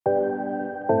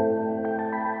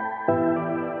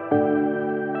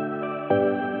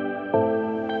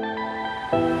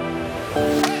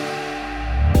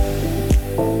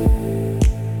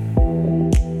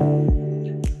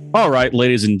right,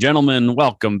 ladies and gentlemen,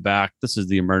 welcome back. This is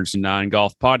the Emergency 9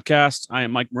 Golf Podcast. I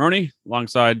am Mike Maroney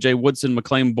alongside Jay Woodson,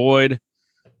 McLean Boyd.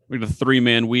 We got a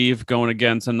three-man weave going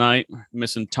again tonight.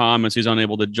 Missing Tom as he's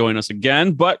unable to join us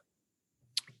again. But,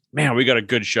 man, we got a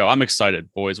good show. I'm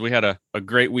excited, boys. We had a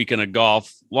great weekend of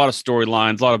golf. A lot of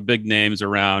storylines, a lot of big names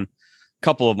around. A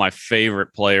couple of my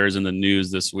favorite players in the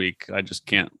news this week. I just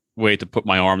can't wait to put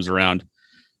my arms around.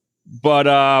 But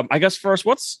I guess first,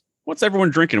 what's everyone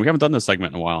drinking? We haven't done this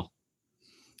segment in a while.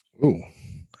 Ooh,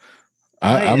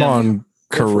 I'm on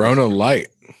Corona Light.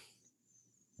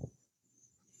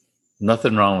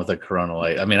 Nothing wrong with a Corona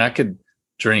Light. I mean, I could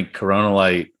drink Corona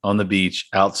Light on the beach,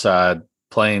 outside,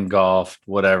 playing golf,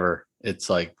 whatever. It's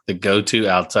like the go-to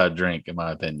outside drink, in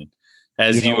my opinion.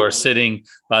 As you are sitting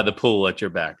by the pool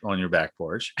on your back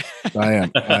porch. I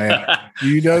am. Do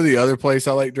you know the other place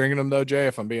I like drinking them though, Jay?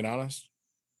 If I'm being honest,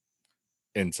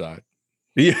 inside.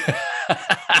 Yeah.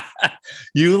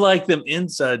 You like them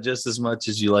inside just as much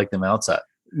as you like them outside.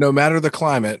 No matter the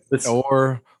climate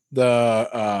or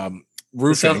the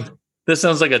roofing. This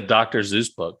sounds like a Dr. Zeus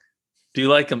book. Do you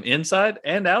like them inside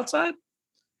and outside?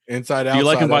 Inside, outside. Do you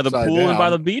like them by the pool down. And by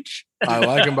the beach? I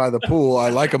like them by the pool. I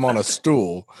like them on a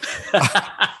stool.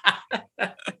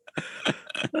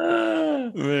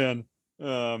 Man.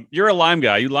 You're a lime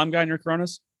guy. You lime guy in your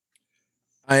Coronas?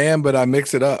 I am, but I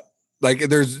mix it up. Like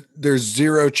there's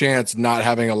zero chance not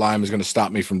having a lime is going to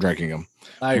stop me from drinking them.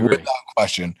 I agree. Without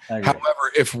question.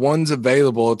 However, if one's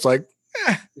available, it's like,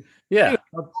 yeah,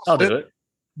 I'll do it.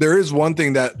 There is one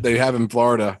thing that they have in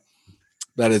Florida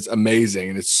that is amazing,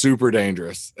 and it's super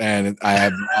dangerous. And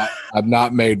I've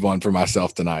not made one for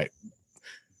myself tonight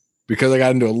because I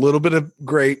got into a little bit of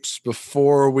grapes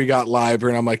before we got live here,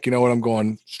 and I'm like, you know what? I'm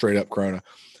going straight up Corona.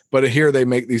 But here they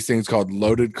make these things called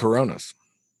loaded Coronas.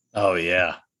 Oh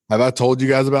yeah. Have I told you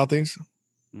guys about these?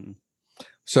 Mm-hmm.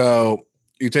 So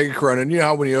you take a Corona, and you know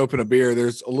how when you open a beer,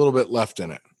 there's a little bit left in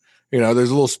it. You know, there's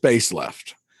a little space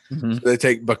left. Mm-hmm. So they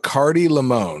take Bacardi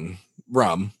Limon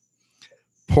rum,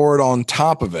 pour it on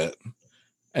top of it,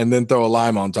 and then throw a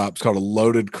lime on top. It's called a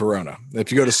loaded Corona.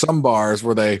 If you go to some bars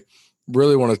where they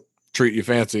really want to treat you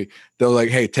fancy, they'll like,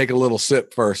 hey, take a little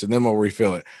sip first, and then we'll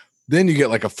refill it. Then you get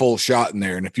like a full shot in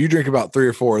there. And if you drink about 3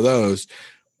 or 4 of those,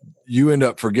 you end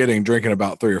up forgetting drinking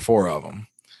about 3 or 4 of them.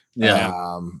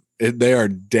 Yeah. They are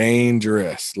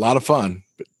dangerous. A lot of fun,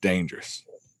 but dangerous.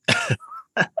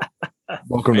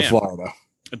 Welcome to Florida.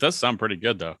 It does sound pretty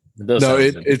good though.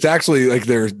 It's actually like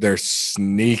they're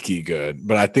sneaky good,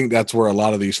 but I think that's where a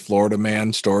lot of these Florida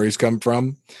man stories come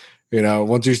from. You know,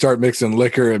 once you start mixing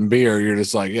liquor and beer, you're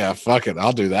just like, yeah, fuck it.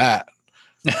 I'll do that.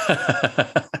 They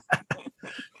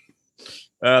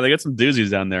got some doozies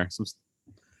down there.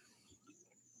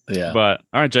 Yeah. But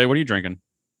all right, Jay, what are you drinking?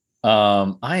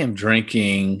 I am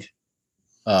drinking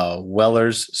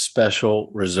Weller's Special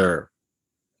Reserve.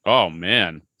 Oh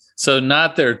man. So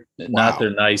not their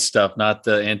nice stuff, not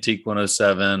the Antique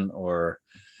 107 or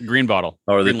green bottle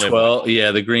or green the 12. Label.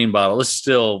 Yeah, the green bottle. It's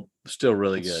still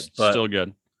really good. But still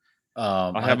good.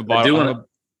 I have a bottle.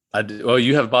 Oh,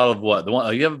 you have a bottle of what? The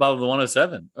one you have a bottle of the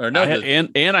 107 or no?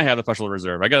 And I have the Special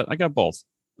Reserve. I got both.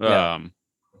 Yeah.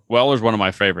 Weller's one of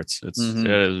my favorites. It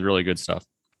is really good stuff.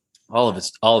 All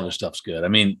of their stuff's good. I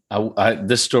mean,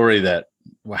 this story that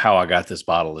how I got this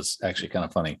bottle is actually kind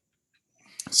of funny.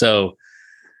 So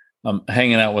I'm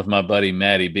hanging out with my buddy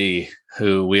Matty B,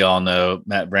 who we all know,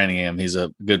 Matt Branningham. He's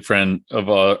a good friend of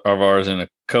ours and a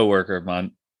coworker of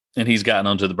mine, and he's gotten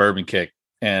onto the bourbon kick.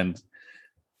 And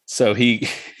so he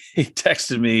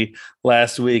texted me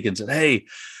last week and said, "Hey,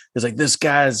 it's like this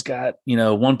guy's got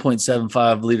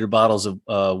 1.75 liter bottles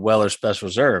of Weller Special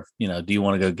Reserve. Do you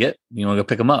want to go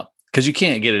pick them up? Because you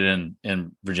can't get it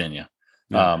in Virginia."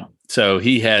 Yeah. So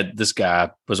this guy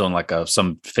was on like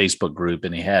some Facebook group,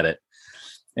 and he had it.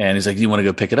 And he's like, "Do you want to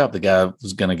go pick it up?" The guy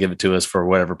was going to give it to us for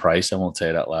whatever price. I won't say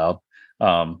it out loud.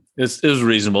 It was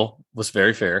reasonable. It was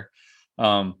very fair.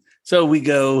 So we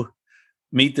go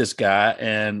meet this guy,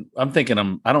 and I'm thinking,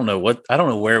 I don't know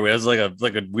where we. It was like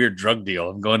a weird drug deal.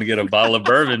 I'm going to get a bottle of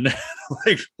bourbon.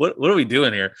 Like, what are we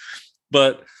doing here?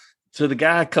 But so the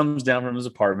guy comes down from his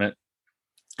apartment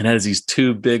and has these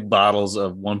 2 big bottles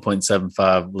of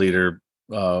 1.75 liter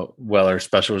Weller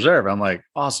Special Reserve. I'm like,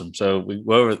 awesome. So we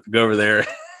go over there.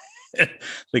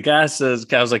 The guy says,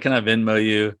 I was like, "Can I Venmo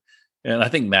you?" And I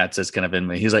think Matt says, "Can I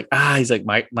Venmo?" He's like,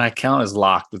 my account is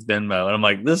locked with Venmo. And I'm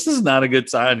like, this is not a good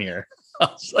sign here. I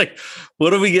was like,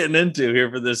 what are we getting into here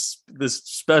for this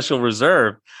special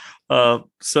reserve?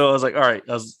 So I was like, all right.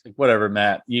 I was like, whatever,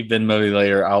 Matt, you Venmo me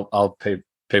later. I'll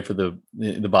pay for the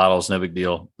bottles. No big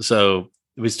deal. So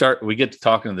we get to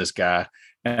talking to this guy,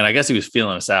 and I guess he was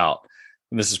feeling us out.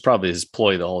 And this is probably his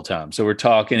ploy the whole time. So we're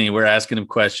talking and we're asking him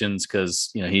questions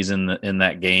because, he's in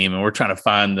that game, and we're trying to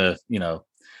find the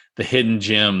hidden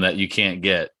gem that you can't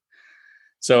get.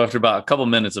 So after about a couple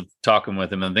minutes of talking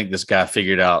with him, I think this guy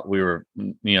figured out we were,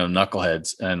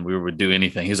 knuckleheads and we would do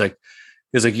anything. He's like,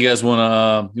 you guys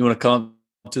want to come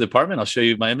to the apartment? I'll show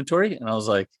you my inventory. And I was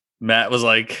like, Matt was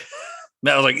like,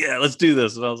 yeah, let's do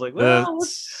this. And I was like, well,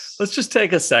 let's just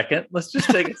take a second. Let's just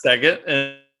take a second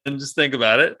and just think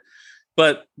about it.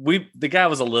 But the guy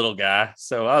was a little guy.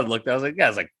 So I was like,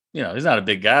 guy's like, he's not a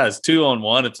big guy. It's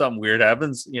 2-on-1. If something weird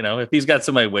happens, if he's got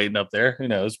somebody waiting up there, who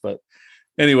knows? But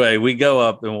anyway, we go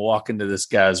up and walk into this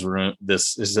guy's room.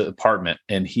 This is an apartment,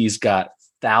 and he's got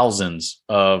thousands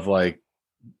of like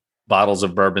bottles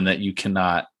of bourbon that you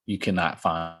cannot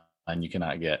find, you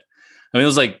cannot get. I mean, it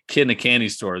was like kid in a candy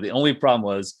store. The only problem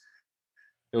was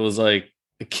it was like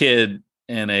a kid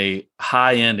in a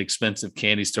high-end expensive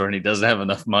candy store, and he doesn't have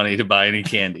enough money to buy any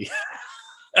candy.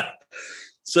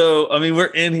 So, I mean, we're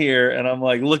in here and I'm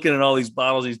like looking at all these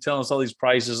bottles. He's telling us all these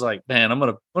prices. Like, man, I'm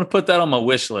going to put that on my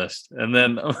wish list, and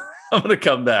then I'm going to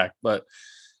come back. But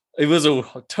it was I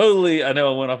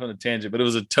know I went off on a tangent, but it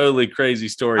was a totally crazy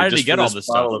story. How did he get all this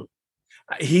stuff?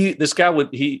 This guy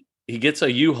he gets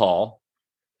a U-Haul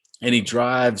and he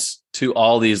drives to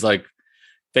all these like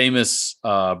famous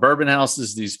bourbon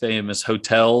houses, these famous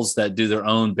hotels that do their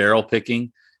own barrel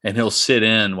picking. And he'll sit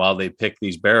in while they pick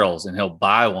these barrels, and he'll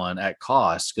buy one at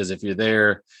cost. Because if you're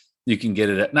there, you can get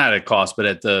it not at cost, but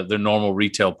at the normal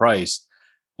retail price.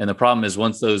 And the problem is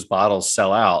once those bottles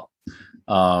sell out,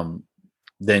 then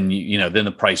then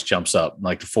the price jumps up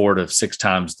like 4 to 6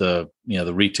 times the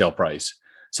retail price.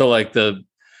 So like the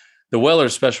Weller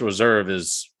Special Reserve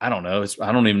is, I don't know.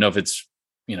 I don't even know if it's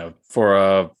for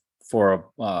a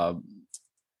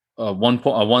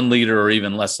 1 liter or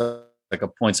even less, like a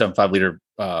 0.75 liter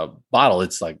bottle,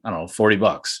 it's like, I don't know,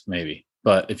 $40 maybe.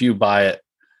 But if you buy it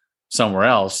somewhere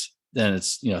else, then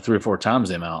it's 3 or 4 times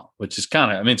the amount, which is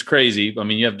kind of, it's crazy. I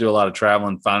mean, you have to do a lot of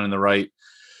traveling, finding the right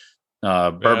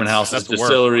bourbon houses,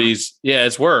 distilleries. Yeah,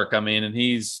 it's work. I mean,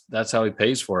 and that's how he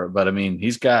pays for it. But I mean,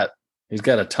 he's got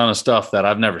a ton of stuff that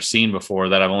I've never seen before,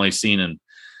 that I've only seen in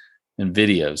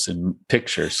videos and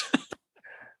pictures.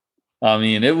 I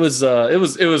mean, it was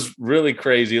really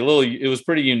crazy. It was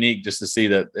pretty unique just to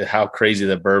see how crazy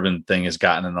the bourbon thing has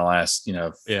gotten in the last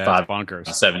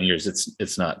 5-7 years.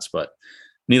 It's nuts. But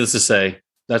needless to say,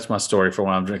 that's my story for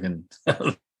when I'm drinking.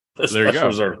 There you go.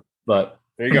 Reserve. But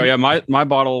there you go. Yeah, my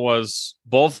bottle was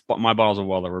both. My bottles of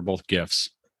Weller were both gifts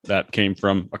that came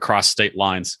from across state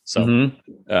lines. So,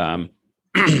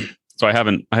 so I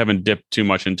haven't dipped too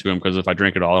much into them, because if I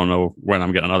drink it all, I don't know when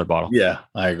I'm getting another bottle. Yeah,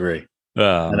 I agree.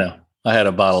 I know. I had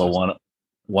a bottle of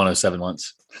 107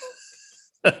 once.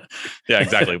 Yeah,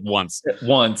 exactly. Once.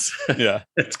 Yeah.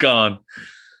 It's gone.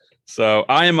 So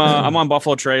I'm on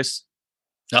Buffalo Trace.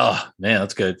 Oh man,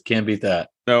 that's good. Can't beat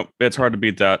that. No, it's hard to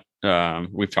beat that.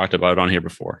 We've talked about it on here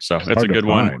before. So it's a good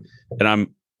one. And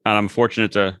I'm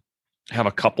fortunate to have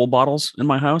a couple bottles in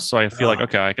my house. So I feel like,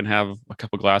 okay, I can have a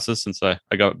couple glasses since I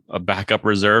got a backup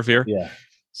reserve here. Yeah.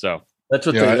 So that's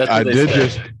what I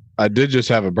did just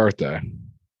have a birthday,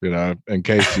 in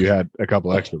case you had a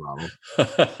couple extra bottles.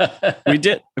 We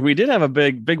did have a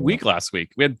big week last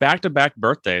week. We had back-to-back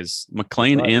birthdays,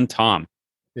 McLean and Tom.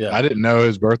 Yeah. I didn't know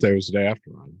his birthday was the day after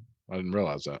mine. I didn't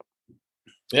realize that.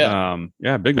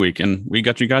 Yeah. Big week, and we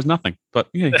got you guys nothing. But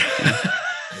yeah.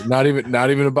 Not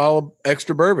even a bottle of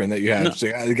extra bourbon that you have. No. So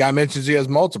the guy mentions he has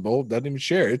multiple, doesn't even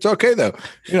share. It's okay though.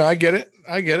 I get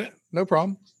it. No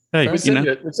problem. Hey, we send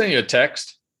you a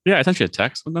text. Yeah, I sent you a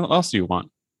text. What else do you want?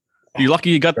 You're lucky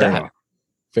you got that.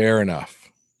 Fair enough.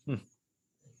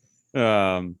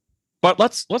 But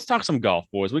let's talk some golf,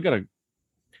 boys. We got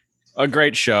a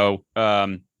great show.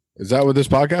 Is that what this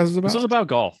podcast is about? This is about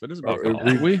golf. It is about golf.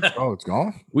 It's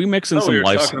golf. We mix in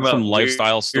some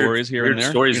lifestyle stories here and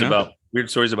there. Weird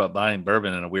stories about buying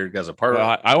bourbon in a weird guy's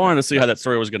apartment. I wanted to see how that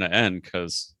story was going to end,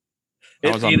 because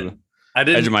I was on the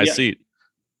edge of my seat.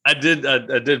 I did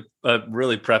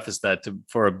really preface that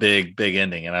for a big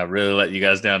ending, and I really let you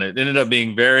guys down. It ended up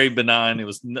being very benign. It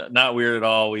was not weird at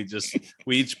all. We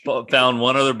each found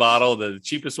one other bottle, the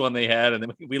cheapest one they had, and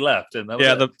then we left. And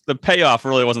the payoff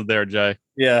really wasn't there, Jay.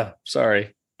 Yeah,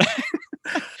 sorry.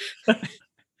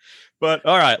 But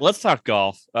all right, let's talk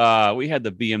golf. We had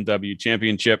the BMW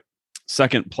Championship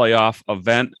second playoff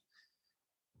event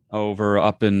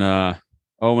up in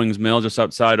Owings Mill, just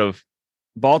outside of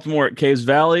Baltimore at Caves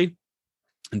Valley,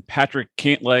 and Patrick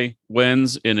Cantlay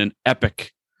wins in an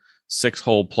epic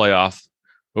 6-hole playoff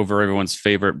over everyone's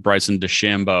favorite Bryson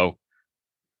DeChambeau.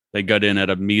 They got in at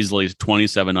a measly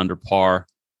 27 under par.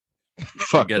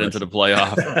 to get into the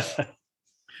playoff.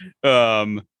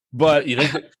 But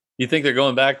you think they're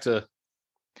going back to?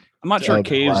 I'm not sure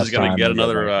Caves is going to get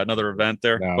another event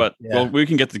there, but well, we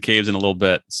can get to the Caves in a little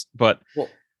bit. But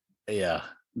yeah,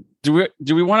 do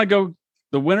we want to go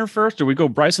the winner first, or we go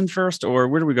Bryson first, or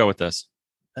where do we go with this?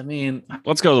 I mean,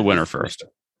 let's go the winner first.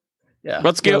 Yeah,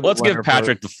 let's give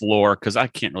Patrick the floor because I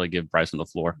can't really give Bryson the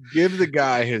floor. Give the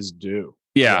guy his due.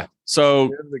 Yeah, so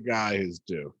give the guy his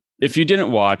due. If you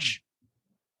didn't watch,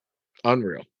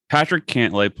 unreal. Patrick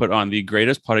Cantlay put on the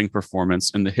greatest putting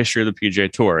performance in the history of the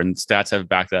PGA Tour, and stats have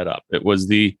backed that up. It was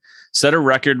the set a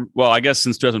record, well, I guess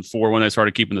since 2004 when they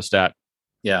started keeping the stat.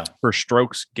 Yeah. For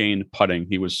strokes gained putting.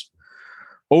 He was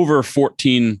over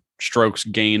 14 strokes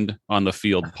gained on the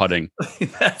field putting.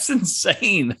 That's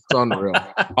insane. It's unreal.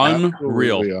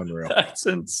 Unreal. That's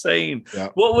insane. Yeah.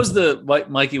 What was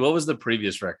Mikey, what was the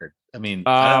previous record? I mean,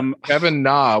 Kevin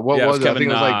Na. What was it? I think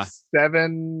it was like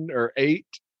 7 or 8.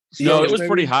 No, it was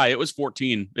pretty high. It was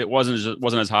 14. It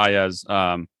wasn't as high as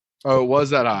it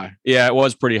was that high. Yeah, it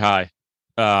was pretty high.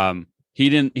 He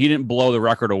didn't blow the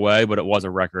record away, but it was a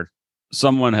record.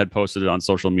 Someone had posted it on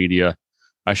social media.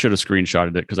 I should have screenshotted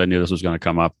it because I knew this was going to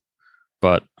come up,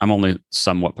 but I'm only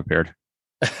somewhat prepared.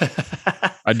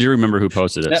 I do remember who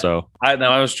posted it. So I know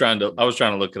I was trying to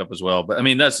look it up as well, but I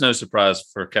mean, that's no surprise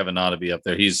for Kevin Na to be up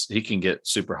there. He can get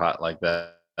super hot like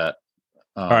that.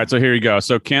 All right. So here you go.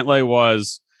 So Cantlay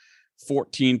was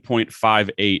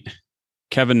 14.58.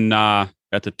 Kevin Na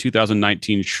at the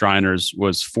 2019 Shriners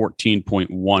was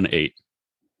 14.18.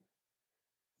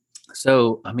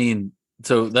 So, I mean,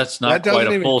 that's not quite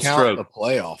a full stroke. The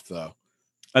playoff, though.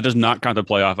 That does not count the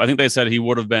playoff. I think they said he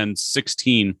would have been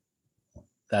 16.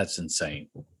 That's insane.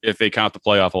 If they count the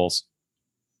playoff holes.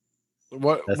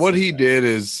 What he did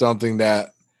is something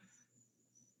that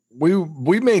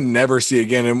we may never see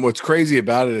again. And what's crazy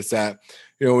about it is that,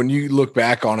 when you look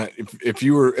back on it,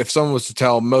 if someone was to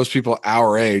tell most people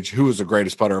our age who was the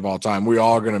greatest putter of all time, we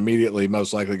all are going to immediately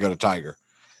most likely go to Tiger.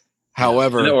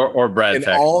 However, or Brad in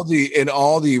Faxon.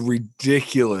 all the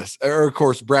ridiculous, or of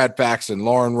course Brad Faxon,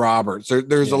 Lauren Roberts.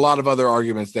 There's a lot of other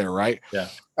arguments there, right? Yeah.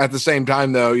 At the same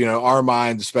time, though, our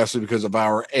minds, especially because of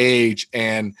our age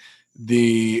and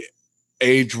the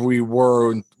age we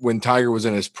were when Tiger was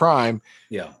in his prime.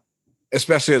 Yeah.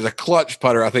 Especially as a clutch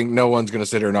putter, I think no one's going to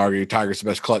sit here and argue Tiger's the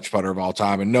best clutch putter of all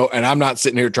time. And I'm not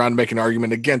sitting here trying to make an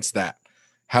argument against that.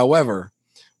 However,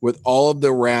 with all of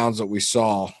the rounds that we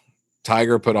saw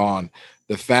Tiger put on,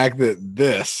 the fact that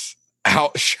this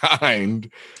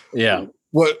outshined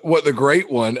what the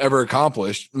great one ever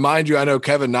accomplished. Mind you, I know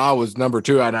Kevin Na was number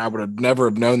 2, and I would have never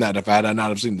have known that if I had not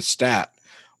have seen the stat.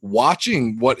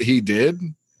 Watching what he did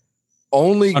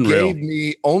only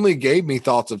gave me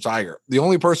thoughts of Tiger. The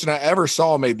only person I ever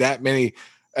saw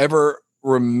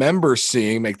remember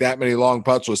seeing make that many long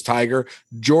putts was Tiger.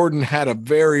 Jordan had a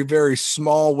very, very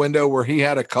small window where he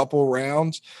had a couple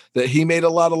rounds that he made a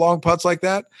lot of long putts like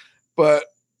that. But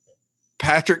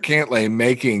Patrick Cantlay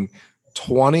making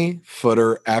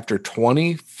 20-footer after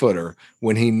 20-footer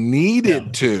when he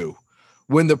needed to,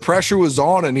 when the pressure was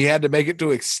on and he had to make it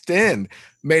to extend,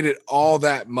 made it all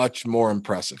that much more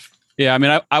impressive. Yeah, I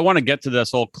mean, I want to get to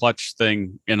this whole clutch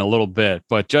thing in a little bit,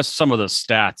 but just some of the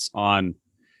stats on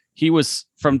he was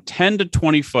from 10 to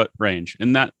 20 foot range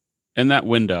in that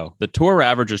window. The tour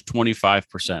average is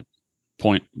 25%,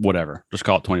 point whatever, just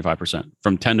call it 25%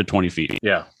 from 10 to 20 feet.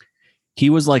 Yeah,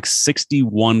 he was like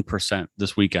 61%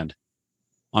 this weekend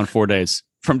on 4 days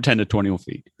from 10 to 20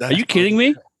 feet. Are you kidding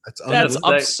me? That's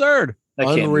absurd.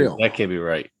 Unreal. That can't be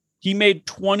right. He made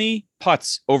 20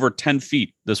 putts over 10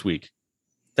 feet this week.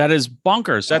 That is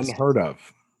bonkers. That's unheard of.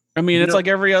 I mean, it's like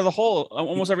every other hole,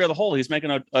 almost every other hole, he's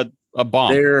making a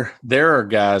bomb. There are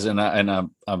guys, and I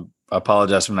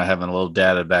apologize for not having a little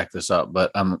data to back this up,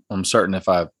 but I'm certain if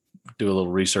I do a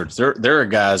little research, there are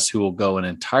guys who will go an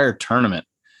entire tournament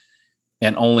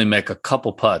and only make a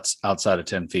couple putts outside of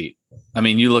 10 feet. I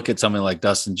mean, you look at something like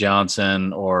Dustin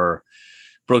Johnson or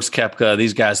Brooks Koepka,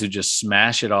 these guys who just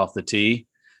smash it off the tee,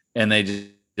 and they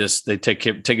take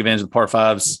advantage of the par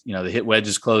fives. They hit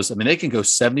wedges close. I mean, they can go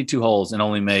 72 holes and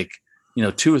only make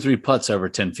 2 or 3 putts over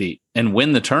 10 feet and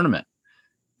win the tournament.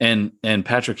 And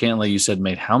Patrick Cantlay, you said,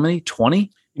 made how many? 20?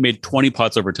 He made 20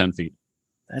 putts over 10 feet.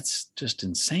 That's just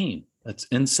insane. That's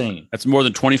insane. That's more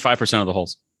than 25% of the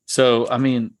holes. So, I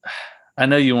mean, I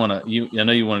know you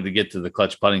wanted to get to the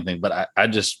clutch putting thing, but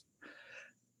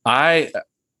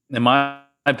in my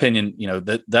opinion,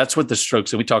 that's what the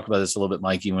strokes, and we talked about this a little bit,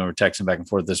 Mikey, when we were texting back and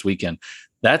forth this weekend.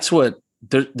 That's what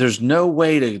there's no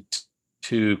way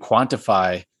to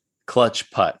quantify clutch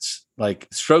putts. Like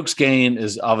strokes gain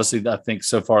is obviously, I think,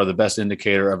 so far the best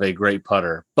indicator of a great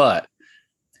putter, but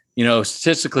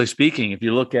statistically speaking, if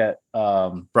you look at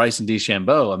Bryson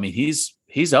DeChambeau, I mean,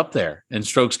 he's up there in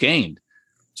strokes gained.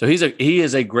 So he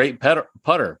is a great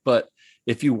putter. But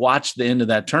if you watch the end of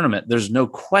that tournament, there's no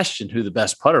question who the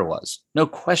best putter was. No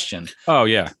question. Oh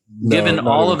yeah.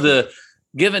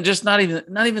 Given just not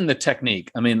even the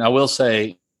technique. I mean, I will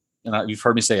say, and you've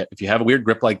heard me say it, if you have a weird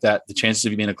grip like that, the chances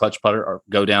of you being a clutch putter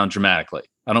go down dramatically.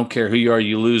 I don't care who you are.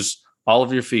 You lose all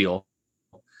of your feel,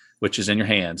 which is in your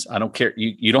hands. I don't care.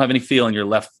 You don't have any feel in your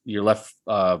left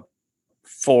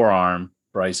forearm,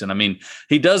 Bryson. I mean,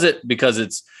 he does it because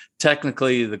it's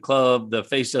technically the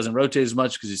face doesn't rotate as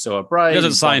much because he's so upright. He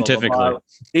does it scientifically. Blah, blah, blah.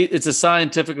 It's a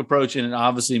scientific approach, and it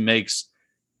obviously makes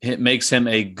him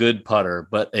a good putter,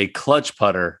 but a clutch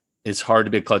putter, it's hard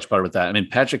to be a clutch putter with that. I mean,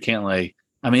 Patrick Cantlay,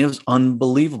 I mean, it was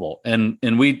unbelievable. And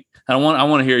I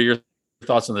want to hear your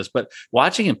thoughts on this, but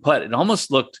watching him putt, it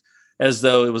almost looked as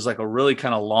though it was like a really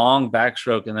kind of long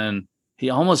backstroke. And then it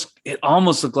almost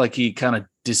looked like he kind of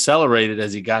decelerated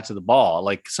as he got to the ball.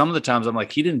 Like some of the times I'm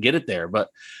like, he didn't get it there, but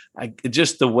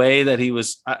just the way that he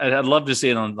was, I'd love to see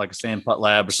it on like a Sand Putt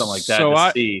Lab or something like that.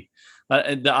 So see.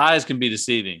 The eyes can be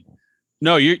deceiving.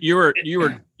 No, you were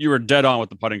dead on with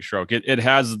the putting stroke. It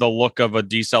has the look of a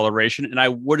deceleration, and I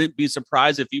wouldn't be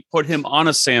surprised if you put him on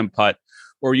a sand putt,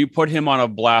 or you put him on a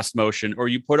blast motion, or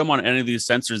you put him on any of these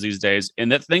sensors these days,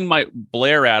 and that thing might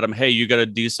blare at him, hey, you got a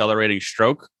decelerating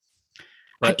stroke.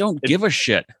 But I don't give a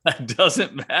shit. It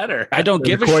doesn't matter. I don't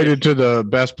give a shit. Equated to the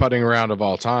best putting round of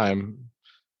all time.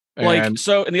 And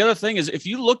the other thing is, if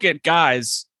you look at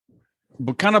guys,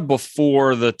 but kind of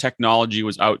before the technology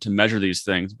was out to measure these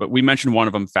things, but we mentioned one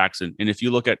of them, Faxon. And if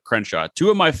you look at Crenshaw,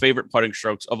 two of my favorite putting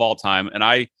strokes of all time, and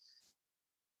I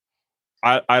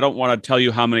don't want to tell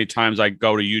you how many times I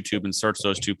go to YouTube and search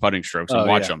those two putting strokes and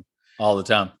watch them all the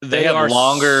time. They have are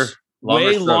longer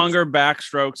longer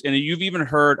backstrokes. And you've even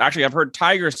heard, actually, I've heard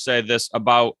Tiger say this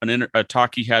about a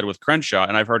talk he had with Crenshaw,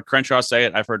 and I've heard Crenshaw say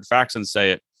it. I've heard Faxon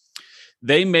say it.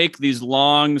 They make these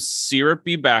long,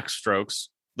 syrupy backstrokes.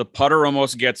 The putter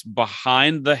almost gets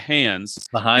behind the hands,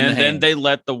 then they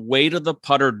let the weight of the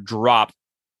putter drop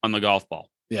on the golf ball.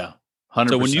 Yeah, 100%.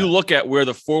 So when you look at where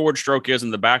the forward stroke is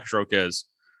and the backstroke is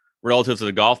relative to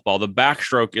the golf ball, the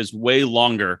backstroke is way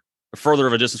longer, further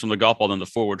of a distance from the golf ball than the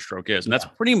forward stroke is, and that's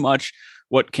pretty much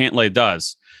what Cantlay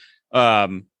does.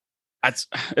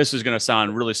 This is going to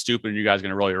sound really stupid, and you guys are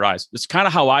going to roll your eyes. It's kind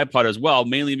of how I putt as well,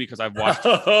 mainly because I've watched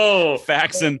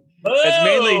Faxon. It's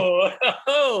mainly.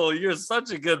 You're such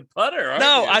a good putter.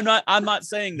 No, I'm not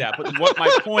saying that. But what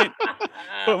my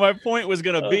point was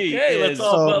going to be is, let's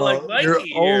all putt like Mikey your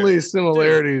here. only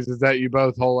similarities is that you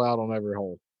both hole out on every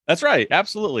hole. That's right,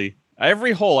 absolutely.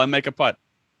 Every hole I make a putt,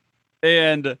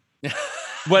 and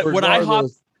when I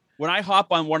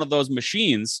hop on one of those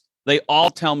machines, they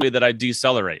all tell me that I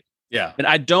decelerate. Yeah. And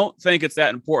I don't think it's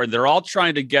that important. They're all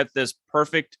trying to get this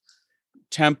perfect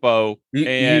tempo.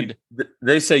 They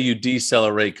say you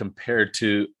decelerate compared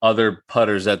to other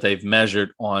putters that they've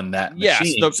measured on that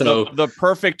machine. Yes, the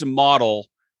perfect model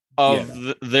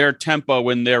of their tempo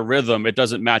and their rhythm, it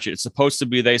doesn't match it. It's supposed to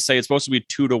be, they say it's supposed to be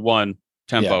 2-to-1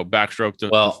 tempo, backstroke to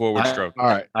forward stroke. All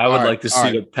right. I would like to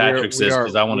see what Patrick says,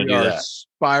 because I want to do that.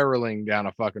 Spiraling down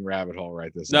a fucking rabbit hole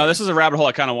right this. No, this is a rabbit hole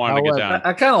I kind of wanted to get down.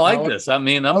 I kind of like this. I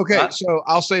mean, so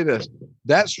I'll say this: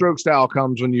 that stroke style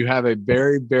comes when you have a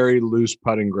very, very loose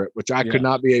putting grip, which I could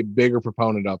not be a bigger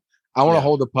proponent of. I want to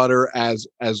hold the putter as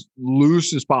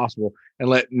loose as possible and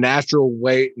let natural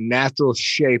weight, natural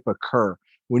shape occur.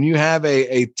 When you have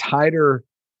a tighter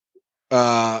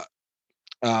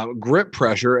grip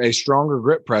pressure, a stronger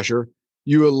grip pressure,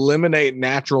 you eliminate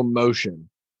natural motion,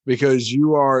 because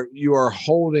you are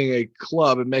holding a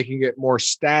club and making it more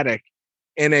static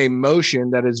in a motion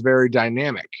that is very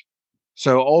dynamic.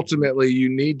 So ultimately, you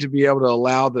need to be able to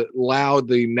allow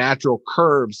the natural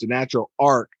curves, the natural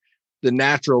arc, the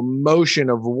natural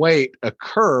motion of weight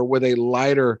occur with a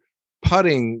lighter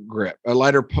putting grip, a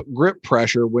lighter grip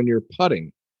pressure when you're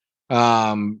putting.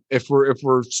 If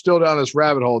we're still down this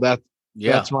rabbit hole,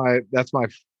 that's my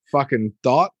fucking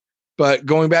thought. But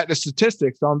going back to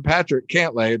statistics on Patrick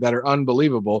Cantlay that are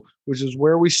unbelievable, which is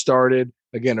where we started.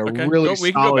 Again, we can go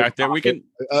back there. We can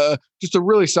just a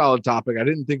really solid topic. I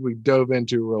didn't think we dove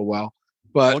into real well,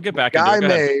 but we'll get back.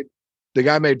 The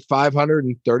guy made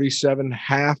 537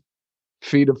 half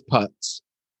feet of putts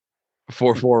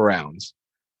for 4 rounds.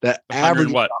 That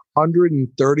average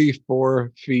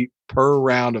 134 feet per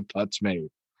round of putts made.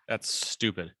 That's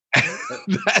stupid.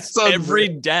 That's every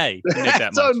day.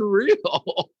 That's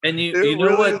unreal. And you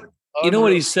know what? You know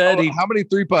what he said? How many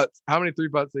 3 putts? How many 3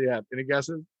 putts do you have? Any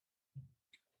guesses?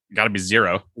 Got to be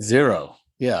 0. 0.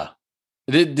 Yeah.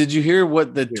 Did you hear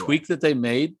what the tweak that they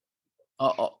made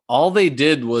all they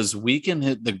did was weaken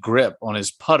the grip on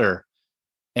his putter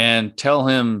and tell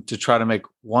him to try to make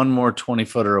one more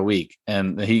 20-footer a week.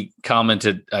 And he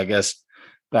commented, I guess,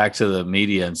 back to the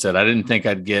media and said, I didn't think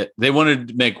they wanted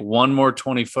to make one more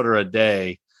 20-footer a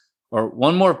day or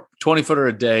one more 20-footer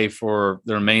a day for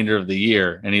the remainder of the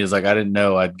year. And he was like, I didn't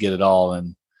know I'd get it all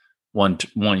in one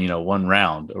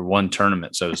round or one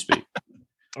tournament, so to speak.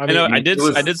 I did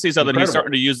see something. Incredible. He's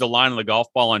starting to use the line of the golf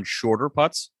ball on shorter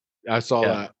putts. I saw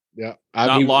that. Yeah.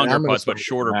 Not longer putts, but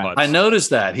shorter putts. I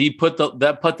noticed that. He put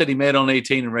that putt that he made on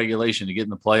 18 in regulation to get in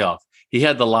the playoff. He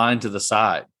had the line to the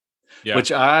side,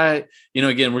 which again,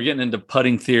 we're getting into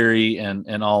putting theory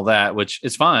and all that, which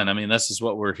is fine. I mean, this is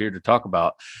what we're here to talk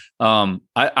about. I'm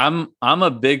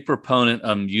a big proponent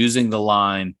of using the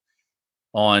line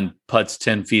on putts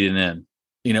 10 feet and in.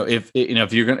 If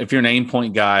you're an aim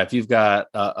point guy, if you've got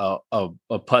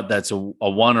a putt that's a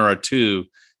 1 or a 2,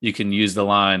 you can use the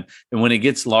line. And when it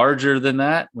gets larger than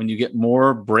that, when you get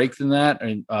more break than that,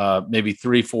 and maybe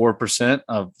 3-4%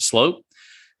 of slope,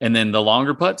 and then the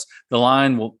longer putts, the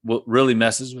line will really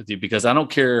messes with you, because I don't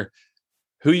care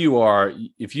who you are.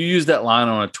 If you use that line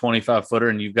on a 25-footer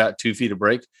and you've got 2 feet of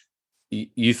break,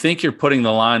 you think you're putting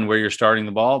the line where you're starting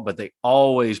the ball, but they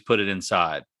always put it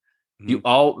inside.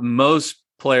 Mm-hmm. Most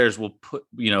players will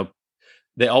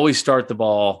they always start the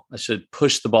ball. I should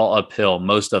push the ball uphill.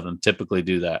 Most of them typically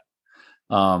do that.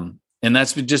 And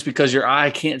that's just because your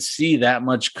eye can't see that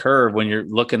much curve when you're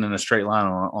looking in a straight line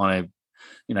on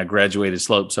a graduated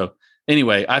slope. So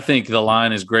anyway, I think the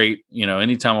line is great.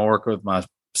 Anytime I work with my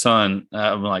son,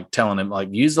 I'm like telling him, like,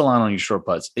 use the line on your short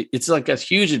putts. It's like a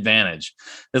huge advantage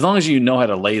as long as you know how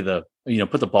to lay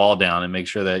put the ball down and make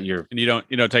sure that and you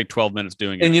don't take 12 minutes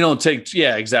doing it. And you don't take,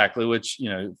 exactly. Which,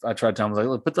 I tried telling him, I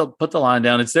was like, look, put the line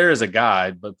down. It's there as a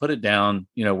guide, but put it down,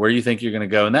 where you think you're going to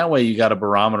go. And that way you got a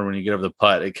barometer when you get over the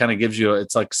putt. It kind of gives you,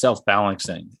 it's like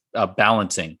balancing.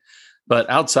 But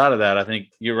outside of that, I think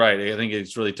you're right. I think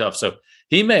it's really tough. So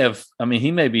he may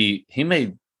be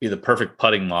the perfect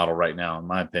putting model right now, in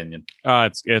my opinion.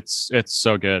 It's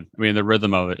so good. I mean, the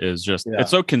rhythm of it is just, it's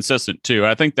so consistent too.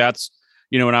 I think that's,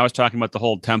 when I was talking about the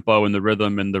whole tempo and the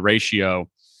rhythm and the ratio,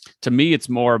 to me, it's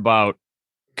more about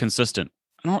consistent.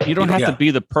 You don't have to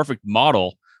be the perfect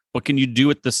model, but can you do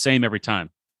it the same every time?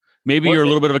 Maybe you're a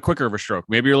little bit of a quicker of a stroke.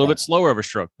 Maybe you're a little bit slower of a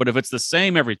stroke. But if it's the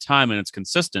same every time and it's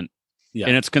consistent,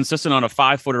 and it's consistent on a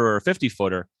 5-footer or a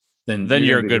 50-footer, then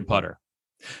you're a good putter.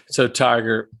 So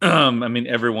Tiger,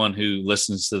 everyone who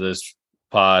listens to this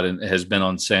pod and has been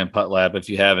on Sand Putt Lab, if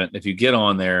you get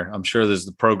on there, I'm sure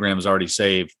the program is already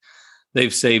saved.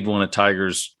 They've saved one of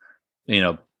Tiger's,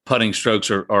 putting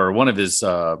strokes or one of his,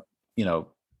 one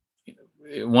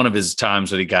of his times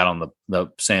that he got on the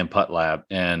Sand Putt Lab.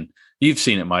 And you've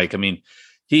seen it, Mike. I mean,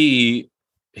 he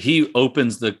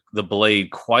opens the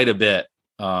blade quite a bit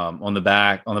on the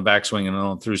backswing and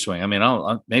on the through swing. I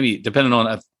mean, maybe depending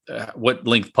on what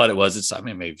length putt it was, it's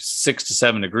maybe 6 to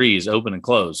 7 degrees open and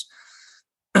close,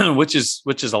 which is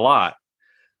a lot.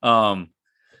 But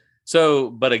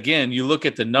again, you look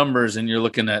at the numbers and you're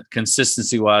looking at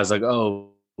consistency wise, like,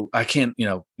 oh, I can't,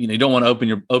 you don't want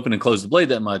to open and close the blade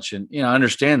that much. And, I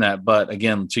understand that. But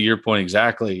again, to your point,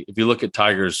 exactly, if you look at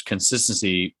Tiger's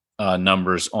consistency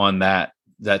numbers on that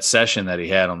session that he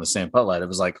had on the Sand Putt Lab, it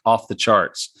was like off the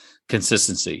charts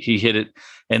consistency. He hit it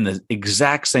in the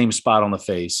exact same spot on the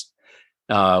face,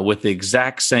 with the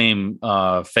exact same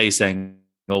face angle,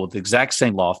 with the exact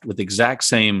same loft, with the exact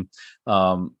same,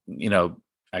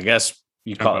 I guess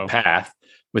you call it path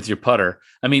with your putter.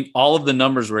 I mean, all of the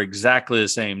numbers were exactly the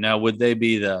same. Now, would they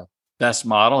be the best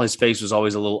model? His face was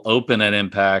always a little open at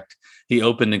impact. He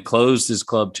opened and closed his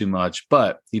club too much,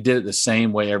 but he did it the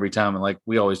same way every time. And like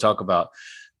we always talk about,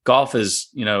 golf is,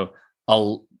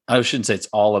 I shouldn't say it's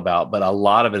all about, but a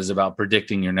lot of it is about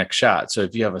predicting your next shot. So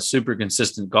if you have a super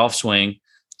consistent golf swing,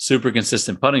 super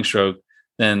consistent putting stroke,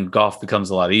 then golf becomes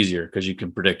a lot easier because you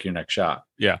can predict your next shot.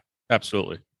 Yeah,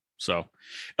 absolutely. So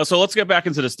let's get back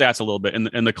into the stats a little bit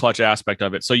and the clutch aspect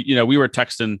of it. So, we were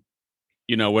texting,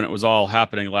 when it was all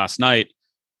happening last night,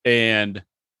 and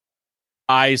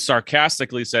I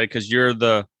sarcastically said, because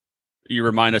you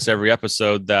remind us every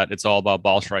episode that it's all about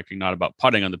ball striking, not about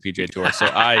putting on the PGA Tour. So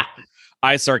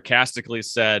I sarcastically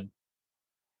said,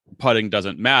 putting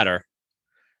doesn't matter.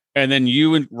 And then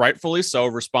you, rightfully so,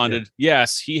 responded,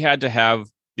 yes, he had to have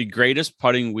the greatest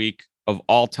putting week of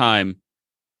all time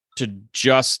to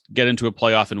just get into a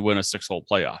playoff and win a 6-hole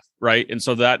playoff. Right. And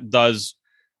so that does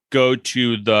go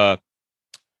to the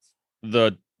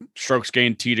strokes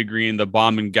gained tee to green, the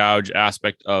bomb and gouge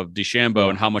aspect of DeChambeau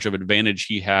and how much of advantage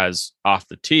he has off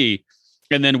the tee.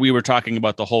 And then we were talking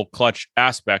about the whole clutch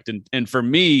aspect. And for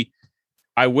me,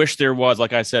 I wish there was,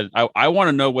 like I said, I want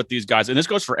to know what these guys, and this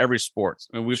goes for every sport.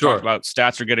 I mean, we've talked about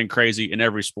stats are getting crazy in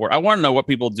every sport. I want to know what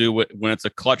people do when it's a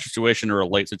clutch situation or a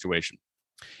late situation.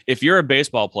 If you're a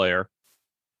baseball player,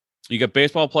 you got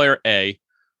baseball player A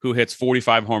who hits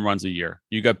 45 home runs a year.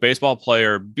 You got baseball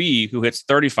player B who hits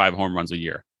 35 home runs a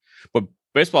year. But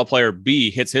baseball player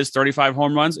B hits his 35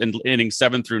 home runs in innings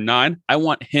 7 through 9. I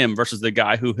want him versus the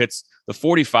guy who hits the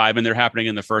 45 and they're happening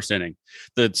in the first inning.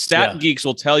 The stat geeks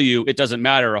will tell you it doesn't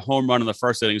matter. A home run in the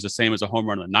first inning is the same as a home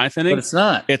run in the ninth inning. But it's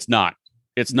not.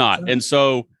 It's not. And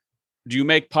so do you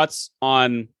make putts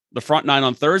on the front nine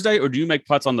on Thursday or do you make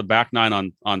putts on the back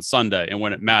nine on Sunday and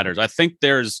when it matters? I think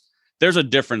there's a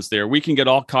difference there. We can get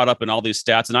all caught up in all these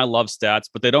stats, and I love stats,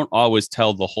 but they don't always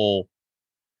tell the whole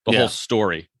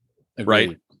story. Agreed.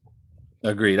 Right.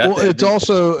 Agreed. Well, it's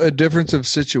also a difference of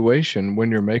situation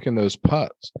when you're making those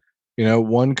putts. You know,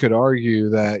 one could argue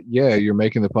that, you're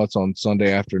making the putts on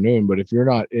Sunday afternoon, but if you're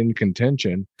not in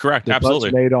contention, correct, the absolutely,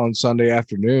 putts made on Sunday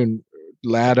afternoon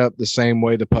lad up the same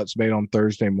way the putts made on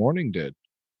Thursday morning did.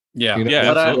 Yeah, you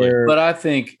know, but I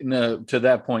think to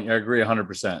that point, I agree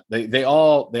 100%. They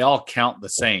all count the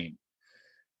same,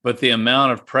 but the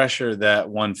amount of pressure that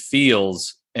one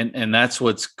feels, and that's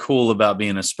what's cool about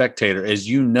being a spectator, is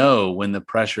when the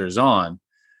pressure is on.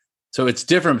 So it's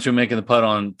different between making the putt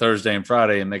on Thursday and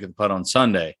Friday and making the putt on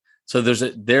Sunday. So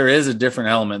there is a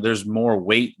different element. There's more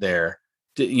weight there.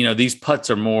 These putts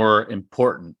are more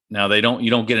important. Now you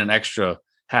don't get an extra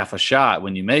half a shot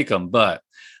when you make them, but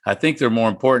I think they're more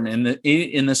important,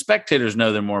 and the spectators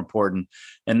know they're more important,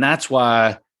 and that's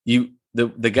why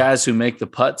the guys who make the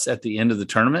putts at the end of the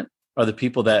tournament are the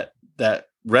people that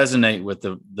resonate with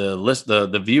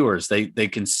the viewers. They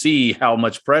can see how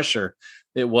much pressure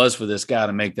it was for this guy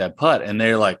to make that putt, and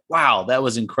they're like, "Wow, that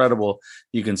was incredible!"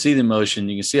 You can see the emotion,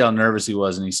 you can see how nervous he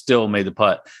was, and he still made the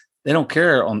putt. They don't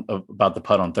care about the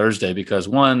putt on Thursday because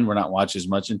one, we're not watching as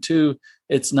much, and two,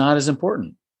 it's not as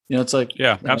important. It's like,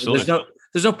 absolutely.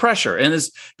 There's no pressure. And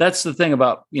that's the thing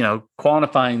about,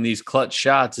 quantifying these clutch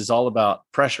shots is all about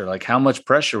pressure. Like how much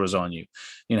pressure was on you?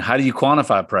 How do you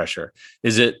quantify pressure?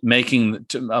 Is it making a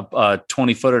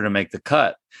 20-footer to make the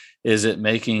cut? Is it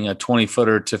making a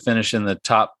 20-footer to finish in the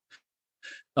top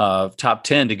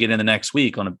 10 to get in the next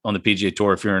week on the PGA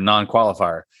Tour if you're a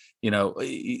non-qualifier?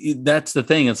 That's the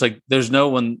thing. It's like there's no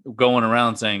one going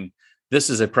around saying this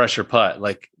is a pressure putt.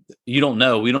 Like you don't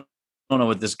know. We don't know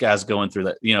what this guy's going through.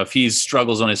 That if he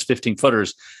struggles on his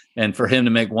 15-footers, and for him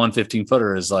to make one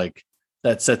 15-footer is like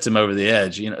that sets him over the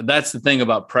edge. That's the thing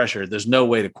about pressure. There's no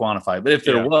way to quantify. But if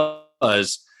there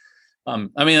was, I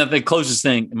think the closest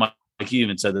thing, Mike, you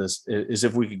even said this, is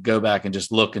if we could go back and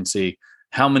just look and see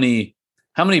how many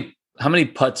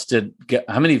putts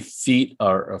how many feet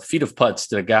of putts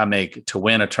did a guy make to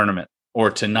win a tournament or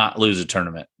to not lose a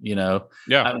tournament,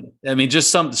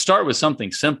 just start with something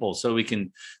simple so we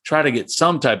can try to get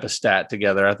some type of stat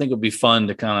together. I think it'd be fun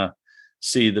to kind of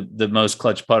see the most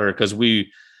clutch putter. Cause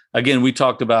we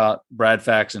talked about Brad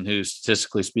Faxon, who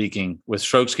statistically speaking with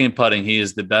strokes gained putting, he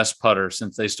is the best putter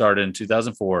since they started in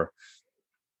 2004.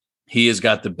 He has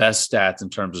got the best stats in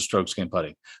terms of strokes gained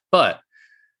putting, but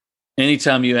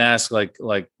anytime you ask, like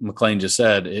McLean just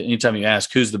said, anytime you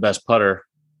ask who's the best putter,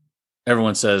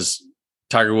 everyone says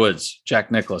Tiger Woods, Jack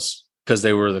Nicklaus, because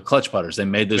they were the clutch putters. They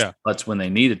made those putts when they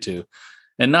needed to.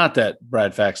 And not that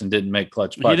Brad Faxon didn't make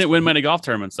clutch putts. He didn't win many golf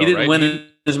tournaments, though, he didn't win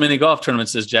as many golf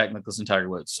tournaments as Jack Nicklaus and Tiger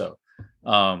Woods. So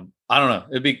I don't know.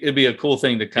 It'd be a cool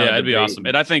thing to kind of it'd be awesome.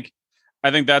 And I think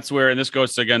that's where, and this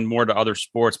goes again more to other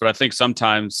sports, but I think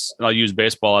sometimes, and I'll use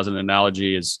baseball as an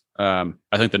analogy, is I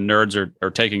think the nerds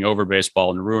are taking over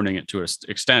baseball and ruining it to an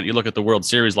extent. You look at the World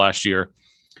Series last year,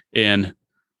 and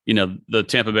the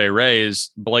Tampa Bay Rays,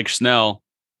 Blake Snell,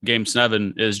 Game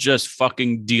 7 is just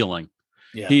fucking dealing.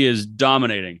 Yeah. He is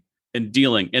dominating and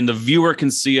dealing, and the viewer can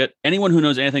see it. Anyone who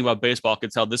knows anything about baseball can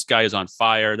tell this guy is on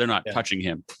fire. They're not touching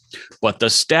him. But the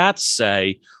stats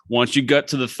say once you get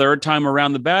to the third time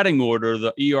around the batting order,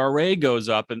 the ERA goes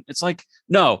up, and it's like,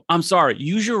 no, I'm sorry.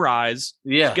 Use your eyes.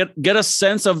 Yeah. Get a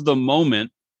sense of the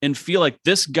moment and feel like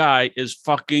this guy is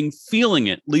fucking feeling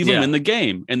it. Leave him in the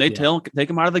game, and they take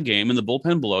him out of the game, and the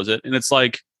bullpen blows it, and it's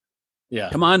like,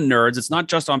 come on, nerds. It's not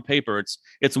just on paper.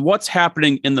 It's what's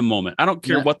happening in the moment. I don't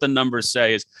care what the numbers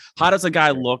say. Is how does a guy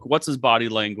look? What's his body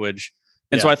language?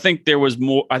 And so I think there was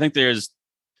more. I think there's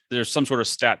some sort of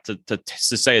stat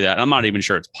to say that. I'm not even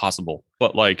sure it's possible,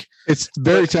 but like it's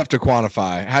very tough to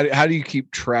quantify. How do you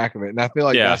keep track of it? And I feel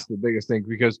like that's the biggest thing,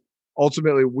 because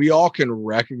ultimately we all can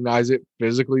recognize it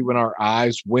physically when our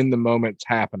eyes, when the moment's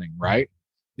happening, right?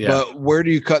 Yeah. But where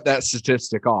do you cut that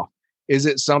statistic off? Is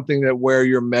it something that where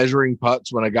you're measuring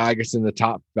putts when a guy gets in the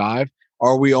top 5?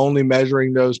 Are we only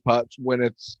measuring those putts when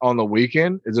it's on the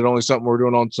weekend? Is it only something we're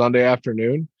doing on Sunday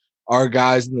afternoon? Are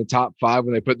guys in the top 5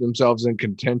 when they put themselves in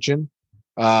contention?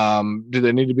 Do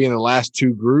they need to be in the last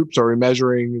 2 groups? Are we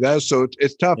measuring those? So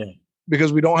it's tough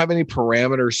because we don't have any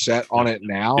parameters set on it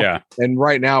now. Yeah. And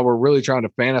right now we're really trying to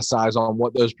fantasize on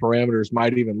what those parameters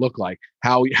might even look like,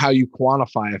 how you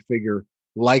quantify a figure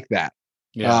like that.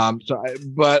 Yeah.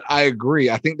 But I agree.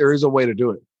 I think there is a way to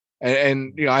do it.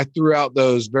 And I threw out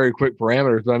those very quick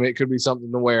parameters, but I mean, it could be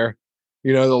something to where,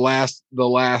 the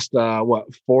last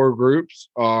 4 groups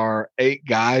are 8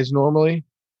 guys normally.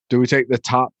 Do we take the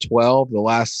top 12, the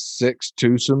last 6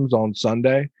 twosomes on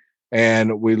Sunday,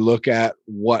 and we look at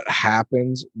what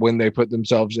happens when they put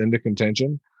themselves into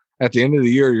contention? At the end of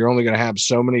the year, you're only going to have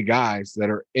so many guys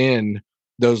that are in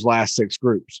those last 6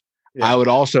 groups. Yeah. I would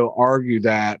also argue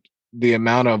that the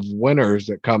amount of winners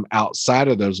that come outside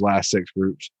of those last 6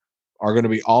 groups are going to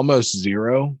be almost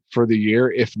 0 for the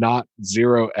year, if not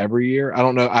 0 every year. I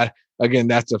don't know.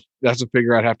 That's a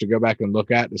figure I'd have to go back and look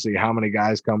at to see how many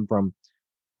guys come from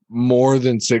more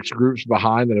than 6 groups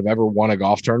behind that have ever won a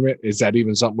golf tournament. Is that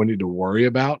even something we need to worry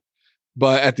about?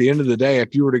 But at the end of the day,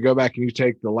 if you were to go back and you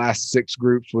take the last 6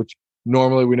 groups, which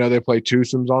normally we know they play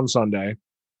twosomes on Sunday.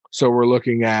 So we're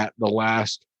looking at the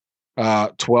last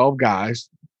 12 guys.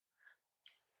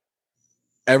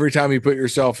 Every time you put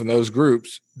yourself in those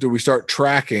groups, do we start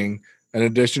tracking an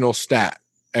additional stat?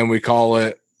 And we call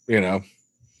it,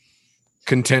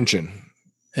 contention.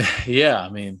 Yeah. I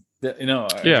mean,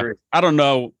 I don't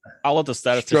know. I'll let the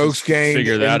statisticians strokes gained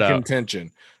figure that out.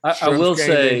 Contention. I will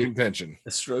say contention.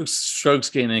 Strokes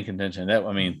gained in contention. That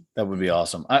would be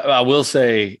awesome. I will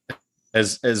say,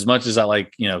 as much as I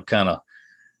like, kind of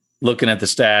looking at the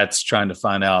stats, trying to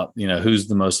find out, who's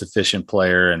the most efficient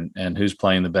player and who's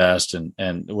playing the best,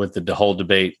 and with the whole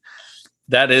debate,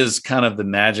 that is kind of the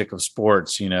magic of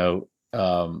sports,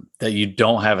 that you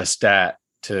don't have a stat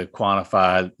to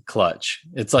quantify clutch.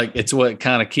 It's what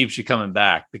kind of keeps you coming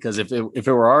back, because if it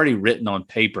were already written on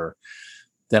paper,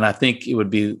 then I think it would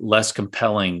be less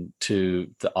compelling to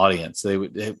the audience.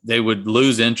 They would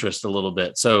lose interest a little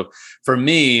bit. So for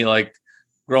me, like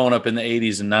growing up in the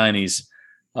 80s and 90s,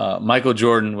 Michael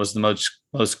Jordan was the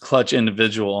most clutch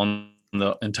individual on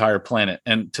the entire planet.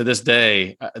 And to this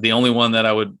day, the only one that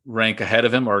I would rank ahead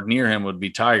of him or near him would be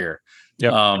Tiger.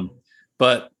 Yep.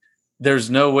 But there's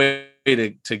no way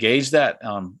to gauge that.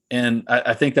 And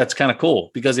I think that's kind of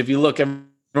cool, because if you look,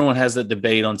 everyone has that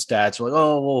debate on stats. Like,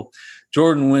 oh, well,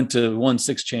 Jordan won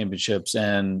 6 championships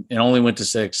and only went to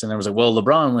 6. And there was like, well,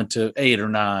 LeBron went to 8 or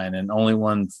 9 and only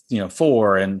won,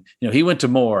 4. And, he went to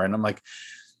more. And I'm like,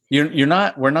 we're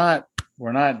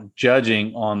not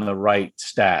judging on the right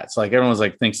stats. Like everyone's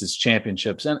like thinks it's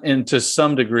championships. And to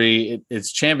some degree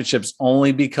it's championships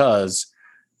only because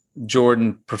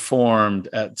Jordan performed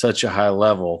at such a high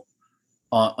level,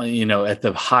 at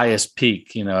the highest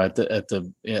peak, at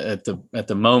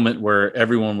the moment where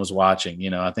everyone was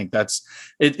watching. I think that's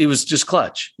it was just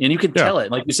clutch. And you could tell it.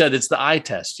 Like you said, it's the eye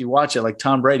test. You watch it, like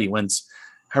Tom Brady wins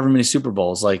however many Super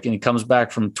Bowls, and he comes back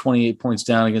from 28 points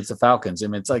down against the Falcons. I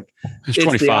mean, it's like it's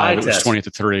 25. It was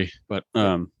 20-3, but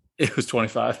it was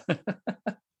 25.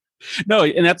 No,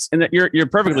 and you're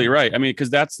perfectly right. I mean, because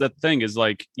that's the thing is,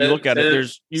 like, you look at it.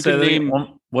 You can name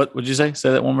what would you say?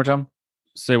 Say that one more time.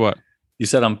 Say what? You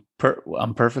said I'm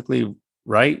perfectly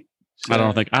right. I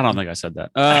don't think I said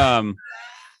that.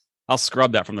 I'll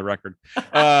scrub that from the record.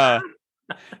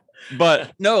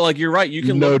 But no, like, you're right. You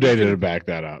can no data to back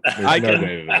that up. I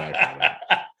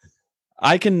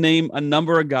can name a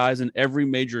number of guys in every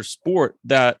major sport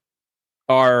that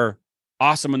are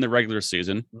awesome in the regular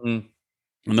season. Mm-hmm.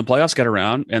 When the playoffs get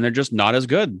around, and they're just not as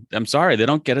good. I'm sorry, they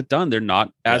don't get it done. They're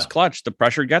not as clutch. The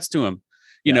pressure gets to them,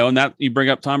 and that you bring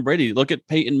up Tom Brady. Look at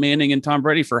Peyton Manning and Tom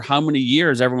Brady. For how many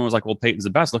years everyone was like, well, Peyton's the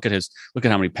best. Look at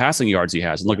how many passing yards he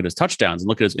has, and look at his touchdowns, and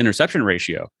look at his interception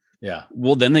ratio. Yeah.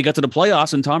 Well, then they got to the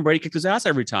playoffs and Tom Brady kicked his ass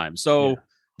every time. So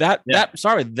that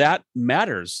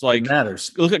matters. Like, it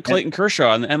matters. Look at Clayton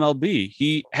Kershaw in the MLB.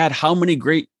 He had how many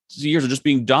great years of just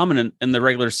being dominant in the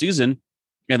regular season,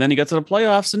 and then he got to the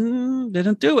playoffs and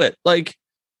didn't do it. Like,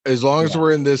 as long as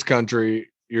we're in this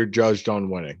country, you're judged on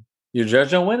winning. You're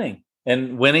judged on winning,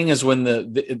 and winning is when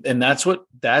and that's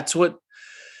what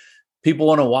people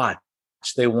want to watch.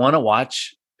 They want to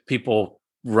watch people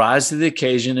rise to the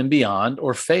occasion and beyond,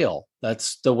 or fail.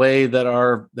 That's the way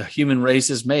that the human race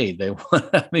is made.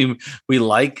 We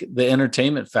like the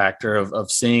entertainment factor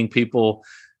of seeing people,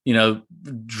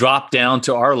 drop down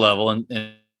to our level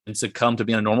and succumb to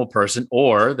being a normal person,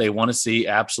 or they want to see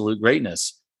absolute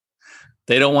greatness.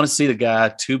 They don't want to see the guy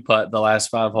 2-putt the last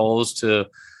 5 holes to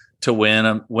to win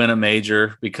a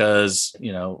major because,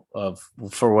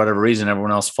 for whatever reason,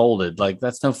 everyone else folded. Like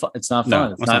that's no fun. It's not fun.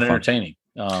 No, it's not entertaining.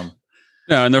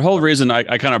 No, and the whole reason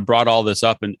I kind of brought all this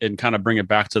up and kind of bring it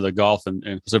back to the golf and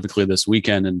specifically this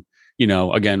weekend. And,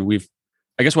 again,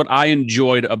 I guess what I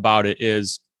enjoyed about it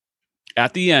is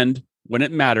at the end, when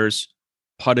it matters,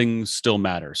 putting still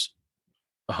matters.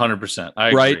 100%.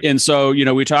 Right. And so,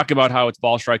 we talk about how it's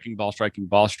ball striking,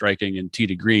 and tee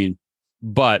to green,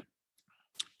 but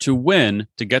to win,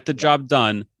 to get the job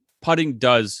done, putting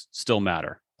does still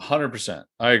matter. 100%.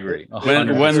 I agree.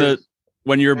 100%.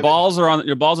 When your balls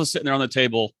are sitting there on the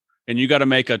table and you got to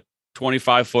make a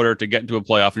 25 footer to get into a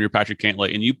playoff and you're Patrick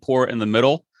Cantlay and you pour it in the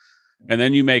middle and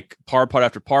then you make par putt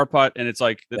after par putt. And it's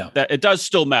like that it does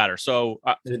still matter. So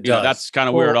that's kind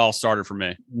of where it all started for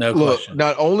me. No question.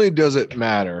 Not only does it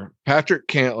matter, Patrick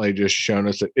Cantlay just shown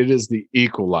us that it is the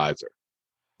equalizer.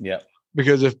 Yeah.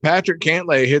 Because if Patrick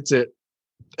Cantlay hits it,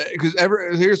 because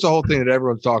here's the whole thing that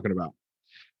everyone's talking about.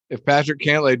 If Patrick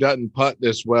Cantlay doesn't putt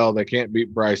this well, they can't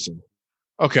beat Bryson.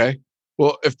 Okay.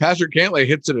 Well, if Patrick Cantlay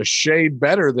hits it a shade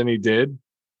better than he did,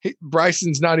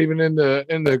 Bryson's not even in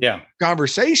the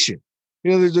conversation.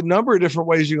 There's a number of different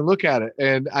ways you can look at it.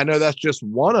 And I know that's just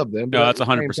one of them. No, that's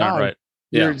 100% right.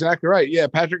 You're exactly right. Yeah,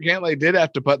 Patrick Cantlay did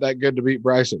have to putt that good to beat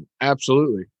Bryson.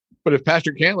 Absolutely. But if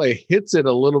Patrick Cantlay hits it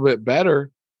a little bit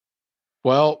better,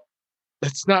 well,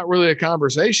 it's not really a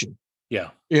conversation.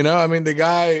 Yeah. The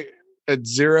guy at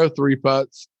 0 3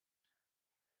 putts.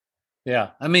 Yeah.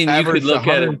 I mean, you could look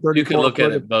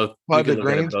at it both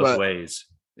ways.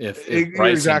 If Bryson, you're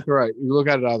exactly right. You look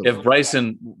at it either way. If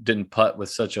Bryson didn't putt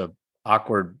with such a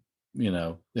awkward,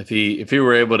 if he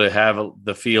were able to have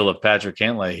the feel of Patrick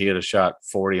Cantlay, he would have shot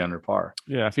 40 under par.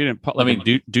 Yeah. If he didn't putt like a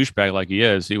douchebag like he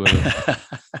is, he would have.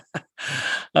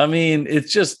 I mean,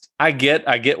 it's just I get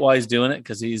why he's doing it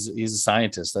because he's a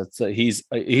scientist. He's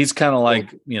kind of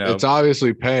like it's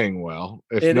obviously paying well.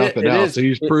 If nothing else,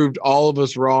 he's proved all of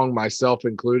us wrong, myself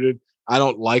included. I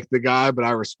don't like the guy, but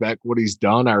I respect what he's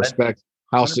done. I respect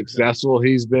how 100%. Successful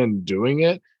he's been doing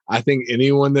it. I think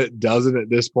anyone that doesn't at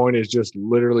this point is just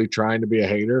literally trying to be a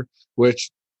hater, which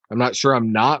I'm not sure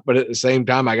I'm not. But at the same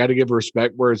time, I got to give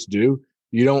respect where it's due.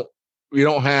 You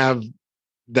don't have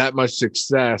that much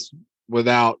success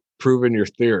without proving your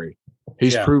theory.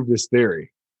 He's proved his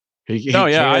theory.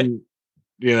 I'm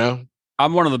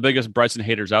one of the biggest Bryson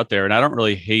haters out there, and I don't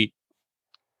really hate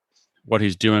what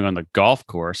he's doing on the golf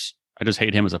course. I just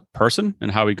hate him as a person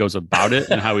and how he goes about it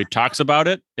and how he talks about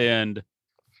it. And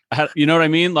you know what I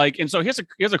mean? Like, and so here's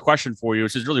a question for you,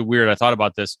 which is really weird. I thought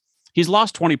about this. He's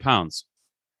lost 20 pounds.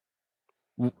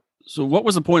 So what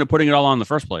was the point of putting it all on in the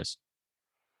first place?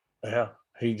 Yeah.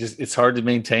 It's hard to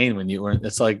maintain when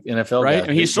it's like NFL, right?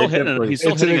 And he's still hitting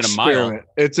it a mile.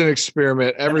 It's an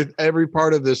experiment. Every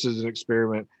part of this is an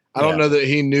experiment. I don't know that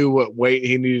he knew what weight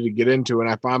he needed to get into. And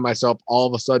I find myself all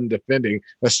of a sudden defending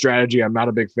a strategy I'm not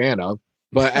a big fan of.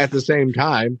 But at the same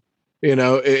time,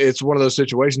 it's one of those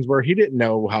situations where he didn't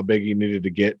know how big he needed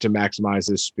to get to maximize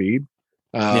his speed.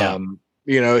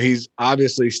 He's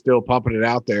obviously still pumping it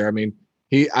out there. I mean,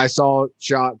 I saw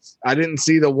shots. I didn't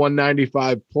see the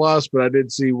 195 plus, but I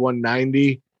did see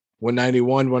 190,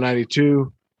 191,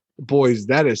 192. Boys,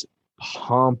 that is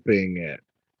pumping it.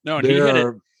 No, and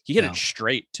he hit it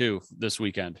straight too this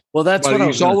weekend. Well, that's what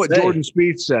you saw. What Jordan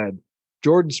Spieth said.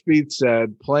 Jordan Spieth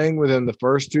said playing within the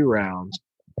first 2 rounds,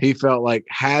 he felt like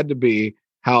had to be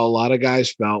how a lot of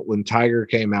guys felt when Tiger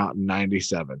came out in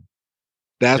 97.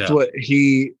 That's what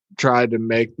he tried to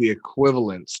make the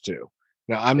equivalence to.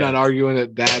 Now, I'm not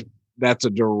arguing that's a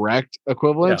direct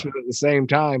equivalence, but at the same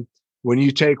time, when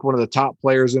you take one of the top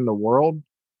players in the world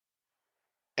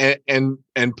and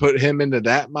put him into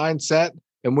that mindset,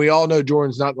 and we all know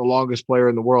Jordan's not the longest player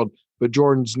in the world, but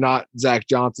Jordan's not Zach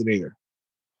Johnson either.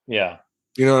 Yeah.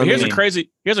 You know what here's a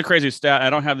crazy stat. I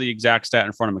don't have the exact stat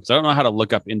in front of me because I don't know how to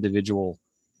look up individual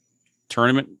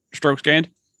tournament strokes gained.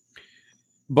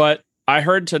 But I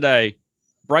heard today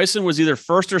Bryson was either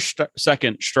first or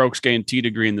second strokes gained tee to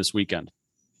green this weekend.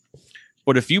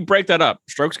 But if you break that up,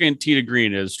 strokes gained tee to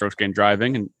green is strokes gained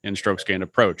driving and strokes gained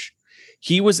approach.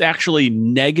 He was actually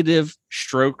negative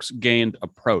strokes gained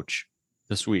approach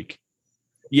this week.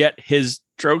 Yet his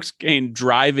strokes gained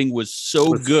driving was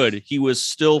so good, he was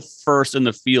still first in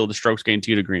the field to strokes gained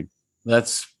tee to green.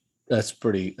 That's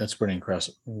pretty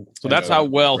impressive. So that's how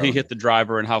well he hit the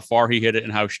driver and how far he hit it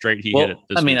and how straight he hit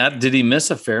it. Did he miss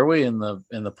a fairway in the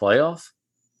playoff?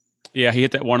 Yeah, he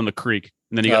hit that one in the creek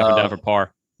and then he got up and down for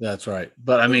par. That's right.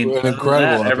 But I mean, an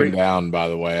incredible up and down, by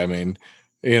the way. I mean,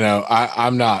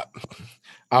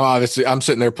 I'm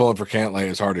sitting there pulling for Cantlay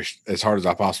as hard as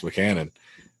I possibly can. And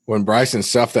when Bryson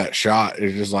stuffed that shot,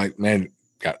 it's just like, man,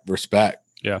 got respect.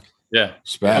 Yeah.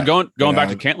 Respect. Going back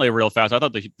to Cantlay real fast, I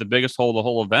thought the biggest hole of the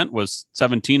whole event was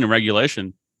 17 in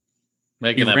regulation.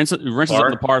 Making he rinses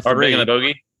up the par 3. Making a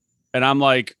bogey. And I'm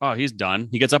like, oh, he's done.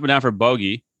 He gets up and down for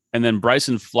bogey. And then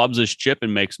Bryson flubs his chip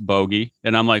and makes bogey.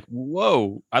 And I'm like,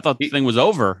 whoa, I thought the thing was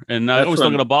over. And I was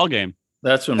looking at a ball game.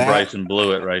 That's when Bryson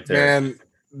blew it right there. And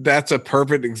that's a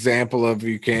perfect example of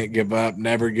you can't give up,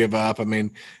 never give up. I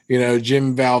mean,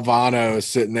 Jim Valvano is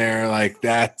sitting there like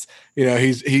that.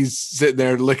 He's sitting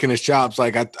there licking his chops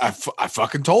like, I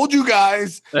fucking told you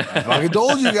guys. I fucking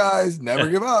told you guys, never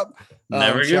give up.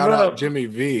 Never give shout up. out Jimmy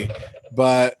V.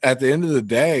 But at the end of the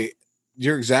day,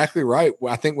 you're exactly right.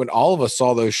 I think when all of us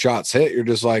saw those shots hit, you're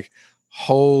just like,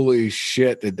 holy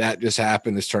shit, did that just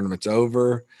happen? This tournament's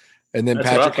over. And then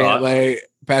Patrick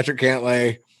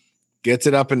Cantlay gets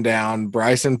it up and down.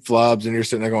 Bryson flubs, and you're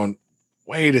sitting there going,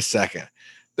 wait a second.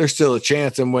 There's still a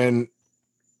chance. And when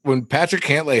Patrick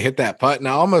Cantlay hit that putt, and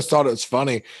I almost thought it was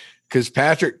funny because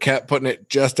Patrick kept putting it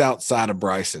just outside of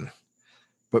Bryson.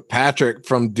 But Patrick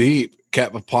from deep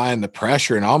kept applying the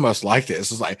pressure and almost liked it.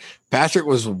 This is like Patrick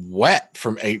was wet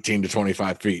from 18 to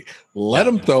 25 feet. Let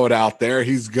him throw it out there.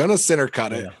 He's going to center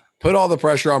cut it. Put all the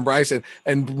pressure on Bryson.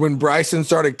 And when Bryson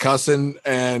started cussing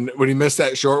and when he missed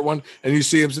that short one and you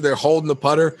see him sit there holding the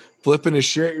putter, flipping his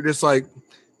shit, you're just like,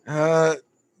 guy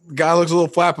looks a little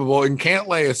flappable. And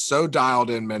Cantlay is so dialed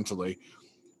in mentally,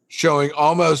 showing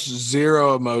almost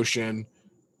zero emotion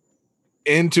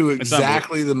into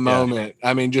exactly the moment.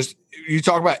 I mean, just you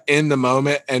talk about in the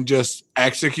moment and just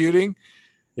executing.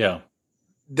 Yeah.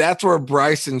 That's where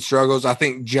Bryson struggles. I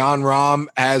think John Rahm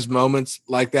has moments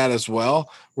like that as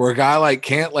well, where a guy like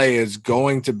Cantlay is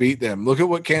going to beat them. Look at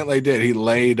what Cantlay did. He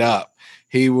laid up.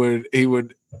 He would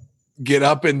get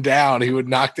up and down. He would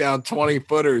knock down 20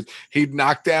 footers. He'd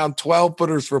knock down 12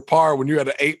 footers for par when you had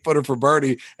an 8-footer for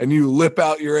birdie and you lip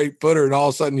out your 8-footer and all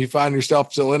of a sudden you find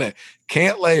yourself still in it.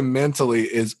 Cantlay mentally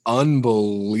is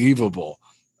unbelievable.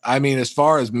 I mean, as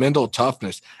far as mental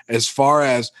toughness, as far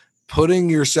as putting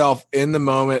yourself in the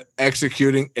moment,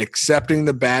 executing, accepting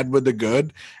the bad with the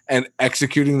good, and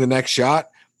executing the next shot,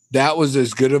 that was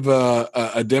as good of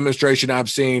a demonstration I've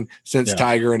seen since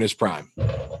Tiger in his prime.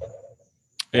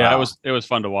 Yeah, wow. It was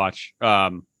fun to watch.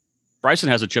 Bryson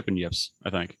has a chip and yips, I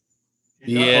think.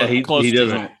 Yeah, he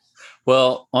doesn't.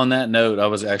 Well, on that note, I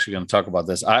was actually going to talk about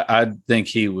this. I think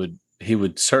he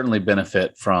would certainly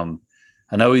benefit from.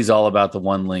 I know he's all about the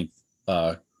one length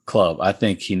club. I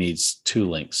think he needs 2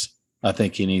 links. I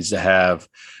think he needs to have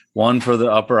one for the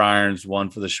upper irons, one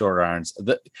for the short irons.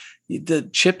 The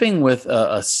chipping with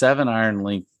a 7-iron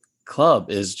length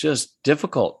club is just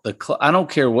difficult. I don't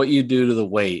care what you do to the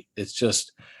weight. It's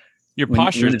just your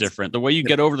posture is different. The way you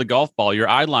get over the golf ball, your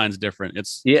eye line's different.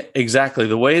 Exactly.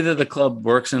 The way that the club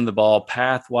works in the ball,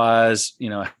 path wise,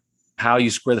 how you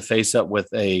square the face up with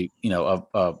a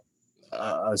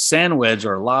sand wedge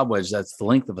or a lob wedge. That's the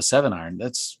length of a 7-iron.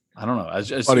 That's, I don't know.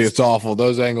 It's awful.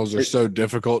 Those angles are so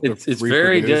difficult. It's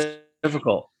very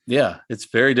difficult. Yeah, it's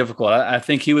very difficult. I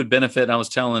think he would benefit. And I was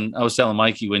telling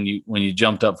Mikey when you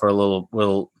jumped up for a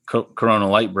little Corona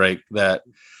light break that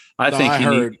I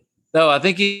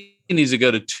think he needs to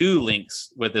go to 2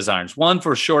 links with his irons, one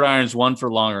for short irons, one for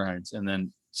longer irons, and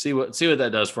then see what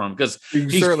that does for him, because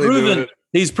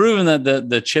he's proven that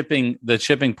the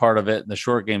chipping part of it and the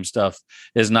short game stuff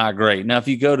is not great. Now, if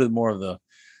you go to more of the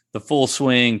full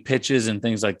swing pitches and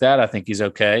things like that, I think he's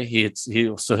okay. He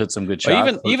still hit some good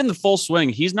shots. Even the full swing,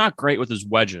 he's not great with his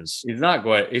wedges. He's not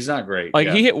great. Like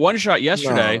he hit one shot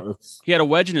yesterday. No. He had a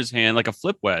wedge in his hand, like a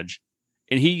flip wedge,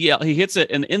 and he hits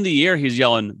it, and in the air he's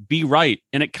yelling "Be right,"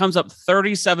 and it comes up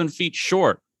 37 feet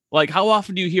short. Like, how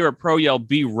often do you hear a pro yell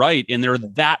 "Be right" and they're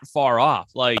that far off?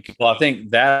 Like, well, I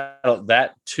think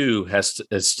that too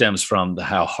stems from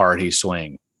how hard he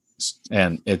swings.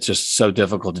 And it's just so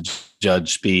difficult to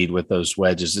judge speed with those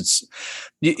wedges. It's,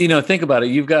 think about it.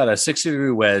 You've got a 60-degree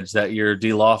wedge that you're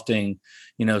delofting,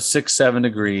 6, 7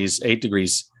 degrees, 8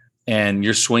 degrees, and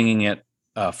you're swinging it.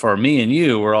 For me and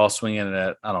you, we're all swinging it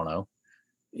at, I don't know,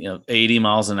 80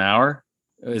 miles an hour.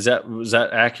 Was that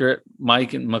accurate,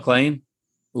 Mike and McLean?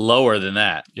 Lower than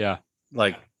that. Yeah.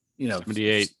 Like,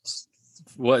 78.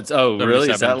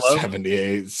 Really? Is that low?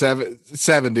 78,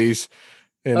 70s.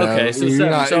 Okay, so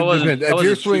if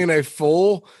you're swinging a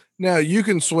full, now you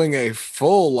can swing a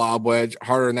full lob wedge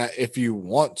harder than that if you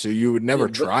want to. You would never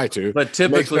try to. But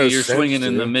typically, you're swinging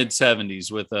in the mid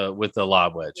 70s with a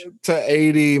lob wedge to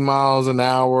 80 miles an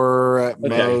hour at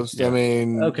most. Yeah. I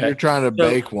mean, you're trying to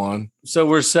bake one. So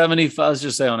we're 75. Let's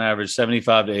just say on average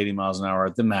 75 to 80 miles an hour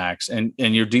at the max, and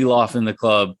you're delofting the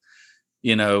club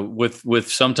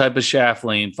with some type of shaft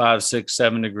lean, 5, 6,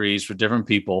 7 degrees for different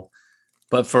people.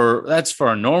 But that's for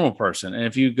a normal person. And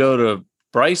if you go to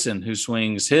Bryson, who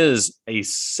swings his a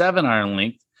 7-iron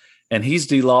length, and he's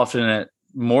de-lofting it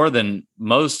more than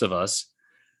most of us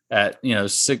at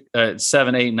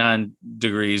 7, 8, 9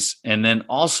 degrees, and then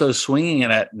also swinging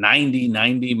it at 90,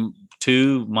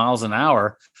 92 miles an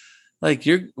hour. Like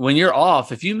when you're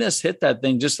off, if you hit that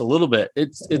thing just a little bit,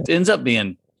 it ends up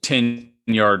being 10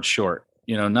 yards short.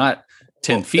 Not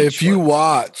 10 feet. If you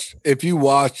watch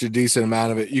a decent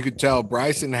amount of it, you could tell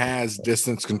Bryson has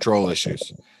distance control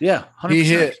issues. Yeah,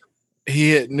 100%. He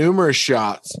hit numerous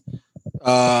shots.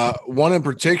 One in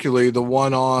particular, the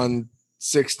one on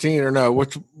 16 or no,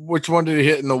 which one did he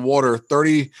hit in the water?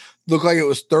 30 looked like it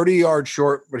was 30 yards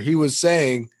short, but he was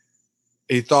saying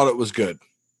he thought it was good.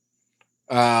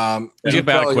 He's got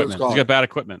bad equipment. He's got bad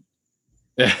equipment.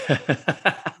 No,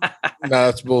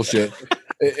 that's bullshit.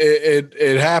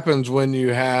 It happens when you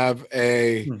have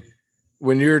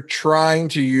when you're trying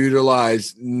to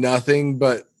utilize nothing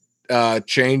but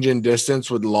change in distance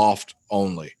with loft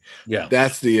only. Yeah,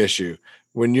 that's the issue.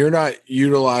 When you're not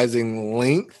utilizing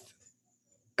length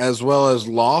as well as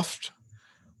loft,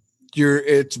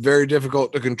 it's very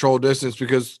difficult to control distance,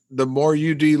 because the more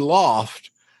you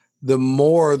de-loft, the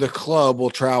more the club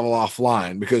will travel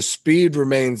offline, because speed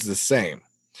remains the same.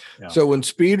 Yeah. So when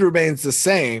speed remains the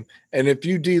same, and if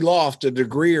you de-loft a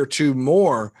degree or two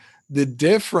more, the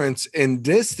difference in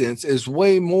distance is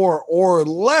way more or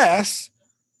less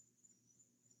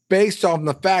based on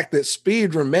the fact that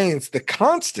speed remains the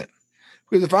constant.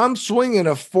 Because if I'm swinging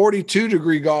a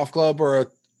 42-degree golf club or a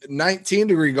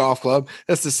 19-degree golf club,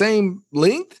 that's the same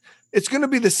length, it's going to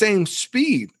be the same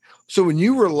speed. So when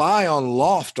you rely on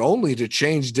loft only to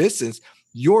change distance,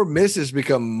 your misses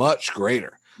become much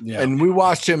greater. Yeah. And we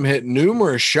watched him hit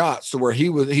numerous shots to where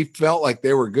he felt like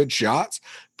they were good shots,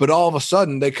 but all of a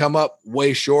sudden they come up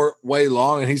way short, way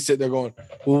long, and he's sitting there going,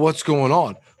 well, what's going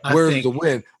on? Where's the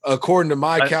wind? According to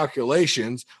my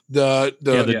calculations, the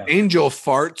angel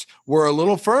farts were a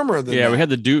little firmer than that. We had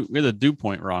the dew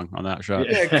point wrong on that shot.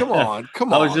 Yeah, come on.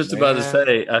 I was just about to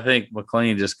say, I think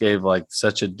McLean just gave like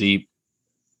such a deep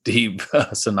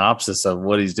synopsis of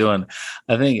what he's doing.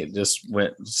 I think it just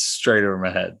went straight over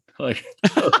my head. Like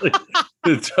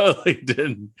it totally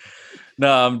didn't.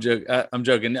 No, I'm joking. I'm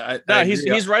joking.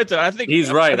 He's right though. I think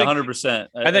he's right. 100%.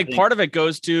 I think part of it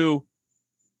goes to,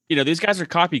 these guys are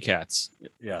copycats.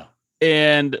 Yeah.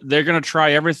 And they're going to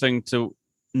try everything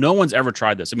no one's ever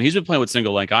tried this. I mean, he's been playing with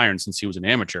single length iron since he was an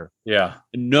amateur. Yeah.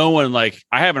 And no one, I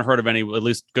haven't heard of any, at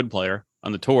least good player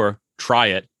on the tour, try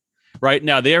it. Right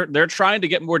now, they're trying to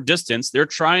get more distance. They're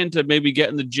trying to maybe get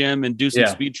in the gym and do some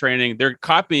speed training. They're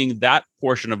copying that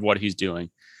portion of what he's doing.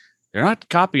 They're not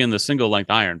copying the single length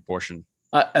iron portion.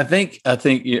 I think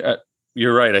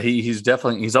you're right.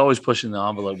 He's always pushing the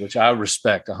envelope, which I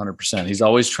respect 100%. He's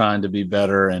always trying to be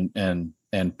better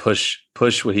and push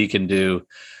what he can do,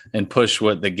 and push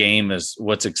what the game is,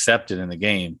 what's accepted in the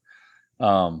game.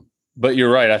 But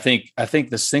you're right. I think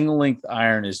the single length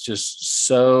iron is just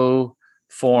so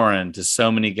foreign to so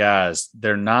many guys.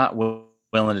 They're not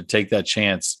willing to take that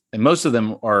chance, and most of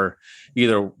them are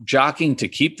either jockeying to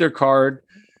keep their card,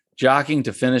 jockeying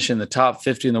to finish in the top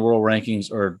 50 in the world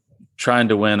rankings, or trying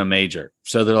to win a major.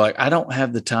 So they're like, I don't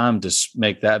have the time to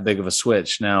make that big of a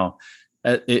switch. Now,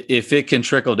 if it can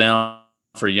trickle down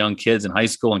for young kids in high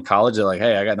school and college, they're like,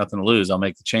 hey, I got nothing to lose, I'll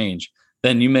make the change.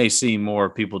 Then you may see more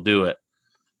people do it.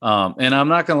 And I'm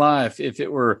not gonna lie, if he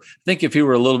were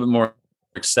a little bit more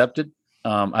accepted,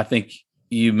 I think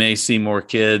you may see more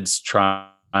kids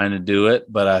trying to do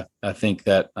it. But I think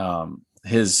that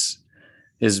his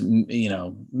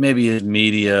maybe his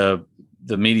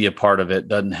the media part of it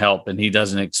doesn't help, and he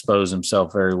doesn't expose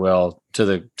himself very well to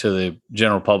the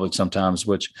general public sometimes,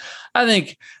 which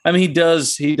he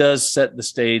does set the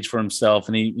stage for himself,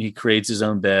 and he creates his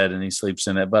own bed and he sleeps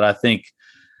in it. But I think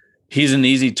he's an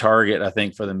easy target, I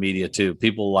think, for the media too.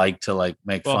 People like to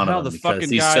make fun of him because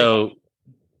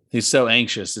he's so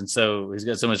anxious, and so he's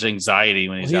got so much anxiety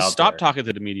when he's out stopped there. Talking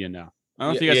to the media now. I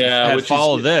don't know if you guys have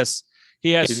followed this.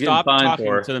 He has stopped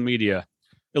talking to the media.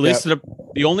 At least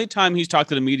the only time he's talked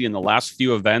to the media in the last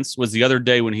few events was the other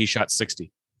day when he shot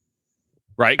 60.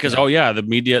 Right? Because the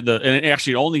media, and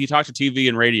actually only he talked to TV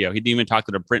and radio. He didn't even talk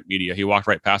to the print media. He walked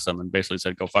right past them and basically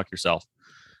said, "Go fuck yourself."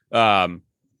 Well,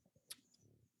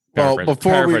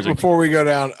 before we go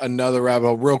down another rabbit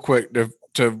hole, real quick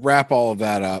to wrap all of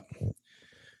that up,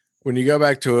 when you go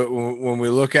back to it, when we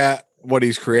look at what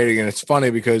he's creating, and it's funny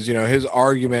because his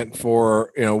argument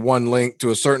for one link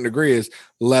to a certain degree is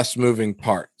less moving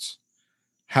parts.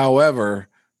 However,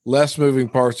 less moving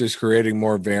parts is creating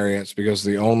more variance because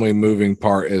the only moving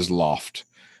part is loft.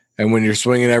 And when you're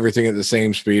swinging everything at the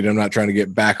same speed, I'm not trying to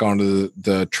get back onto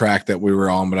the track that we were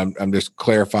on, but I'm just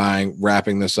clarifying,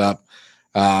 wrapping this up.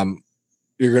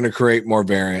 You're going to create more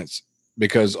variance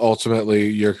because ultimately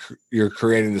you're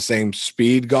creating the same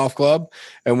speed golf club.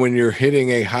 And when you're hitting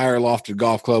a higher lofted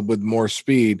golf club with more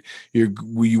speed, you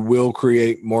will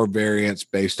create more variance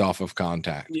based off of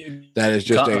contact. That is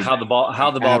just how the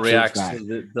ball reacts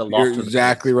to the loft. You're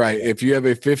exactly right. If you have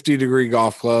a 50-degree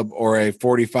golf club or a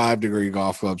 45-degree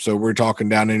golf club, so we're talking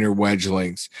down in your wedge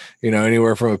lengths,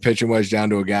 anywhere from a pitching wedge down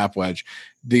to a gap wedge,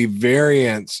 the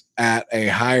variance at a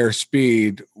higher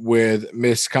speed with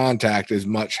missed contact is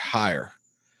much higher.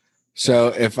 So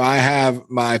if I have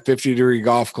my 50-degree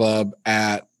golf club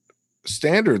at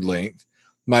standard length,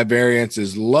 my variance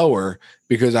is lower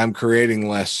because I'm creating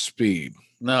less speed.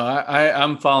 No,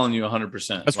 I'm following you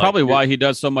 100%. That's probably why he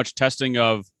does so much testing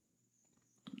of,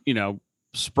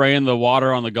 spraying the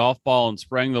water on the golf ball and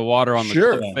spraying the water on the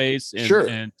club face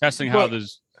and testing how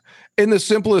this. In the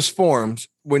simplest forms,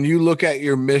 when you look at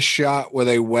your missed shot with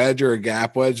a wedge or a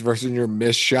gap wedge versus your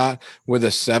missed shot with a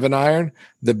 7-iron,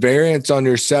 the variance on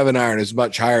your 7-iron is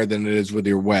much higher than it is with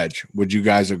your wedge. Would you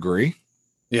guys agree?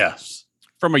 Yes.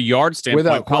 From a yard standpoint,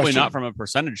 Without probably question. not from a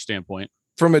percentage standpoint.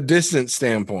 From a distance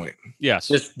standpoint. Yes.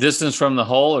 Just distance from the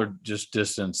hole or just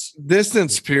distance?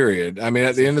 Distance, period. I mean,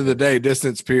 at the end of the day,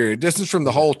 distance, period. Distance from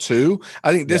the hole too.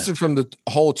 I think distance from the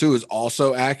hole too is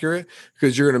also accurate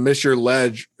because you're going to miss your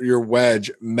wedge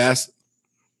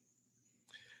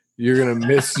You're going to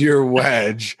miss your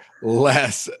wedge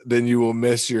less than you will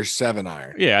miss your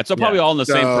 7-iron. Yeah, it's probably all in the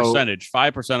same percentage.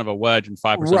 5% of a wedge and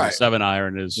 5% of a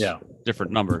 7-iron is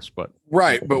different numbers. But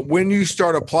But when you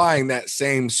start applying that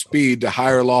same speed to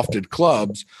higher lofted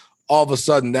clubs, all of a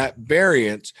sudden that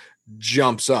variance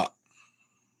jumps up.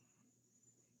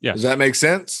 Yeah. Does that make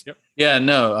sense? Yep. Yeah,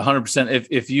 no, 100%.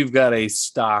 If you've got a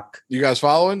stock, you guys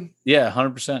following? Yeah,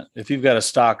 100%. If you've got a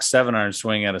stock 7-iron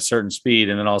swing at a certain speed,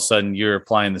 and then all of a sudden you're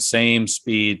applying the same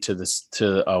speed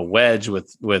to a wedge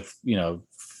with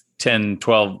 10,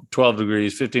 12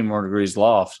 degrees, 15 more degrees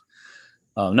loft.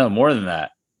 No, more than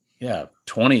that. Yeah,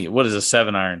 20. What is a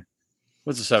 7-iron?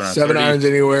 What's a 7-iron? 7-irons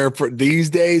anywhere for these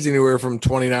days, anywhere from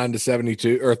 29 to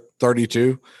 72 or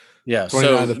 32. Yeah,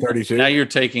 29 to 32. Now you're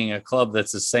taking a club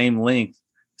that's the same length,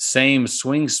 same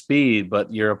swing speed,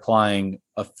 but you're applying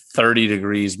a 30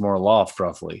 degrees more loft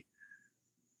roughly.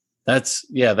 That's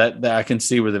that I can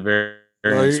see where the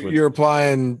variance. You're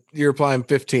applying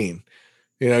 15.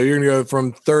 You're going to go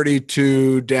from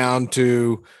 32 down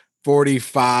to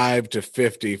 45 to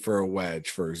 50 for a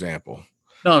wedge, for example.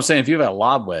 No, I'm saying if you have a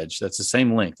lob wedge that's the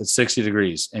same length, it's 60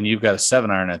 degrees, and you've got a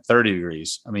 7-iron at 30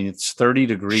 degrees. I mean, it's 30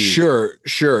 degrees. Sure.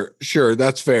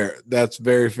 That's fair. That's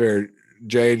very fair.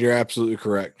 Jade, you're absolutely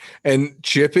correct. And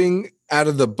chipping out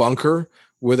of the bunker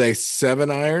with a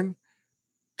 7-iron,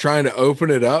 trying to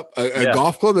open it up, a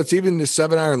golf club that's even the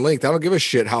 7-iron length, I don't give a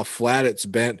shit how flat it's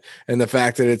bent and the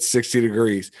fact that it's 60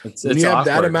 degrees. When you have awkward.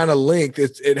 That amount of length,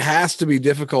 it has to be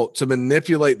difficult to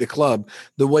manipulate the club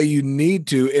the way you need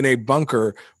to in a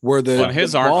bunker where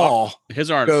his aren't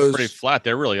pretty flat.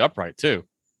 They're really upright too.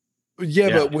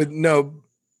 Yeah, but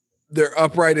they're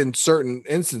upright in certain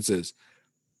instances.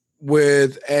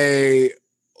 With a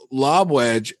lob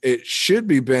wedge, it should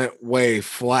be bent way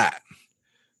flat.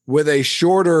 With a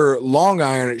shorter long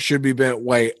iron, it should be bent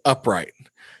way upright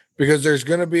because there's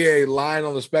going to be a line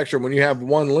on the spectrum. When you have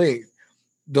one length,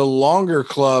 the longer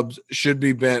clubs should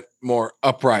be bent more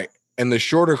upright and the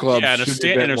shorter clubs should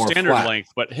be bent more standard flat. length.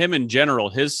 But him in general,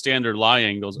 his standard lie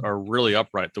angles are really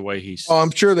upright the way he's. Oh,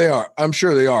 I'm sure they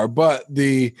are. But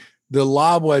the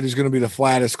lob wedge is going to be the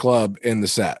flattest club in the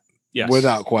set. Yes.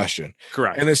 Without question.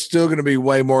 Correct. And it's still going to be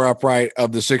way more upright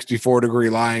of the 64-degree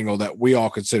lie angle that we all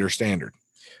consider standard.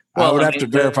 Well, I would have to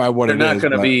verify what it is.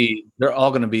 They're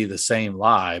all going to be the same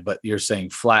lie, but you're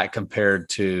saying flat compared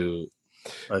to.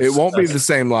 It won't be the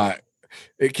same lie.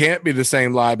 It can't be the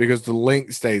same lie because the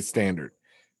length stays standard.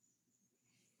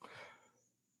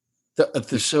 If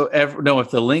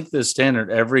the length is standard,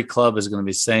 every club is going to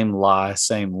be same lie,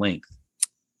 same length.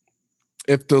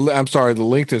 The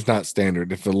length is not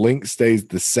standard. If the length stays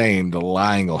the same, the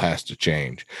lie angle has to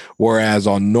change. Whereas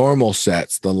on normal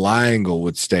sets, the lie angle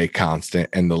would stay constant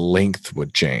and the length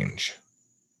would change.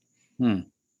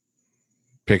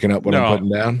 Picking up what I'm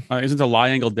putting down? Isn't the lie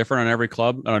angle different on every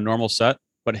club on a normal set?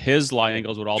 But his lie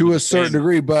angles would all to be a certain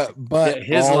degree, but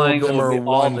his lie angle are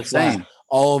all the same.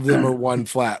 All of them are one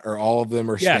flat, or all of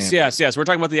them are standard. Yes. We're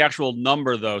talking about the actual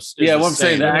number, though. What I'm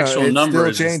saying, the actual number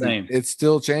is the same. It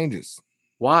still changes.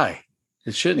 Why?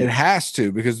 It shouldn't. It has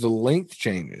to because the length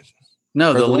changes.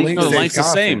 No, the length's the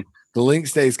same. The length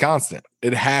stays constant.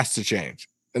 It has to change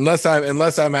unless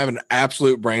I'm having an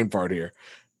absolute brain fart here.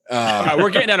 We're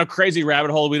getting down a crazy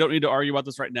rabbit hole. We don't need to argue about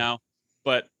this right now,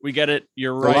 but we get it.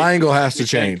 You're right. The line angle has to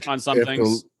change on some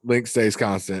things. The length stays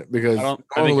constant because I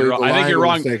think you're wrong. I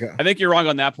think you're wrong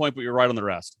on that point, but you're right on the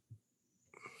rest.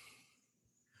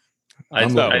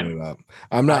 I'm looking it up.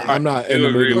 I'm not in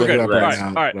the mood to look it up right now.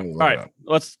 All right.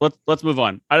 Let's move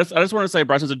on. I just want to say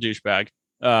Bryson's a douchebag.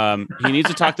 He needs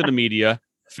to talk to the media,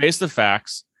 face the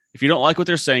facts. If you don't like what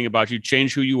they're saying about you,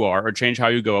 change who you are or change how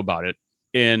you go about it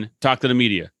and talk to the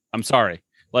media. I'm sorry.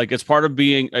 Like, it's part of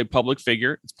being a public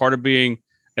figure. It's part of being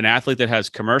an athlete that has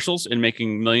commercials and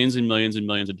making millions and millions and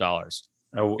millions of dollars.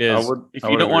 If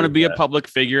you don't want to be a public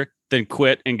figure, then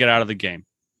quit and get out of the game.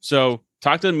 So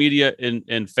talk to the media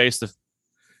and face the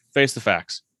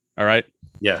facts. All right.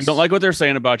 Yes. If you don't like what they're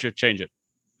saying about you, change it.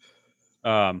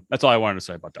 That's all I wanted to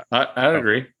say about that. I'd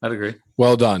agree.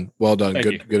 Well done. Thank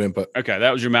you. Good input. Okay.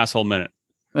 That was your mass hole minute.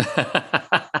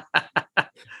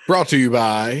 Brought to you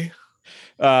by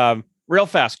real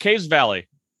fast. Caves Valley.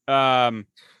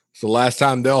 It's the last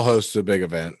time they'll host a big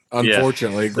event.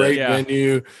 Unfortunately, great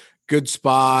venue, good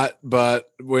spot. But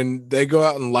when they go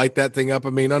out and light that thing up, I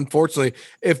mean, unfortunately,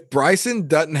 if Bryson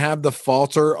doesn't have the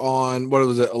falter on, what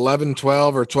was it, 11,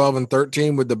 12 or 12 and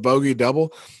 13 with the bogey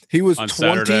double, he was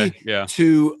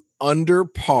 22 under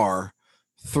par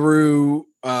through,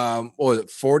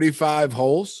 45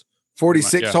 holes,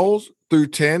 46 holes through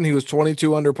 10. He was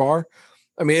 22 under par.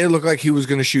 I mean, it looked like he was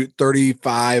going to shoot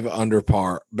 35 under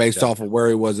par based off of where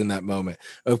he was in that moment.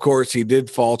 Of course, he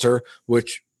did falter,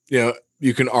 which,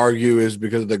 you can argue is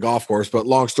because of the golf course. But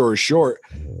long story short,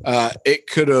 it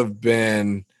could have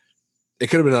been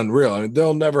unreal. I mean,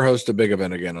 they'll never host a big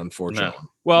event again, unfortunately. No.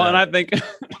 Well, and I think,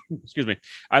 excuse me,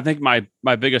 I think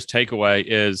my biggest takeaway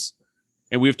is,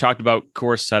 and we've talked about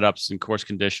course setups and course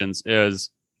conditions, is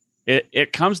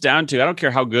it comes down to, I don't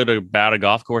care how good or bad a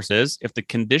golf course is, if the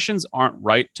conditions aren't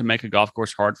right to make a golf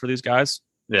course hard for these guys,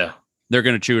 they're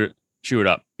going to chew it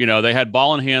up. They had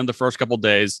ball in hand the first couple of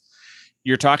days.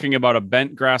 You're talking about a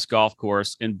bent grass golf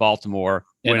course in Baltimore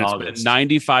when it's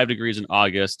 95 degrees in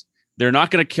August. They're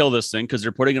not going to kill this thing because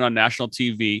they're putting it on national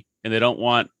TV and they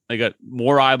got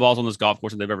more eyeballs on this golf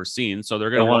course than they've ever seen. So they're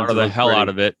going to water the hell out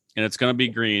of it, and it's going to be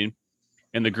green,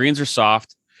 and the greens are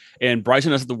soft. And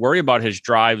Bryson doesn't have to worry about his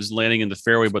drives landing in the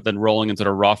fairway, but then rolling into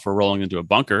the rough or rolling into a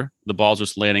bunker. The ball's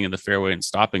just landing in the fairway and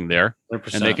stopping there.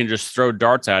 100%. And they can just throw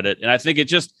darts at it. And I think it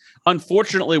just,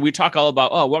 unfortunately, we talk all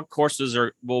about, what courses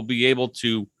will be able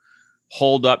to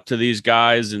hold up to these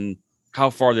guys and how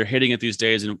far they're hitting it these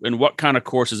days. And what kind of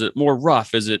course is it? More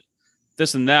rough? Is it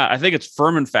this and that? I think it's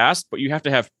firm and fast, but you have to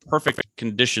have perfect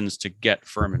conditions to get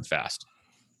firm and fast.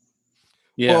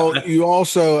 Yeah. Well, you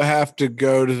also have to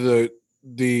go to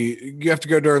you have to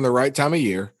go during the right time of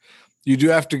year. You do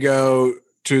have to go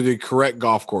to the correct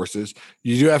golf courses.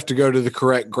 You do have to go to the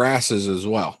correct grasses as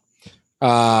well.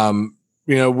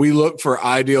 We look for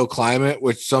ideal climate,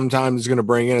 which sometimes is going to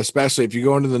bring in, especially if you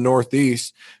go into the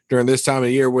Northeast during this time of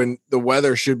year when the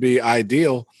weather should be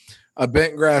ideal. A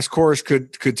bent grass course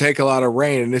could take a lot of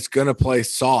rain, and it's going to play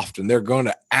soft, and they're going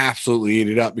to absolutely eat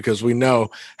it up because we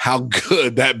know how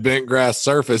good that bent grass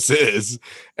surface is.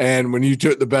 And when you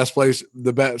took the best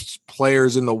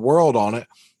players in the world on it,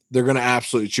 they're going to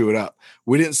absolutely chew it up.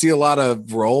 We didn't see a lot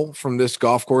of roll from this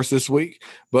golf course this week,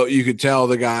 but you could tell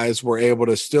the guys were able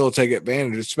to still take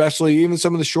advantage, especially even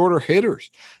some of the shorter hitters.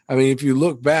 I mean, if you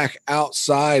look back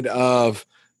outside of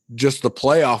just the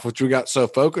playoff, which we got so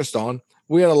focused on,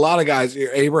 we had a lot of guys.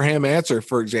 Abraham Answer,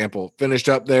 for example, finished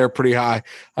up there pretty high.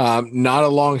 Not a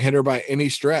long hitter by any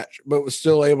stretch, but was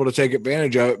still able to take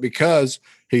advantage of it because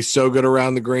he's so good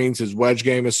around the greens. His wedge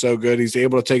game is so good. He's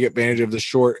able to take advantage of the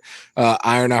short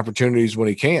iron opportunities when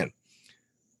he can.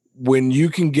 When you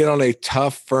can get on a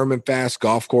tough, firm, and fast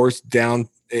golf course down,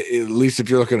 at least if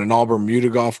you're looking at an Auburn Bermuda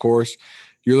golf course,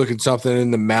 you're looking something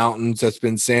in the mountains that's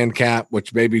been sand capped,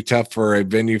 which may be tough for a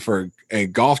venue for a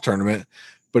golf tournament.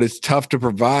 But it's tough to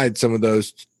provide some of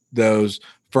those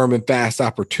firm and fast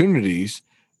opportunities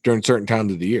during certain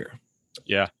times of the year.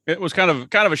 Yeah, it was kind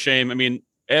of a shame. I mean,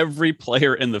 every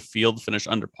player in the field finished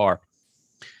under par.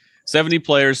 70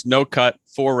 players, no cut,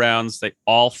 4 rounds. They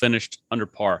all finished under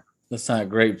par. That's not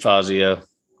great, Fazio.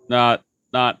 Not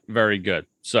very good.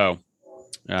 So,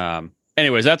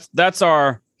 anyways, that's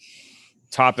our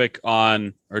topic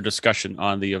on our discussion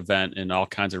on the event and all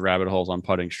kinds of rabbit holes on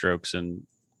putting strokes and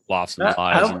lofts and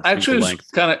lies. Actually,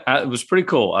 it was pretty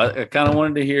cool. I kind of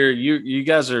wanted to hear you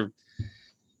guys are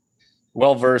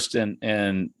well versed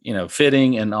in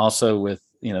fitting and also with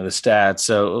the stats.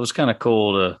 So it was kind of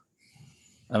cool to.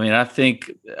 I mean, I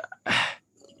think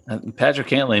Patrick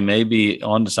Cantlay may be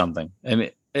onto something. I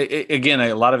mean, again,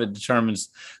 a lot of it determines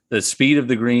the speed of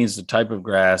the greens, the type of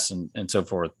grass, and so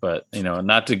forth. But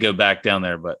not to go back down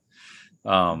there, but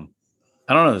I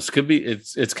don't know. This could be.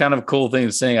 It's kind of a cool thing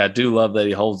to say. I do love that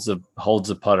he holds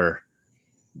the putter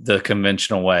the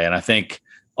conventional way, and I think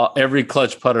every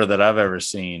clutch putter that I've ever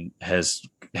seen has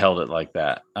held it like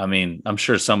that. I mean, I'm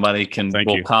sure somebody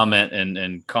will comment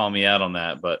and call me out on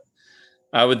that, but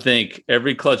I would think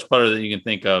every clutch putter that you can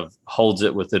think of holds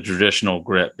it with the traditional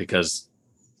grip because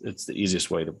it's the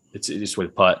easiest way to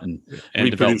putt and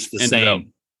reproduce the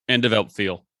same and develop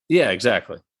feel. Yeah,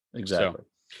 exactly. So,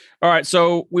 all right.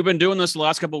 So we've been doing this the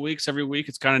last couple of weeks. Every week,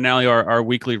 it's kind of now our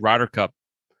weekly Ryder Cup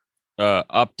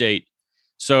update.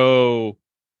 So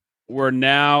we're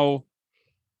now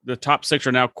the top 6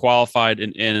 are now qualified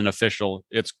in an official.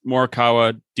 It's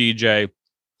Morikawa, DJ,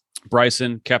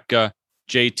 Bryson, Koepka,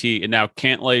 JT, and now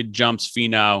Cantlay jumps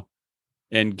Finau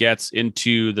and gets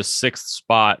into the 6th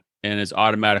spot and is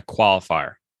automatic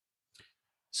qualifier.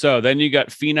 So then you got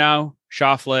Finau,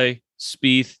 Schauffele,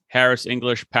 Spieth, Harris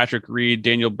English, Patrick Reed,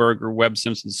 Daniel Berger, Webb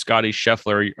Simpson, Scotty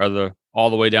Scheffler are all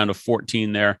the way down to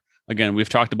 14 there. Again, we've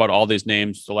talked about all these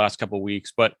names the last couple of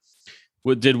weeks, but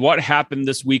did what happened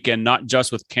this weekend, not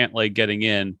just with Cantlay getting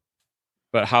in,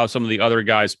 but how some of the other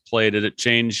guys played, did it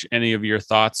change any of your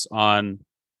thoughts on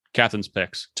Catherine's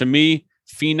picks? To me,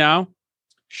 Finau,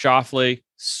 Schauffele,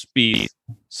 Spieth,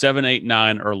 7, 8,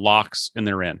 9 are locks and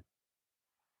they're in.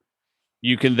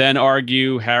 You can then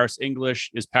argue Harris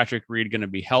English, is Patrick Reed going to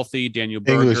be healthy? Daniel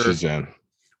Berger, English is in.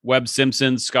 Webb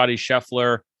Simpson, Scotty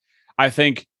Scheffler. I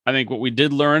think what we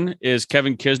did learn is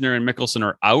Kevin Kisner and Mickelson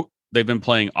are out. They've been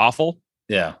playing awful.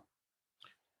 Yeah.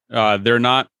 They're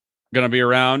not going to be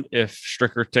around if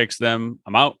Stricker takes them.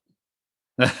 I'm out.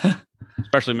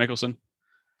 Especially Mickelson.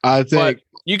 I think but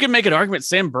you can make an argument.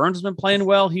 Sam Burns has been playing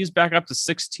well. He's back up to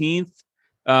 16th.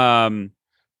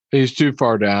 He's too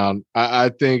far down. I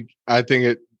think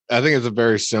it's a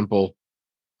very simple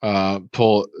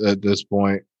pull at this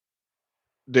point.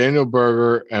 Daniel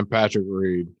Berger and Patrick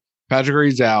Reed. Patrick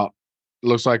Reed's out.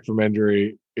 Looks like from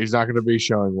injury. He's not going to be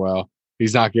showing well.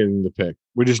 He's not getting the pick.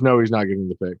 We just know he's not getting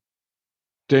the pick.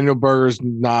 Daniel Berger's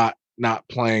not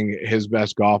playing his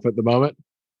best golf at the moment.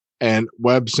 And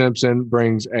Webb Simpson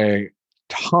brings a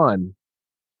ton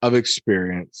of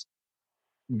experience.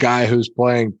 Guy who's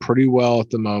playing pretty well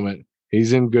at the moment.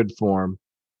 He's in good form.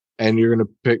 And you're going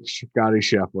to pick Scotty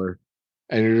Scheffler.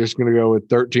 And you're just going to go with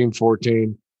 13,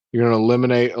 14. You're going to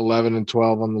eliminate 11 and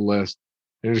 12 on the list.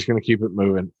 You're just going to keep it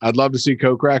moving. I'd love to see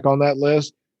Kokrak on that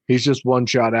list. He's just one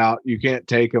shot out. You can't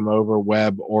take him over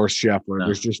Webb or Scheffler. No.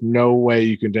 There's just no way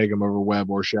you can take him over Webb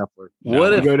or Scheffler.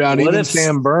 What if go down even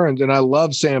Sam Burns? And I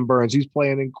love Sam Burns. He's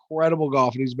playing incredible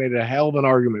golf, and he's made a hell of an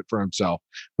argument for himself.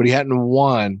 But he hadn't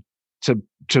won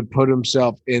to put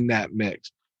himself in that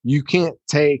mix. You can't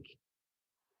take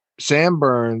Sam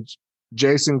Burns,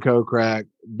 Jason Kokrak,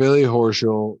 Billy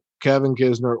Horschel, Kevin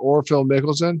Kisner, or Phil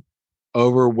Mickelson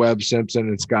over Webb Simpson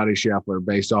and Scotty Scheffler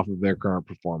based off of their current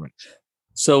performance.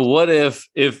 So what if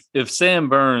Sam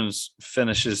Burns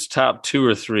finishes top 2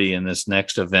 or 3 in this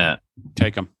next event?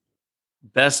 Take him.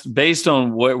 Based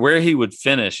on where he would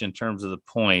finish in terms of the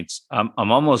points, I'm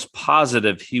almost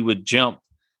positive he would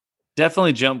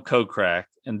definitely jump Kokrak,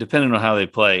 and depending on how they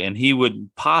play, and he would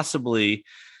possibly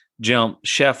jump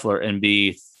Scheffler and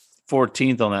be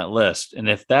 14th on that list. And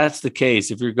if that's the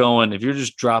case, if you're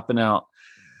just dropping out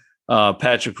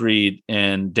Patrick Reed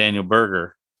and Daniel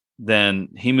Berger, then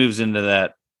he moves into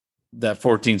that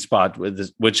 14th spot,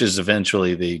 which is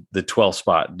eventually the 12th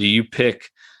spot. Do you pick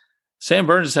Sam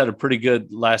Burns? Has had a pretty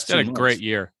good last 2 months. Had a great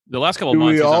year. The last couple of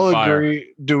months. Do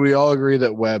we all agree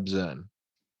that Webb's in?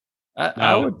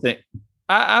 I would think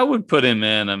I would put him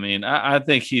in. I mean, I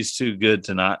think he's too good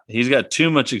to not. He's got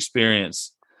too much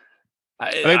experience.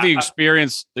 I think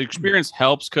the experience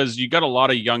helps because you got a lot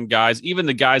of young guys. Even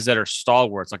the guys that are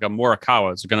stalwarts, like a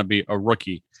Morikawa, is going to be a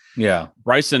rookie. Yeah.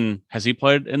 Bryson, has he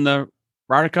played in the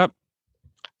Ryder Cup?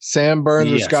 Sam Burns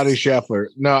or Scotty Scheffler?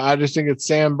 No, I just think it's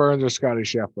Sam Burns or Scotty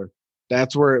Scheffler.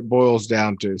 That's where it boils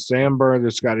down to. Sam Burns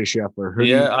or Scotty Scheffler.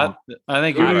 I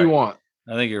think who do you want?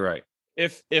 I think you're right.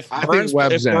 If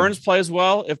Burns plays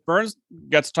well, if Burns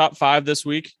gets top 5 this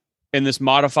week in this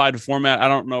modified format, I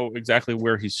don't know exactly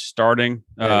where he's starting.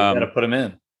 You got to put him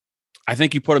in. I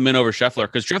think you put him in over Scheffler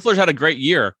because Scheffler's had a great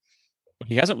year, but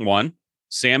he hasn't won.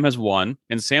 Sam has won,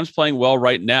 and Sam's playing well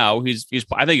right now. He's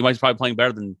I think he might be probably playing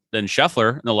better than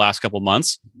Scheffler in the last couple of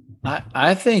months.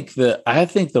 I think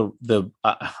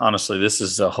honestly, this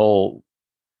is the whole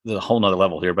nother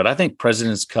level here, but I think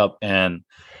President's Cup and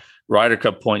Ryder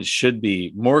Cup points should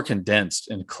be more condensed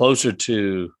and closer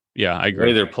to Yeah, I The agree.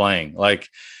 way they're playing. Like,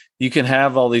 you can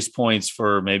have all these points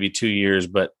for maybe 2 years,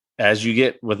 but as you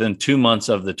get within 2 months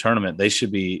of the tournament, they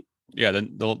should be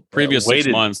the previous 6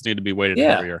 months need to be weighted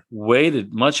heavier.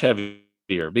 Weighted much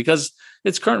heavier because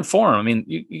it's current form. I mean,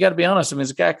 you got to be honest. I mean,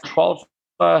 this guy can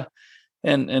qualify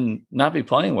and not be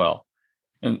playing well.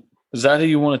 And is that who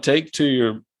you want to take to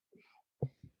your,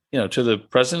 to the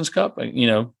President's Cup?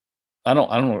 I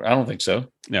don't think so.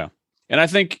 Yeah. And I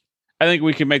think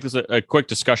we can make this a quick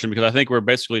discussion because I think we're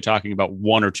basically talking about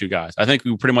 1 or 2 guys. I think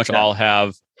we pretty much all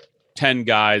have 10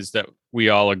 guys that we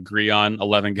all agree on,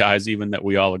 11 guys even that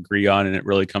we all agree on, and it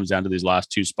really comes down to these last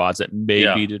 2 spots that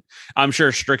maybe I'm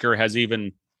sure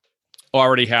Stricker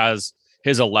already has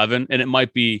his 11, and it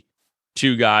might be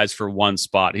 2 guys for 1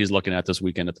 spot he's looking at this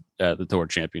weekend at the Tour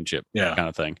Championship kind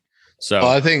of thing. So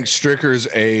I think Stricker's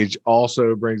age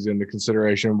also brings into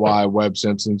consideration why Webb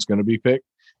Simpson's going to be picked,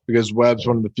 because Webb's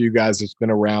one of the few guys that's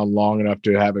been around long enough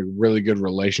to have a really good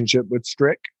relationship with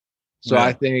Strick. So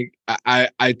I think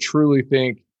I truly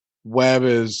think Webb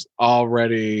is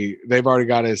they've already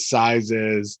got his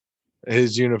sizes,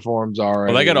 his uniforms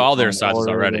already. Well, they got all their sizes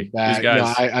already. These guys.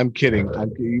 No, I'm kidding.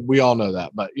 We all know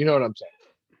that, but you know what I'm saying.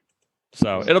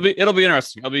 So it'll be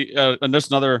interesting. It'll be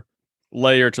just another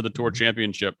layer to the Tour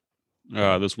Championship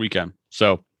this weekend.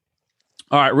 So,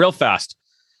 all right, real fast.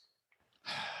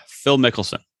 Phil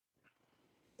Mickelson.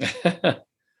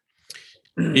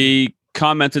 He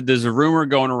commented there's a rumor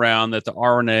going around that the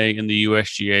R&A in the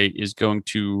USGA is going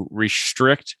to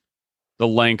restrict the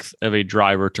length of a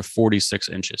driver to 46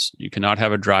 inches. You cannot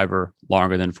have a driver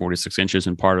longer than 46 inches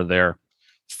in part of their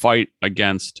fight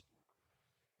against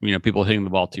people hitting the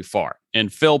ball too far.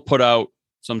 And Phil put out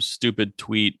some stupid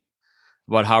tweet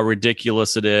about how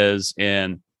ridiculous it is.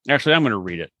 And actually, I'm going to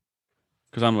read it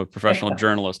because I'm a professional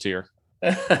journalist here.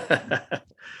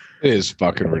 It is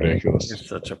fucking ridiculous. You're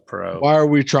such a pro. Why are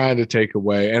we trying to take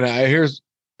away? And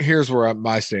here's where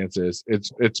my stance is.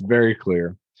 It's very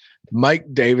clear. Mike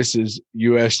Davis's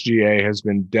USGA has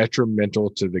been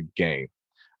detrimental to the game.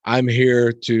 I'm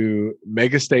here to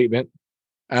make a statement.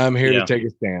 I'm here to take a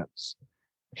stance.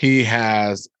 He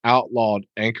has outlawed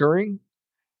anchoring.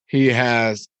 He's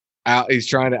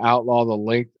trying to outlaw the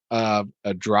length of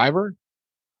a driver.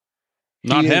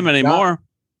 Not him anymore.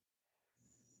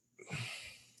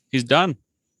 He's done.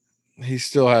 He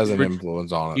still has an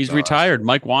influence on it. He's retired.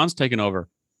 Mike Wan's taken over.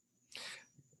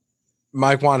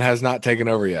 Mike Wan has not taken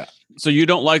over yet. So you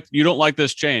don't like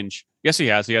this change? Yes, he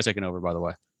has. He has taken over, by the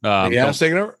way. He has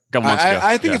taken over.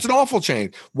 I think it's an awful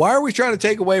change. Why are we trying to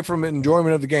take away from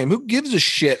enjoyment of the game? Who gives a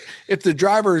shit if the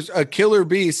driver's a killer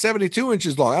bee 72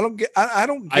 inches long? I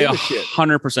don't give a shit.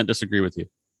 100% disagree with you.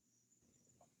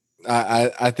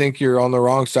 I think you're on the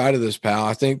wrong side of this, pal.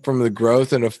 I think from the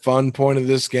growth and a fun point of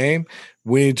this game,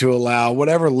 we need to allow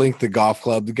whatever length the golf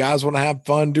club. The guys want to have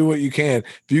fun, do what you can.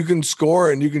 If you can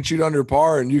score and you can shoot under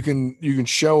par and you can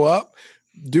show up,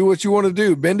 do what you want to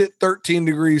do. Bend it 13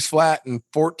 degrees flat and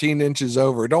 14 inches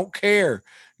over. Don't care.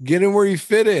 Get in where you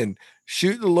fit in.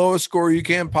 Shoot the lowest score you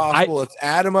can possible. Let's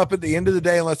add them up at the end of the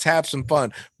day and let's have some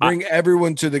fun. Bring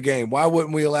everyone to the game. Why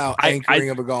wouldn't we allow anchoring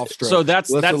of a golf stroke? So that's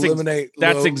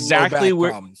exactly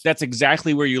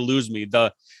where you lose me.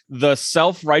 The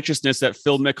self-righteousness that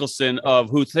Phil Mickelson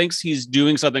who thinks he's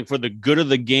doing something for the good of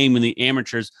the game and the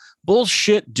amateurs.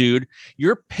 Bullshit, dude.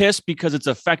 You're pissed because it's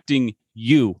affecting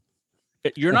you.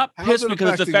 You're not pissed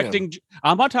because it's affecting.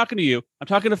 I'm not talking to you. I'm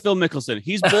talking to Phil Mickelson.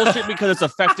 He's bullshit because it's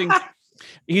affecting.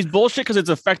 He's bullshit because it's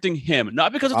affecting him,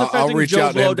 not because it's affecting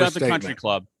Joe Blow down at the country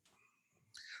club.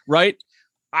 Right?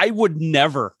 I would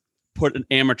never put an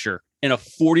amateur in a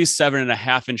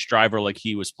 47.5-inch driver like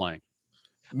he was playing.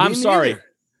 I'm sorry.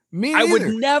 Me I would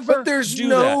neither. never. But there's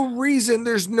no reason.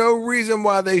 There's no reason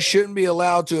why they shouldn't be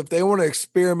allowed to if they want to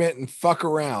experiment and fuck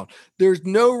around. There's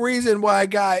no reason why a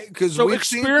guy because so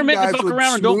experiment and fuck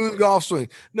around and don't golf swing.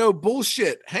 No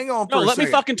bullshit. Hang on. No, let me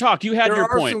fucking talk. You had your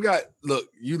point. Look,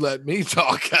 you let me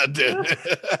talk. I did.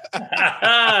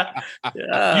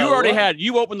 You already had.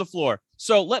 You opened the floor.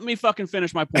 So let me fucking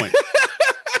finish my point.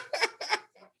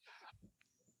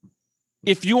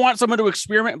 If you want someone to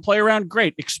experiment and play around,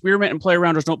 great. Experiment and play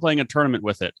around. Just don't playing a tournament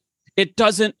with it. It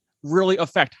doesn't really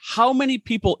affect. How many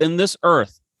people in this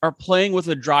earth are playing with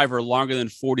a driver longer than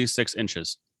 46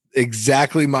 inches?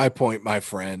 Exactly my point, my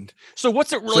friend. So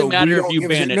what's it really matter if you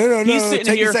ban it? No.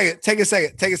 Take a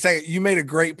second. You made a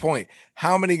great point.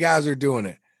 How many guys are doing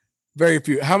it? Very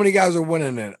few. How many guys are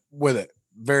winning it with it?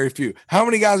 Very few. How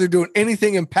many guys are doing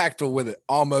anything impactful with it?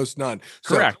 Almost none.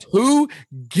 Correct. So who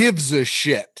gives a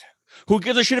shit? Who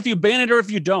gives a shit if you ban it or if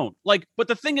you don't? Like, but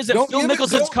the thing is that Phil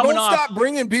Mickelson's coming off. Don't stop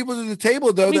bringing people to the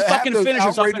table, though. Let me fucking finish.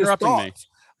 Stop interrupting me.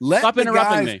 Stop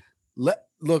interrupting me.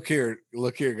 Look here,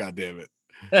 goddamn it.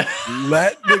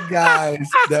 Let the guys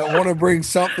that want to bring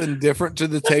something different to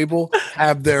the table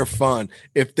have their fun.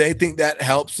 If they think that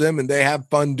helps them and they have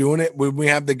fun doing it, when we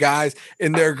have the guys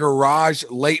in their garage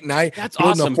late night, that's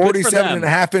awesome. A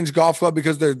 47.5-inch golf club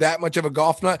because they're that much of a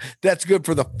golf nut, that's good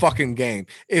for the fucking game.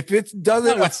 If it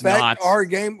doesn't affect our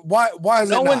game, why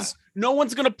is it not? No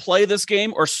one's going to play this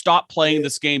game or stop playing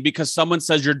this game because someone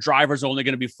says your driver's only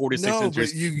going to be 46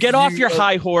 inches. Get off your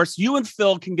high horse. You and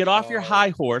Phil can get off your high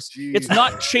horse. Geez. It's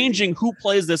not changing who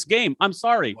plays this game. I'm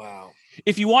sorry. Wow.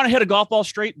 If you want to hit a golf ball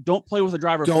straight, don't play with a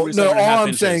driver. All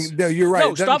I'm saying, no, you're right.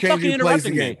 No, stop fucking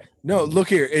interrupting me. No, look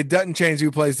here. It doesn't change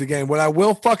who plays the game. What I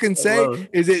will fucking say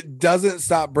is it doesn't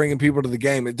stop bringing people to the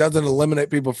game. It doesn't eliminate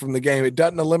people from the game. It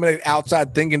doesn't eliminate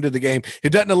outside thinking to the game.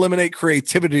 It doesn't eliminate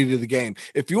creativity to the game.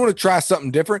 If you want to try something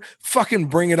different, fucking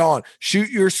bring it on. Shoot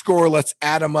your score. Let's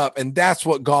add them up. And that's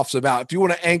what golf's about. If you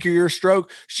want to anchor your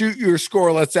stroke, shoot your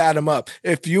score. Let's add them up.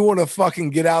 If you want to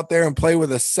fucking get out there and play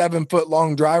with a 7-foot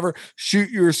long driver, shoot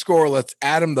your score. Let's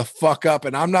add them the fuck up.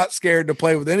 And I'm not scared to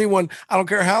play with anyone. I don't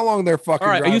care how long they're fucking.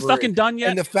 All right, are you fucking done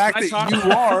yet? And the fact that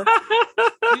you are,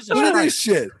 look at this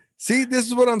shit. See, this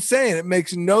is what I'm saying. It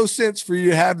makes no sense for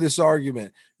you to have this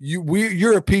argument.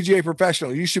 You're a PGA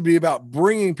professional. You should be about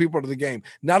bringing people to the game,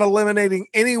 not eliminating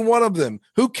any one of them.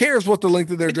 Who cares what the length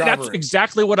of their driver is? That's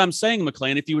exactly what I'm saying,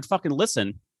 McLean. If you would fucking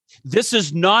listen, this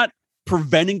is not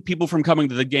preventing people from coming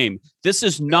to the game. This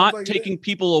is not taking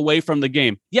people away from the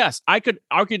game. Yes, I could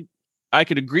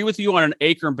agree with you on an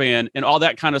acre ban and all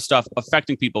that kind of stuff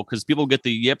affecting people because people get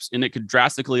the yips and it could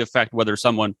drastically affect whether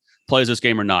someone plays this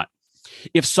game or not.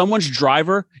 If someone's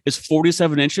driver is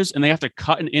 47 inches and they have to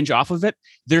cut an inch off of it,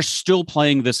 they're still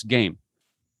playing this game.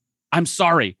 I'm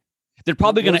sorry. They're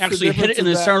probably going to actually hit it in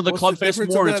the center of the club face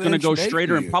more, and it's going to go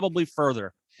straighter and probably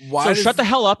further. Shut the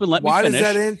hell up and let me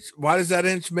finish. Why does that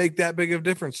inch make that big of a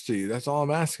difference to you? That's all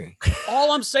I'm asking.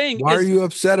 All I'm saying why are you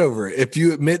upset over it if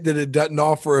you admit that it doesn't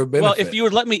offer a benefit? Well, if you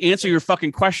would let me answer your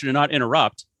fucking question and not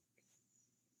interrupt.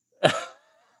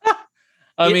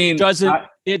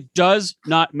 It does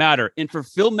not matter. And for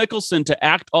Phil Mickelson to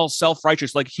act all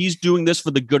self-righteous like he's doing this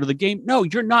for the good of the game. No,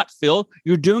 you're not, Phil.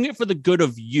 You're doing it for the good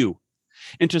of you.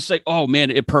 And to say, oh,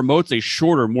 man, it promotes a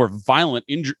shorter, more violent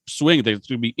swing that's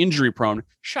going to be injury prone.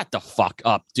 Shut the fuck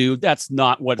up, dude. That's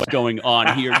not what's going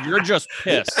on here. You're just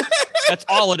pissed. That's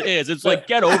all it is. It's like,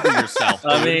 get over yourself.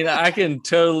 Dude. I mean, I can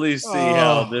totally see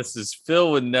how this is.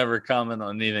 Phil would never comment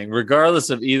on anything, regardless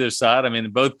of either side. I mean,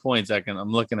 both points,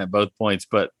 I'm looking at both points,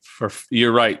 but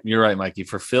you're right, Mikey.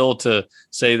 For Phil to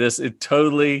say this, it's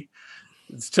totally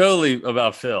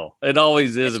about Phil. It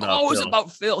always is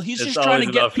about Phil. He's just trying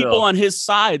to get people on his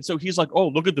side. So he's like, oh,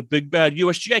 look at the big bad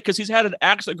USGA, because he's had an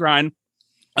axe to grind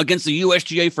against the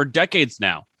USGA for decades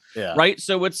now. Yeah. Right.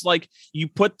 So it's like you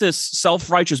put this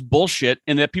self-righteous bullshit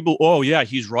and that people, oh, yeah,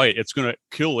 he's right. It's going to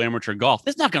kill amateur golf.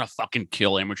 It's not going to fucking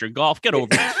kill amateur golf. Get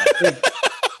over yourself.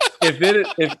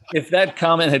 If that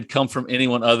comment had come from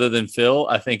anyone other than Phil,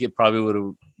 I think it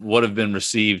probably would have been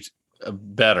received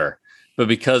better. But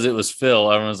because it was Phil,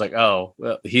 everyone's like, oh,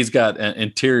 well, he's got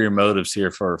interior motives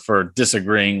here for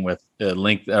disagreeing with the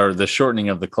length or the shortening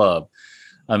of the club.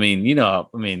 I mean,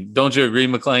 don't you agree,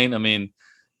 McLean? I mean,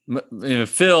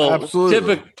 Phil,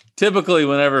 typically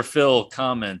whenever Phil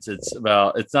comments, it's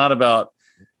not about,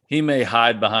 he may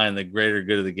hide behind the greater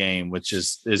good of the game, which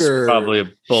is probably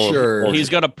a bull. Sure. He's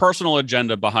got a personal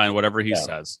agenda behind whatever he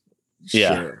says.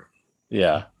 Yeah. Sure.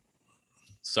 Yeah.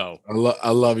 So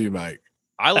I love you, Mike.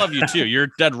 I love you too. You're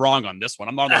dead wrong on this one.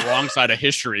 I'm on the wrong side of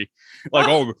history. Like,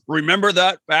 oh, remember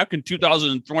that back in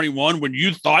 2021 when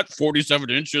you thought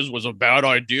 47 inches was a bad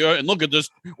idea? And look at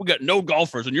this. We got no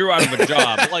golfers and you're out of a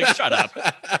job. Like, shut up.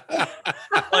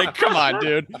 Like, come on,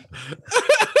 dude.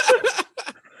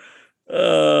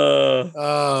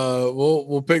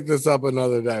 We'll pick this up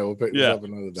another day.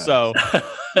 So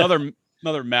another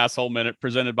masshole minute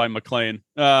presented by McLean.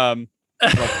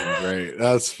 Fucking great.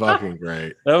 That's fucking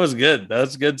great. That was good.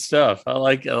 That's good stuff. I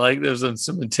like there's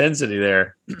some intensity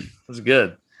there. It was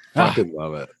good. Fucking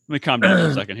love it. Let me calm down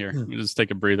for a second here. Let me just take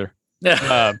a breather.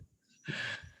 All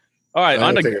right.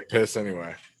 I'm gonna take a piss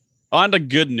anyway. On to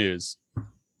good news.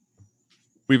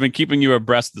 We've been keeping you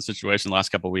abreast of the situation the last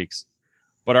couple of weeks.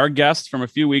 But our guest from a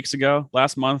few weeks ago,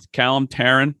 last month, Callum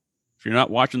Tarrant, if you're not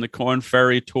watching the Corn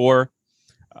Ferry Tour,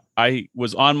 I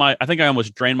think I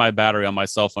almost drained my battery on my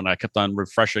cell phone. I kept on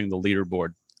refreshing the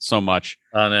leaderboard so much.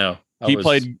 I know. He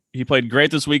played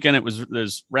great this weekend. It was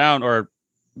this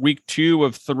week 2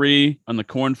 of 3 on the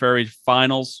Corn Ferry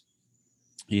finals.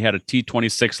 He had a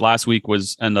T26 last week,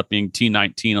 ended up being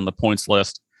T19 on the points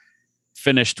list.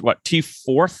 Finished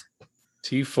T4th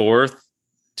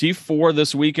T4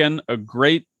 this weekend, a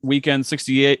great weekend,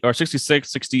 68 or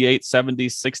 66, 68, 70,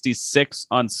 66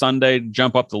 on Sunday,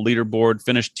 jump up the leaderboard,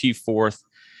 finish T4th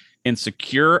and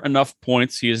secure enough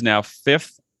points. He is now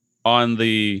 5th on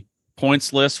the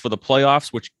points list for the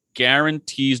playoffs, which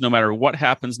guarantees no matter what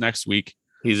happens next week,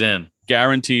 he's in.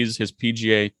 Guarantees his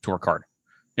PGA Tour card.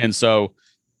 And so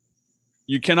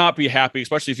you cannot be happy,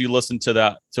 especially if you listen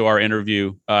to our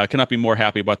interview, cannot be more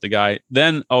happy about the guy.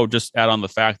 Then, just add on the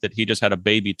fact that he just had a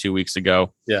baby 2 weeks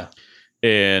ago. Yeah.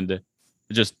 And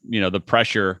just, the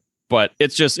pressure, but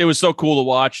it was so cool to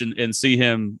watch and see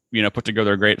him, put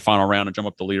together a great final round and jump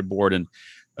up the leaderboard. And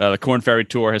the Korn Ferry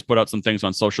Tour has put out some things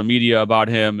on social media about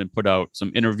him and put out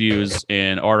some interviews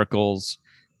and articles.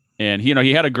 And,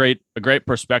 he had a great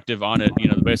perspective on it.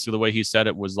 Basically the way he said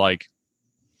it was like,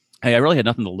 hey, I really had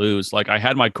nothing to lose. Like I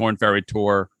had my Korn Ferry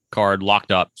Tour card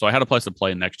locked up, so I had a place to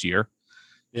play next year.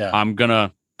 Yeah. I'm going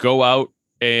to go out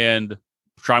and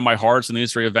try my hardest in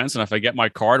these 3 events. And if I get my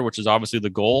card, which is obviously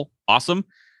the goal, awesome.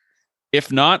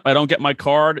 If not, I don't get my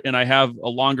card and I have a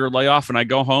longer layoff and I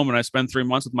go home and I spend 3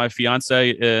 months with my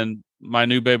fiance and my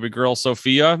new baby girl,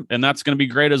 Sophia, and that's going to be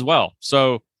great as well.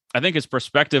 So I think his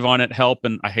perspective on it helped.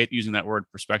 And I hate using that word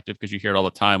perspective because you hear it all the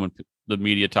time when the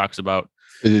media talks about.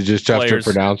 Is it just tough to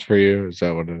pronounce for you? Is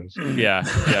that what it is? Yeah.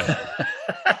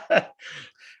 It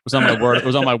was on my word. It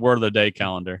was on my word of the day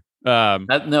calendar.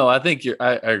 No, I think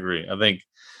I agree. I think,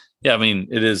 I mean,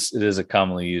 it is a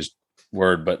commonly used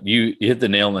word, but you hit the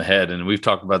nail on the head. And we've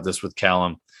talked about this with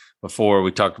Callum before.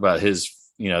 We talked about his,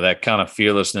 that kind of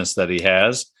fearlessness that he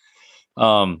has.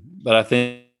 But I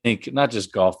think not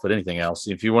just golf, but anything else.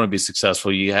 If you want to be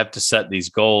successful, you have to set these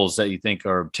goals that you think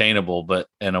are obtainable, but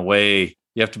in a way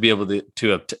you have to be able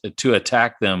to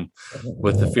attack them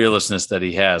with the fearlessness that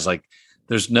he has. Like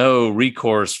there's no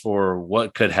recourse for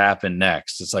what could happen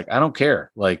next. It's like, I don't care.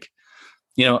 Like,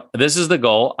 this is the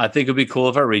goal. I think it'd be cool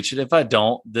if I reach it. If I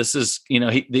don't, this is,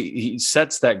 he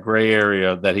sets that gray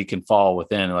area that he can fall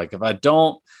within. Like if I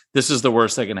don't, this is the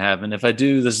worst that can happen. If I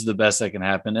do, this is the best that can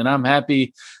happen. And I'm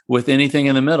happy with anything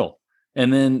in the middle.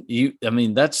 And then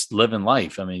that's living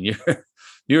life. I mean,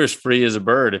 you're as free as a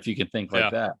bird if you can think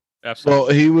like that.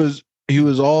 Absolutely. Well, he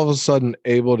was all of a sudden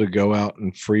able to go out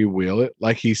and freewheel it.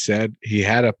 Like he said, he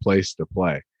had a place to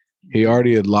play. He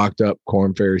already had locked up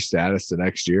Korn Ferry status the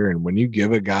next year. And when you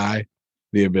give a guy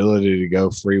the ability to go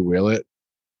freewheel it,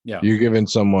 you're giving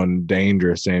someone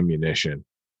dangerous ammunition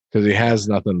because he has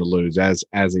nothing to lose. As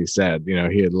he said,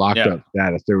 he had locked up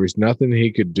status. There was nothing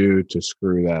he could do to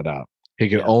screw that up. He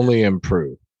could only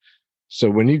improve. So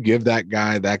when you give that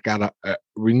guy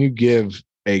when you give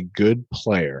a good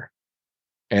player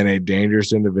and a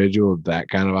dangerous individual that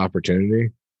kind of opportunity,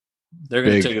 they're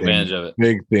going to take advantage of it.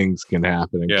 Big things can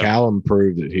happen. And Callum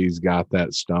proved that he's got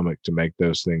that stomach to make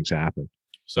those things happen.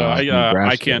 So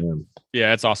I can't.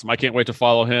 Yeah, it's awesome. I can't wait to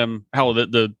follow him. Hell,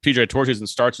 the PGA Tour season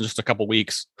starts in just a couple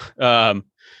weeks.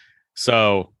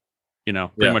 So,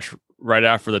 pretty much right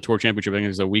after the Tour Championship, I think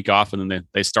it's a week off, and then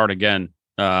they start again,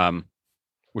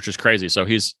 which is crazy. So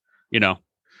he's,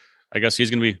 I guess he's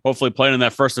going to be hopefully playing in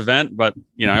that first event, but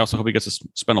I also hope he gets to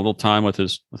spend a little time with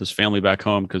his family back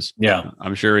home because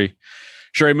I'm sure he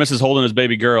misses holding his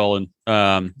baby girl, and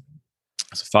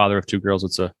as a father of 2 girls,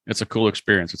 it's a cool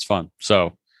experience. It's fun.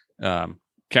 So,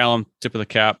 Callum, tip of the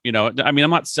cap. I'm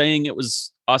not saying it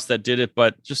was us that did it,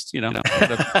 but just a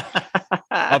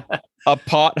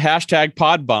pod hashtag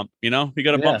pod bump. He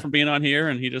got a bump from being on here,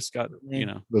 and he just got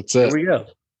That's it. Here we go.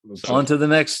 On to the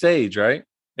next stage, right?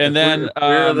 And then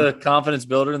we're the confidence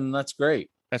builder, and that's great.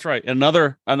 That's right.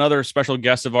 Another special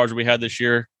guest of ours we had this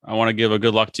year. I want to give a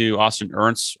good luck to Austin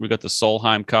Ernst. We got the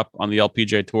Solheim Cup on the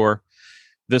LPGA Tour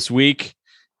this week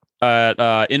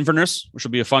at Inverness, which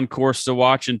will be a fun course to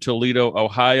watch in Toledo,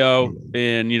 Ohio,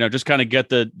 and just kind of get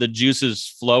the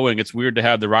juices flowing. It's weird to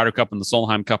have the Ryder Cup and the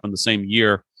Solheim Cup in the same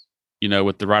year,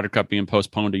 with the Ryder Cup being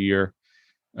postponed a year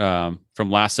from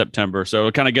last September. So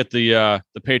it'll kind of get the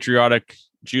patriotic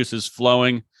juices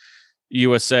flowing.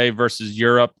 USA versus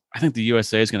Europe. I think the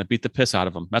USA is going to beat the piss out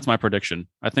of them. That's my prediction.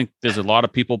 I think there's a lot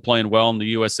of people playing well on the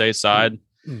USA side.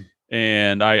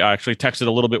 And I actually texted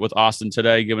a little bit with Austin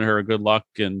today, giving her a good luck,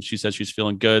 and she said she's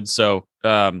feeling good. So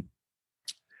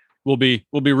we'll be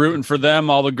rooting for them,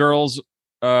 all the girls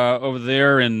over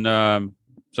there, and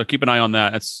so keep an eye on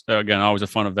that. It's again always a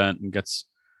fun event and gets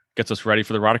us ready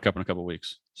for the Ryder Cup in a couple of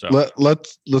weeks. So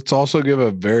let's also give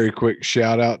a very quick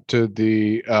shout out to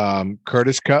the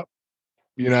Curtis Cup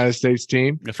United States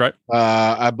team. That's right.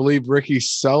 I believe Ricky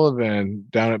Sullivan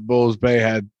down at Bulls Bay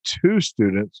had 2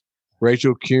 students,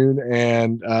 Rachel Kuhn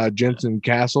and Jensen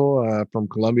Castle from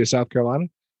Columbia, South Carolina.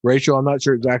 Rachel, I'm not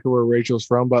sure exactly where Rachel's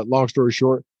from, but long story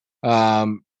short,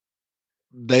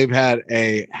 they've had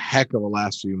a heck of a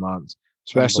last few months,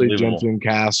 especially Jensen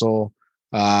Castle.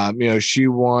 She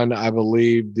won, I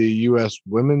believe, the U.S.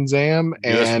 Women's Am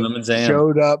and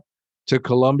showed up to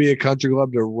Columbia Country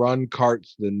Club to run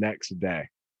karts the next day.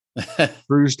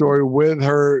 True story, with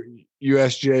her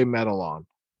USGA medal on.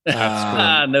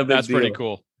 That's pretty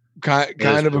cool.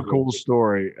 Kind of a cool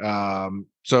story.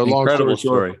 So long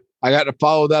story. I got to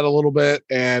follow that a little bit,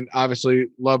 and obviously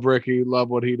love Ricky, love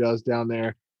what he does down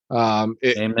there.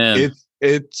 Amen.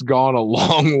 It's gone a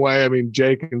long way. I mean,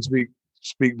 Jay can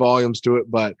speak volumes to it,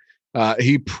 but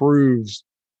he proves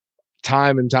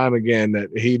time and time again that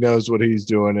he knows what he's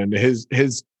doing, and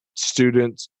his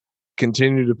students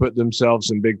continue to put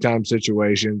themselves in big time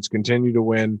situations, continue to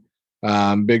win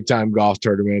big time golf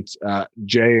tournaments,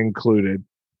 Jay included.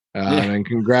 And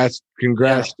congrats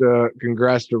to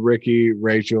Ricky,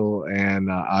 Rachel, and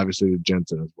obviously to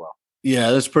Jensen as well.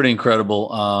 Yeah, that's pretty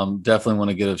incredible. Definitely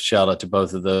want to give a shout out to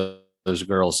both of those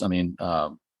girls. I mean,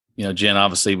 Jen,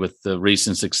 obviously with the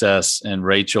recent success, and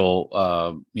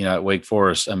Rachel, at Wake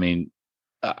Forest. I mean,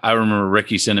 I remember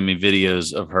Ricky sending me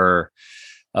videos of her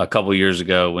a couple of years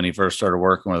ago when he first started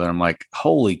working with her. I'm like,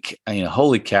 holy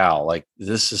cow! Like,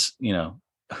 this is,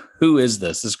 who is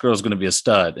this? This girl's going to be a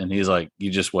stud. And he's like,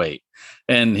 you just wait.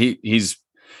 And he's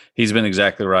been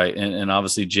exactly right. And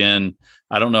obviously Jen,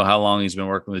 I don't know how long he's been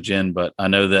working with Jen, but I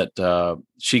know that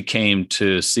she came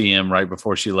to see him right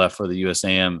before she left for the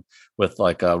USAM with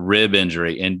like a rib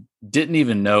injury and didn't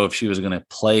even know if she was going to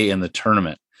play in the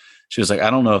tournament. She was like, I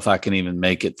don't know if I can even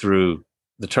make it through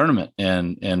the tournament.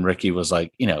 And Ricky was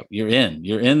like, you're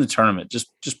in the tournament.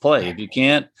 Just play. If you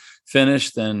can't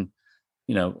finish, then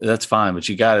that's fine, but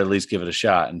you got to at least give it a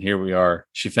shot. And here we are.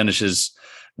 She finishes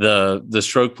the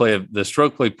stroke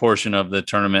play portion of the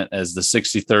tournament as the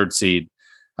 63rd seed.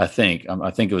 I think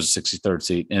it was a 63rd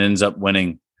seed, and ends up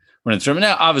winning the tournament.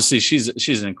 Now, obviously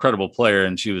she's an incredible player,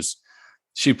 and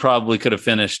she probably could have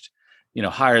finished,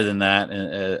 higher than that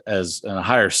as a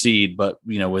higher seed. But,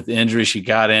 with the injury, she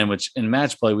got in, which in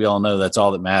match play, we all know that's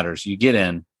all that matters. You get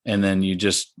in, and then you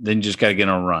just got to get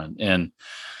on a run.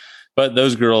 But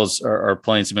those girls are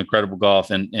playing some incredible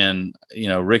golf. And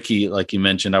Ricky, like you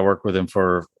mentioned, I worked with him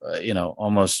for,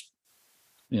 almost,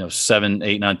 7,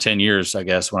 8, 9, 10 years, I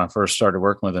guess, when I first started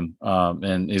working with him.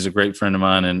 And he's a great friend of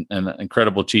mine and an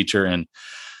incredible teacher. And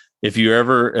if you're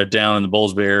ever down in the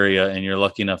Bowlesby area and you're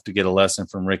lucky enough to get a lesson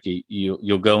from Ricky,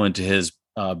 you'll go into his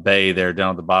bay there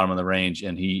down at the bottom of the range.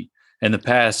 And in the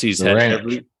past, he's had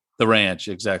the ranch.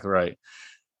 Exactly right.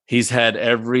 He's had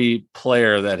every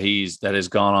player that has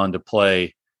gone on to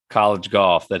play college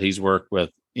golf that he's worked with.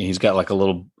 He's got like a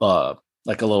little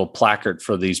placard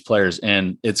for these players,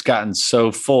 and it's gotten so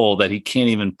full that he can't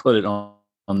even put it on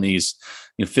these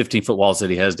 15-foot walls that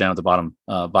he has down at the bottom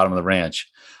of the ranch.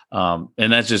 And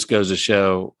that just goes to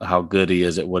show how good he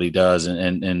is at what he does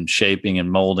and shaping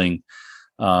and molding,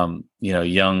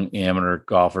 young amateur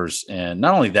golfers. And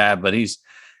not only that, but he's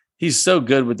so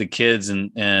good with the kids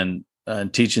and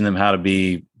teaching them how to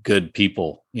be good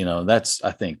people.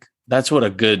 I think that's what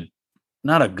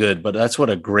that's what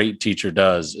a great teacher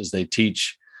does, is they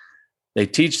teach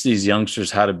these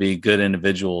youngsters how to be good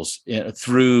individuals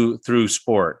through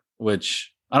sport,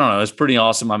 which I don't know, it's pretty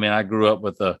awesome. I mean, I grew up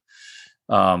with a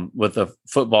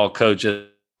football coach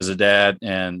as a dad.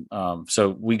 And so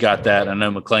we got that. I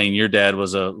know McLean, your dad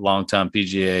was a longtime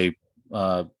PGA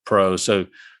pro. So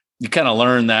you kind of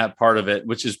learn that part of it,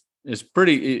 which is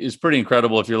pretty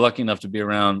incredible if you're lucky enough to be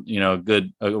around,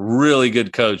 a really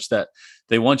good coach that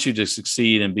they want you to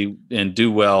succeed and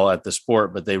do well at the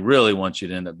sport, but they really want you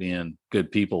to end up being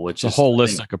good people, which is a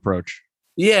holistic approach.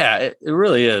 Yeah, it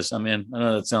really is. I mean, I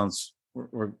know that sounds,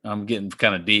 I'm getting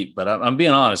kind of deep, but I'm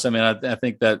being honest. I mean, I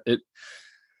think that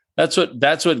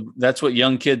that's what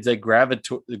young kids, they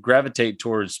gravitate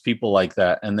towards people like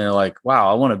that. And they're like,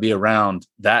 wow, I want to be around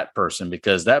that person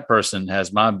because that person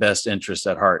has my best interest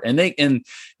at heart. And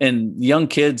young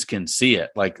kids can see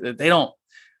it. Like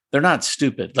they're not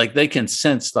stupid. Like they can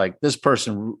sense like this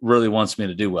person really wants me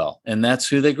to do well. And that's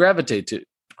who they gravitate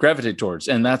towards.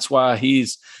 And that's why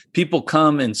people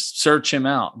come and search him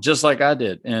out, just like I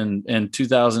did in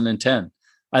 2010.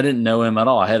 I didn't know him at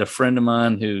all. I had a friend of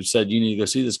mine who said, you need to go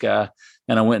see this guy.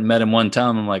 And I went and met him one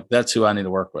time. I'm like, that's who I need to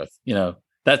work with.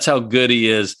 That's how good he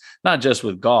is, not just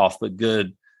with golf, but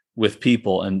good with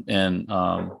people. And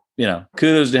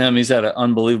kudos to him. He's had an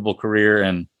unbelievable career,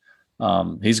 and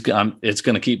it's going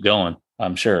to keep going,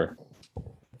 I'm sure.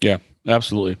 Yeah,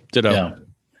 absolutely. Ditto.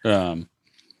 Yeah.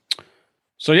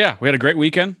 So yeah, we had a great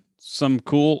weekend. some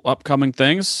cool upcoming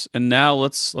things. And now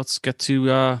let's get to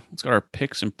let's get our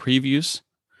picks and previews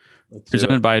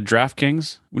presented by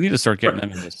DraftKings. We need to start getting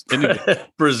them in this.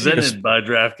 Presented by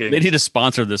DraftKings. They need to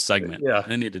sponsor this segment. Yeah,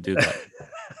 they need to do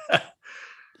that.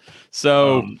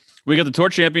 So we got the Tour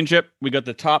Championship. We got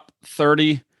the top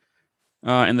 30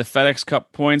 in the FedEx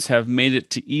Cup points have made it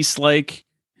to East Lake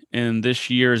in this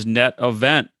year's net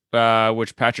event,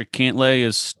 which Patrick Cantlay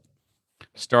is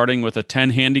starting with a 10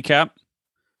 handicap,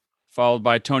 followed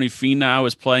by Tony Finau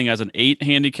is playing as an 8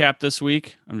 handicap this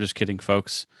week. I'm just kidding,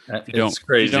 folks. It's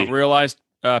crazy. You don't realize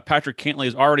Patrick Cantlay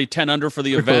is already 10 under for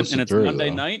the event, and it's Monday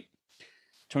night.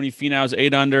 Tony Finau's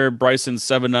 8 under, Bryson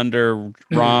 7 under,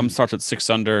 Rahm starts at 6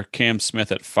 under, Cam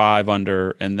Smith at 5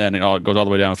 under, and then it all goes all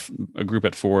the way down a group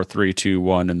at 4, 3, 2,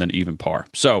 1, and then even par.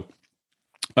 So,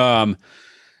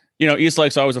 East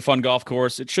Lake's always a fun golf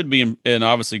course. It should be in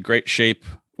obviously great shape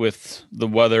with the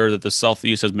weather that the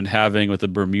Southeast has been having with the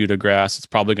Bermuda grass. It's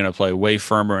probably going to play way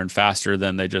firmer and faster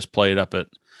than they just played up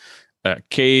at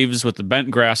Caves with the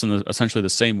bent grass and essentially the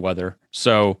same weather.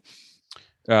 So,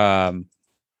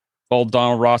 old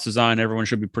Donald Ross design, everyone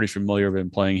should be pretty familiar with him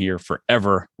playing here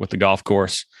forever with the golf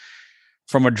course.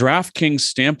 From a DraftKings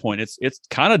standpoint, it's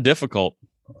kind of difficult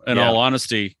in all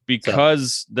honesty,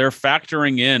 because they're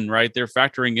factoring in, right? They're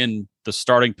factoring in the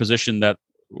starting position that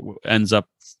ends up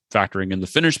factoring in the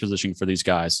finish position for these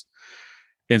guys.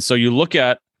 And so you look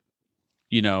at,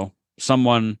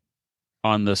 someone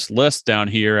on this list down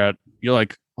here you're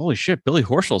like, holy shit, Billy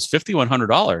Horschel's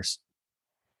 $5,100.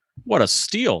 What a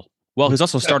steal. Well, he's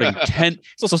also starting 10.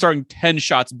 He's also starting 10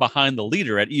 shots behind the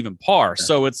leader at even par.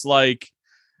 So it's like,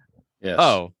 yes.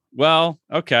 Oh, well,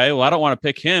 okay. Well, I don't want to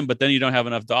pick him, but then you don't have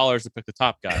enough dollars to pick the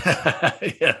top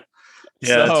guy.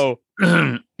 Yeah. So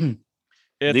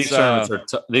these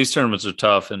tournaments are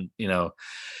tough, and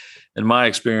in my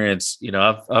experience,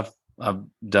 I've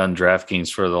done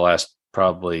DraftKings for the last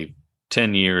probably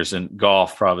 10 years, and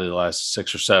golf probably the last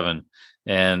 6 or 7.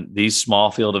 And these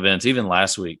small field events, even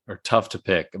last week, are tough to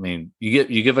pick. I mean,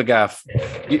 you give a guy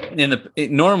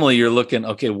normally you're looking,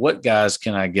 okay, what guys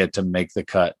can I get to make the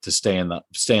cut to stay in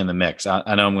the mix?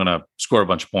 I know I'm going to score a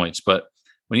bunch of points, but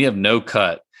when you have no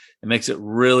cut, it makes it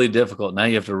really difficult. Now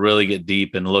you have to really get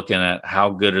deep and looking at how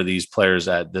good are these players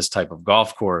at this type of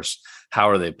golf course?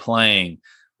 How are they playing?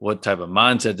 What type of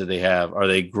mindset do they have? Are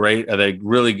they great? Are they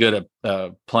really good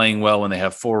at playing well when they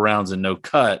have 4 rounds and no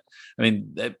cut? I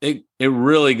mean, it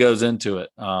really goes into it.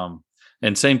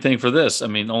 And same thing for this. I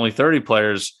mean, only 30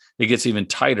 players, it gets even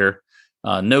tighter,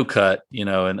 no cut,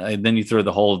 and then you throw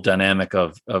the whole dynamic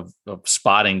of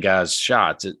spotting guys'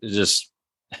 shots. It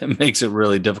makes it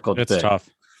really difficult to pick. It's tough.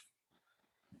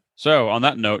 So on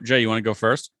that note, Jay, you want to go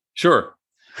first? Sure.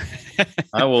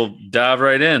 I will dive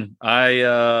right in.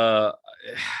 I'll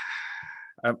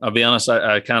be honest.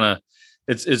 I kind of,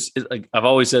 it's like I've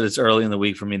always said, it's early in the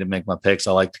week for me to make my picks.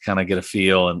 I like to kind of get a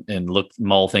feel and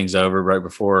mull things over right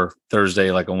before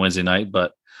Thursday, like on Wednesday night.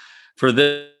 But for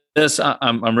this,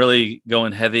 I'm really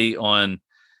going heavy on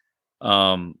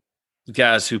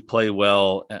guys who play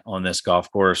well on this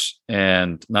golf course.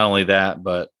 And not only that,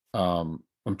 but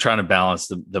I'm trying to balance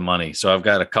the money. So I've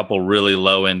got a couple really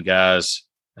low end guys.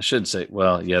 I should say,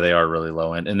 well, yeah, they are really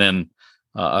low end. And then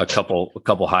a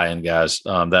couple high end guys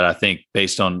that I think,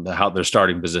 based on how their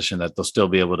starting position, that they'll still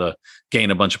be able to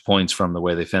gain a bunch of points from the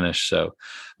way they finish. So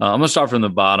I'm going to start from the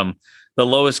bottom. The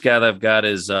lowest guy that I've got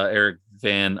is Erik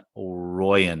van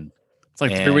Rooyen. It's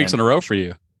like 3 weeks in a row for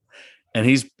you. And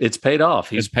it's paid off.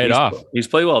 He's played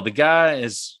well. The guy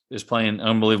is playing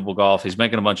unbelievable golf. He's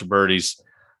making a bunch of birdies.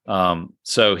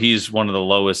 So he's one of the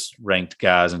lowest ranked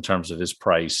guys in terms of his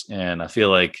price. And I feel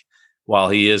like while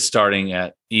he is starting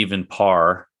at even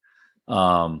par,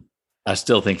 I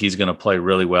still think he's going to play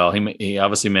really well. He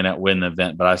obviously may not win the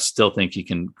event, but I still think he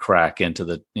can crack into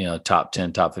the top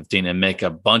 10, top 15 and make a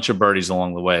bunch of birdies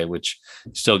along the way, which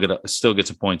still gets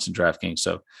some points in DraftKings.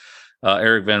 So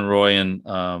Erik van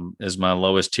Rooyen is my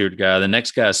lowest tiered guy. The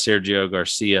next guy is Sergio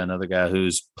Garcia, another guy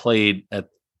who's played at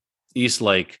East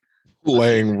Lake.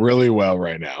 Playing really well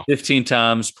right now. 15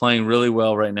 times, playing really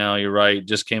well right now. You're right.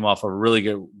 Just came off a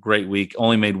really great week.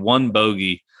 Only made 1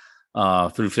 bogey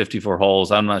through 54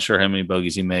 holes. I'm not sure how many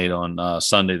bogeys he made on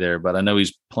Sunday there, but I know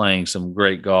he's playing some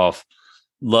great golf.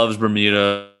 Loves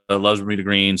Bermuda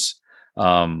greens.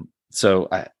 So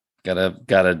I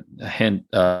gotta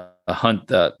hunt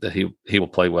that he will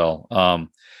play well.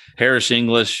 Harris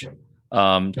English,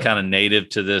 kind of native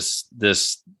to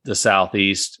the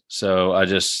Southeast. So I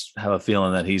just have a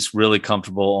feeling that he's really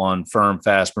comfortable on firm,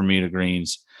 fast Bermuda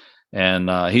greens.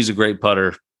 And he's a great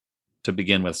putter to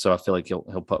begin with. So I feel like he'll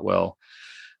putt well.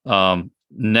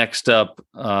 Next up,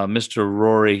 Mr.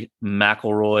 Rory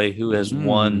McIlroy, who has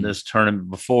won this tournament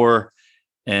before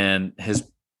and has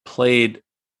played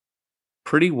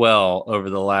pretty well over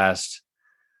the last.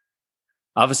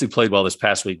 Obviously, played well this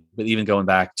past week, but even going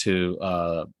back to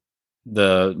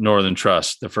the Northern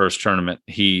Trust, the first tournament,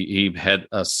 he had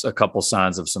a couple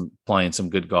signs of playing some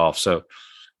good golf. So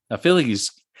I feel like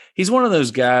he's one of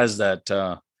those guys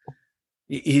that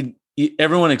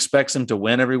everyone expects him to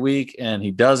win every week, and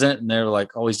he doesn't, and they're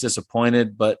like always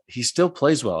disappointed. But he still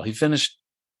plays well. Did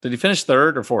he finish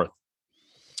third or fourth?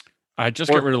 I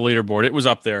just got rid of the leaderboard. It was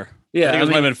up there. Yeah, I think it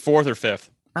might have been fourth or fifth.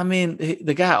 I mean,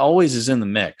 the guy always is in the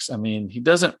mix. I mean, he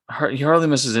hardly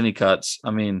misses any cuts.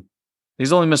 I mean,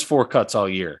 he's only missed 4 cuts all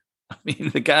year. I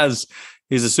mean,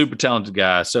 he's a super talented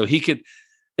guy. So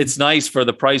it's nice for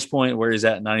the price point where he's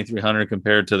at 9,300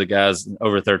 compared to the guys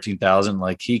over 13,000.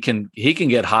 Like he can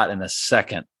get hot in a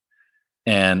second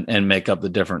and make up the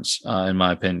difference, in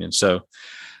my opinion. So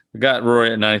we got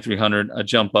Rory at 9,300. I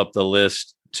jump up the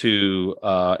list to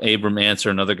Abram Answer,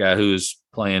 another guy who's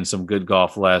playing some good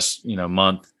golf last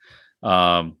month.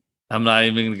 I'm not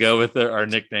even going to go with our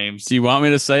nicknames. Do you want me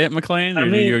to say it, McLean? Or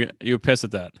you piss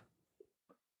at that?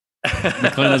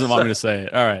 McLean doesn't want me to say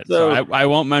it. All right. So I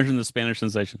won't mention the Spanish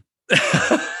sensation.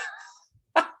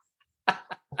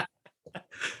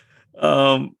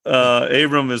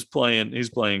 Abram is playing. He's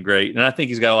playing great. And I think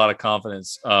he's got a lot of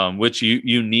confidence, which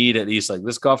you need at East Lake.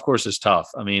 This golf course is tough.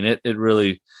 I mean, it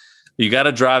really, you got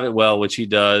to drive it well, which he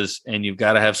does. And you've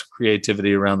got to have some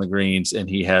creativity around the greens. And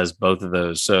he has both of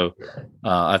those. So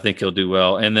I think he'll do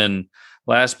well. And then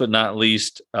last but not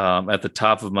least, at the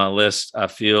top of my list, I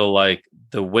feel like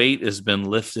the weight has been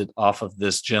lifted off of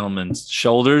this gentleman's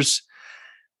shoulders.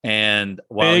 And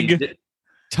while Big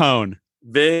Tone,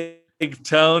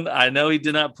 I know he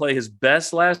did not play his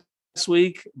best last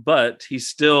week, but he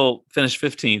still finished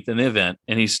 15th in the event,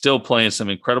 and he's still playing some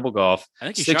incredible golf.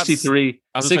 I think he 63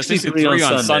 on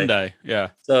Sunday.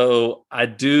 Yeah. So I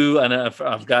do, and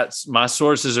I've got my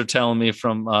sources are telling me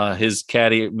from his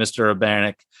caddy, Mr.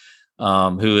 Abanik,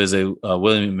 who is a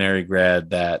William and Mary grad,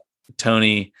 that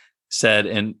Tony said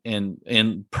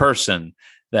in person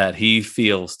that he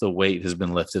feels the weight has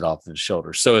been lifted off his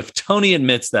shoulders. So if Tony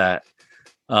admits that,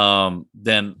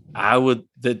 then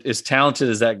that as talented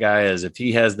as that guy is, if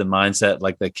he has the mindset,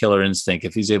 like the killer instinct,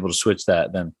 if he's able to switch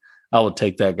that, then I will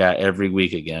take that guy every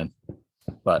week again.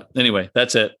 But anyway,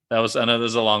 that's it. I know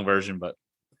there's a long version, but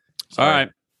sorry. All right.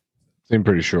 Seemed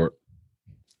pretty short.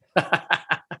 All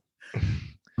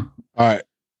right.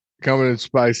 Coming in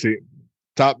spicy.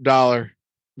 Top dollar,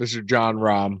 Mr. John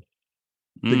Rahm.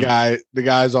 The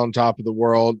guy's on top of the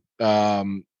world.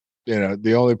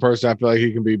 The only person I feel like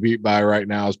he can be beat by right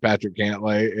now is Patrick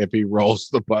Cantlay if he rolls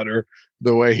the putter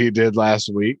the way he did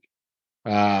last week.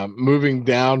 Moving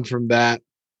down from that,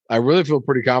 I really feel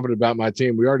pretty confident about my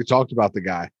team. We already talked about the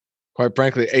guy. Quite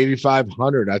frankly,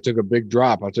 8,500. I took a big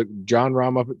drop. I took John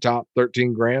Rahm up at top,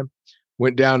 13 grand.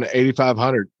 Went down to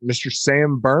 8,500. Mr.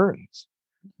 Sam Burns.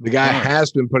 The guy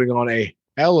has been putting on a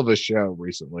hell of a show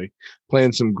recently,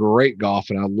 playing some great golf,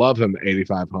 and I love him at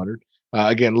 8,500.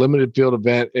 Again, limited field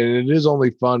event, and it is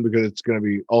only fun because it's going to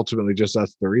be ultimately just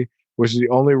us three, which is the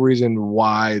only reason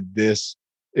why this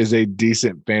is a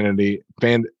decent fantasy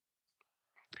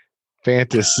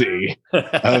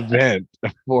event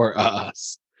for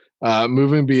us.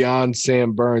 Moving beyond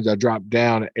Sam Burns, I dropped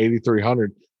down at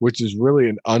 8,300, which is really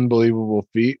an unbelievable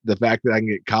feat. The fact that I can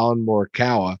get Colin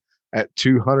Morikawa at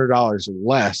 $200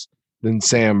 less than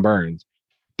Sam Burns.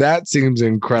 That seems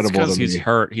incredible to me. He's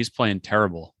hurt. He's playing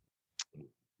terrible.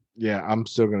 Yeah, I'm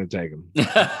still going to take him.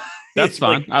 That's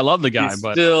fine. I love the guy,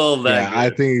 but still that. Yeah, I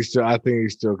think he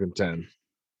still contend.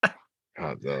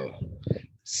 All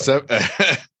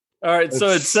right, so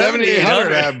it's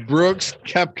 7,800 at Brooks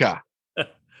Koepka,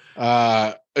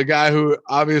 a guy who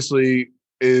obviously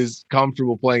is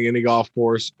comfortable playing any golf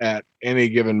course at any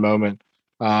given moment.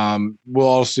 We'll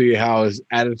all see how his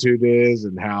attitude is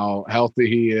and how healthy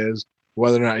he is,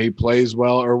 whether or not he plays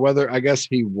well, or whether I guess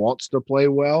he wants to play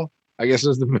well, I guess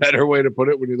is the better way to put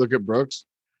it when you look at Brooks.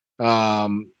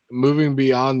 Moving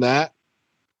beyond that,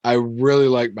 I really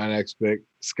like my next pick,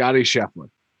 Scotty Scheffler.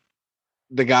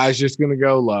 The guy's just going to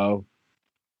go low.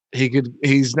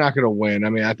 He's not going to win. I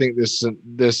mean, I think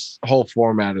this whole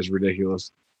format is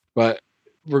ridiculous, but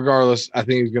regardless, I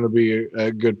think he's going to be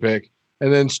a good pick.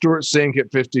 And then Stuart Sink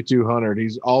at 5,200.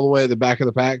 He's all the way at the back of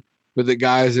the pack, but the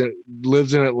guy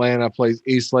lives in Atlanta, plays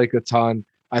East Lake a ton.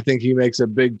 I think he makes a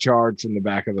big charge from the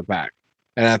back of the pack.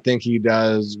 And I think he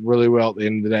does really well at the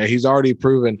end of the day. He's already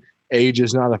proven age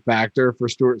is not a factor for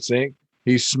Stuart Sink.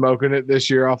 He's smoking it this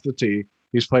year off the tee.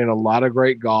 He's playing a lot of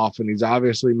great golf, and he's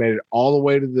obviously made it all the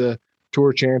way to the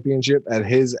Tour Championship at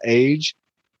his age.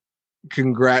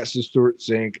 Congrats to Stuart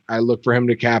Sink. I look for him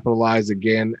to capitalize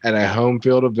again at a home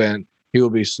field event. He will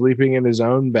be sleeping in his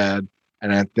own bed,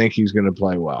 and I think he's going to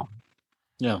play well.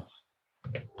 Yeah.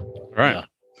 All right. Yeah.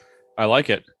 I like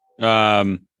it.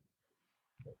 That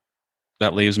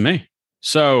leaves me.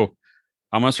 So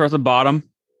I'm going to start at the bottom.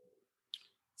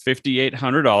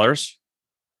 $5,800.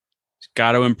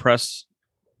 Got to impress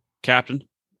Captain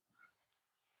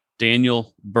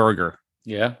Daniel Berger.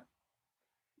 Yeah.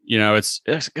 You know, it's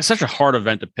such a hard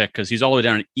event to pick because he's all the way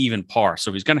down an even par.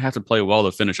 So he's going to have to play well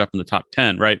to finish up in the top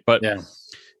 10, right? But yeah.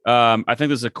 I think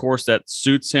this is a course that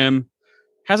suits him.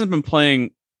 Hasn't been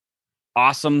playing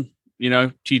awesome, you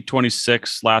know,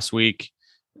 T26 last week.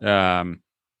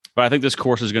 But I think this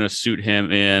course is going to suit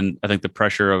him. And I think the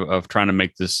pressure of trying to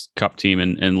make this Cup team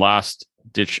and last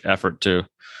ditch effort to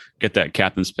get that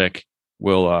captain's pick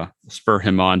will spur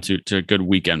him on to a good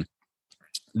weekend.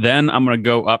 Then I'm going to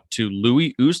go up to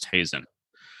Louis Oosthuizen.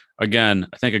 Again,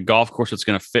 I think a golf course that's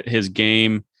going to fit his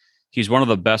game. He's one of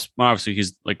the best. Obviously,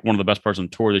 he's like one of the best players on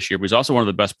tour this year, but he's also one of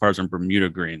the best players on Bermuda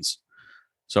greens.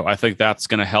 So I think that's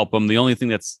going to help him. The only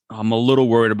thing I'm a little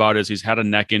worried about is he's had a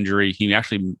neck injury. He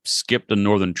actually skipped the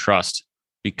Northern Trust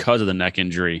because of the neck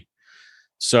injury.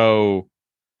 So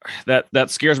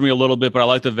that scares me a little bit, but I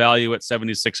like the value at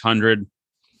 7,600.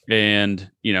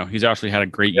 And, you know, he's actually had a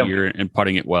great year in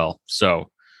putting it well. So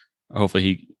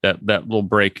hopefully that little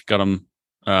break got him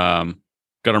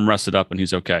rested up and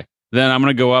he's okay. Then I'm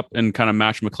going to go up and kind of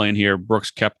match McLean here. Brooks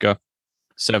Koepka,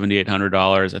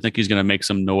 $7,800. I think he's going to make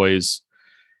some noise,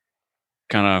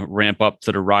 kind of ramp up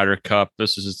to the Ryder Cup.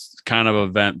 This is kind of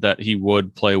event that he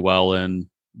would play well in.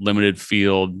 Limited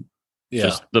field. Yeah.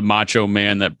 Just the macho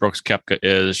man that Brooks Koepka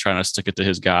is, trying to stick it to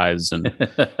his guys. And,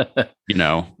 you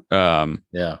know,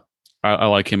 yeah, I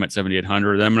like him at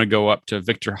 7,800. Then I'm going to go up to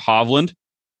Victor Hovland.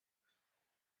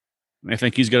 I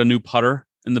think he's got a new putter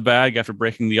in the bag after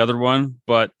breaking the other one,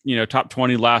 but you know, top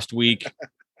 20 last week.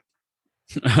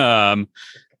 I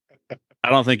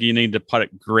don't think you need to putt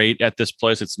it great at this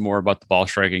place. It's more about the ball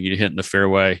striking. You hit in the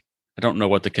fairway. I don't know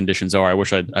what the conditions are. I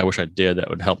wish I did. That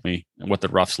would help me and what the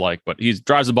rough's like. But he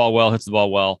drives the ball well, hits the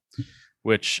ball well,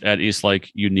 which at East Lake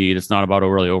you need. It's not about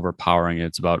really overpowering it.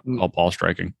 It's about all ball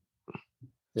striking.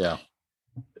 Yeah.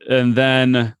 And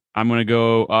then I'm going to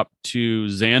go up to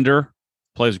Xander.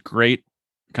 Plays great,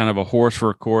 kind of a horse for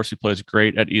a course. He plays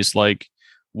great at East Lake.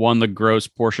 Won the gross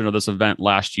portion of this event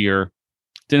last year.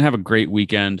 Didn't have a great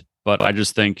weekend, but I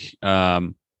just think he's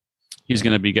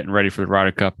going to be getting ready for the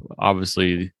Ryder Cup.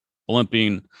 Obviously,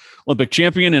 Olympic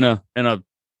champion in a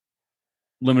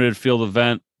limited field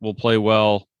event, will play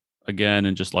well again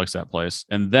and just likes that place.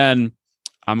 And then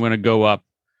I'm going to go up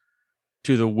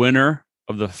to the winner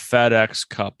of the FedEx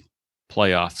Cup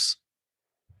playoffs,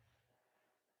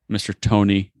 Mr.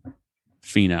 Tony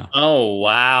Finau. Oh,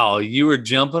 wow. You were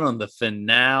jumping on the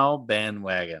Finau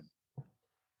bandwagon.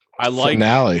 I like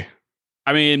finale.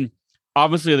 I mean,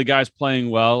 obviously the guy's playing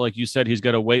well. Like you said, he's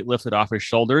got a weight lifted off his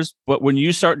shoulders. But when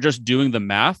you start just doing the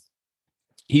math,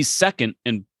 he's second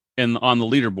in on the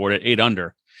leaderboard at 8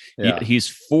 under. Yeah. He's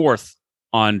fourth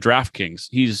on DraftKings.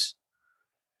 He's,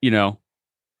 you know,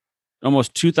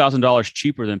 almost $2,000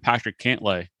 cheaper than Patrick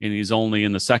Cantlay, and he's only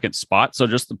in the second spot. So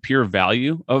just the pure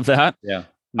value of that,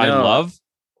 I love.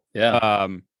 Yeah.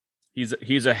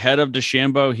 He's ahead of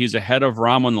DeChambeau. He's ahead of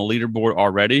Rahm on the leaderboard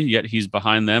already. Yet he's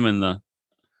behind them in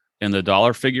the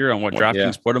dollar figure on what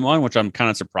DraftKings put him on, which I'm kind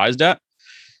of surprised at.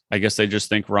 I guess they just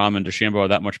think Rahm and DeChambeau are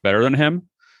that much better than him.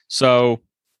 So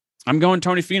I'm going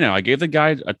Tony Finau. I gave the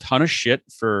guy a ton of shit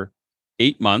for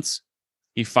 8 months.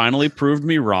 He finally proved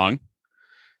me wrong.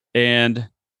 And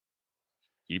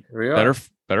he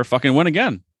better fucking win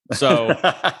again. So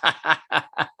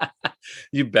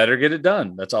you better get it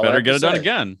done. That's all. Better get it done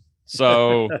again.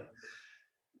 So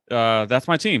that's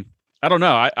my team. I don't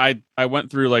know. I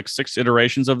went through like 6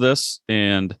 iterations of this,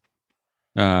 and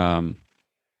I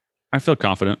feel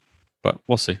confident, but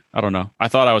we'll see. I don't know. I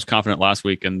thought I was confident last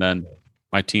week, and then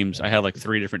my teams. I had like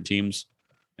 3 different teams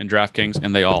in DraftKings,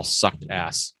 and they all sucked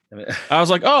ass. I was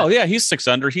like, oh yeah, he's 6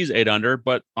 under, he's 8 under,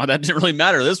 but that didn't really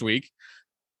matter this week.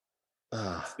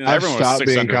 I've stopped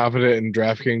being confident in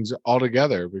DraftKings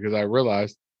altogether because I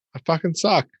realized I fucking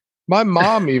suck. My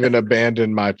mom even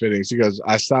abandoned my fittings. She goes,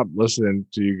 I stopped listening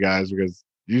to you guys because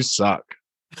you suck.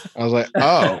 I was like,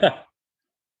 oh,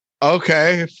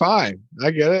 okay, fine.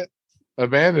 I get it.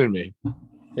 Abandon me.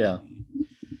 Yeah.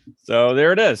 So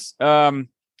there it is. Again,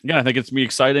 I think it's gonna be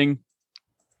exciting.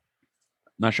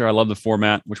 Not sure I love the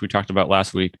format, which we talked about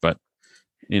last week, but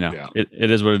you know,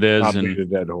 it is what it is. Not beat a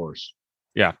dead horse.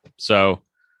 Yeah. So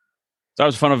that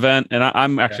was a fun event. And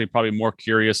I'm actually probably more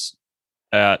curious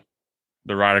at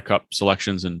the Ryder Cup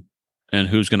selections and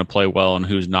who's going to play well and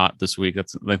who's not this week. I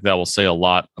think that will say a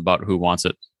lot about who wants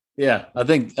it. Yeah. I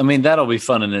mean, that'll be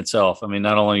fun in itself. I mean,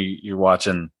 not only you're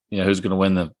watching, who's going to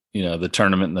win the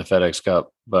tournament in the FedEx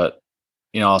Cup, but,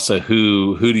 also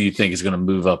who do you think is going to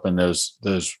move up in those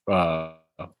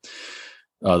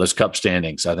cup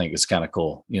standings? I think it's kind of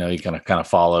cool. You kind of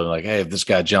follow like, hey, if this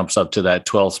guy jumps up to that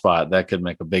 12th spot, that could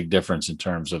make a big difference in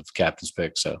terms of captain's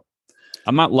pick. So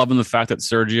I'm not loving the fact that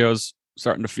Sergio's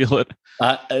starting to feel it.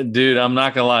 Dude, I'm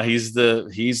not gonna lie. He's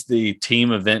the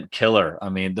team event killer. I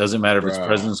mean, it doesn't matter if it's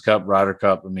President's Cup, Ryder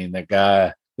Cup. I mean, that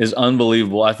guy is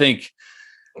unbelievable. I think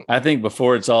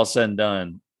before it's all said and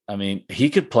done, I mean, he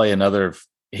could play another.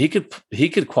 He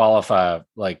could qualify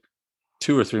like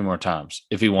 2 or 3 more times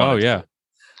if he wanted. Oh yeah.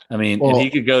 I mean, and he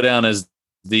could go down as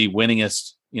the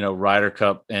winningest, Ryder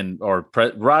Cup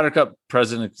Ryder Cup,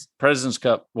 President's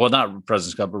Cup. Well, not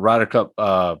President's Cup, but Ryder Cup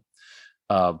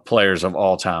players of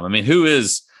all time. I mean,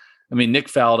 Nick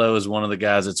Faldo is one of the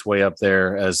guys that's way up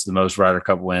there as the most Ryder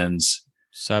Cup wins.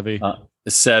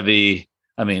 Seve.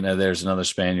 I mean, there's another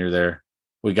Spaniard there.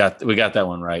 We got that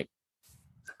one right.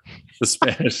 The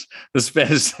Spanish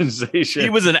sensation. He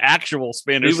was an actual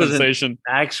Spanish sensation.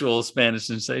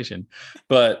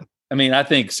 But I mean, I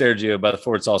think Sergio,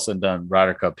 before it's all said and done,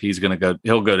 Ryder Cup,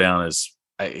 he'll go down as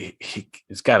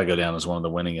he's got to go down as one of the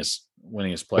winningest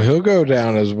players. He'll go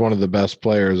down as one of the best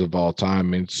players of all time. I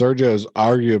mean, Sergio is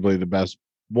arguably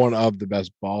one of the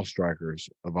best ball strikers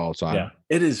of all time. Yeah,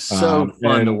 it is so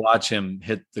fun to watch him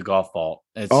hit the golf ball.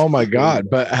 Oh my God!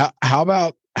 But how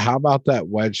about that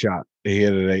wedge shot he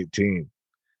hit at 18?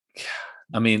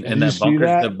 I mean, and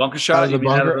the bunker shot, the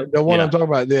one I'm talking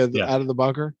about, out of the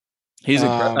bunker. He's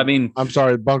I'm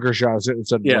sorry, bunker shot.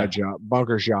 Instead of wedge shot,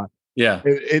 bunker shot. Yeah,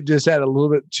 it just had a little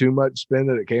bit too much spin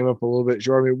that it came up a little bit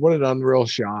short. I mean, what an unreal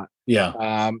shot.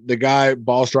 Yeah. The guy,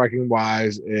 ball striking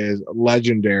wise, is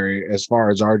legendary as far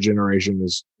as our generation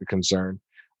is concerned.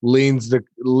 Leans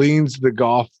the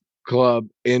golf club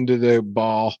into the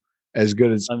ball as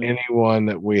good as anyone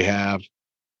that we have.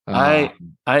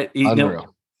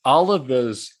 Unreal. All of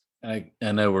those. I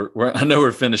know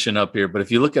we're finishing up here, but if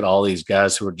you look at all these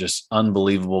guys who are just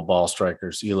unbelievable ball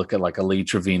strikers, you look at like Lee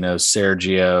Trevino,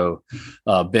 Sergio,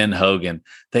 Ben Hogan,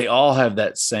 they all have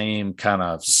that same kind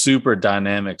of super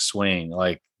dynamic swing.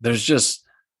 Like there's just,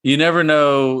 you never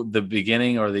know the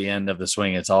beginning or the end of the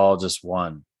swing. It's all just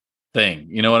one thing.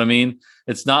 You know what I mean?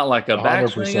 It's not like a 100%.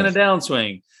 Backswing and a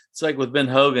downswing. It's like with Ben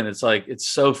Hogan, it's like it's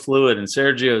so fluid, and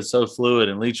Sergio is so fluid,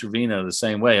 and Lee Trevino the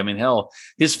same way. I mean, hell,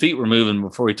 his feet were moving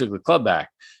before he took the club back,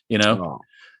 But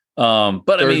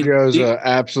Sergio's an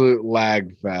absolute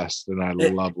lag fest, and I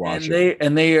love watching.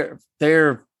 And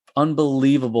they're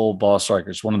unbelievable ball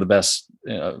strikers, one of the best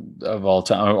of all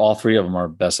time. All 3 of them are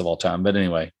best of all time. But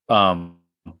anyway,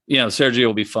 Sergio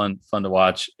will be fun to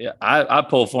watch. I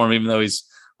pull for him, even though he's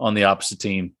on the opposite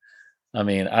team. I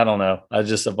mean, I don't know. I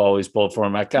just have always pulled for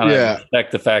him. I kind of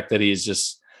respect the fact that he's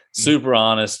just super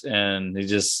honest and he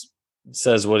just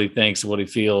says what he thinks, what he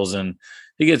feels, and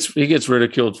he gets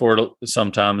ridiculed for it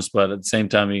sometimes. But at the same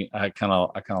time, I kind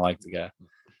of like the guy.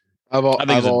 I've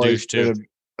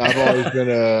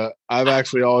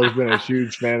actually always been a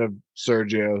huge fan of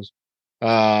Sergio's.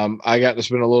 I got to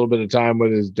spend a little bit of time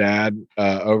with his dad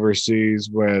overseas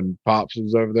when Pops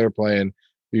was over there playing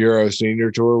Euro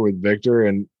Senior Tour with Victor,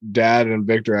 and Dad and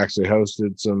Victor actually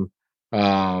hosted some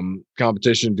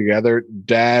competition together.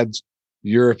 Dad's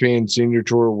European Senior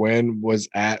Tour win was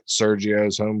at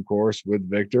Sergio's home course with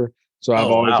Victor, so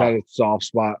I've always had a soft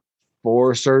spot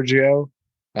for Sergio.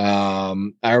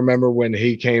 I remember when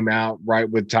he came out right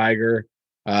with Tiger.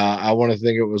 I want to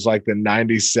think it was like the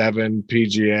 97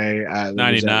 PGA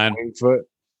 99 Wingfoot.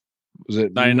 Was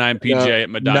it 99 PGA at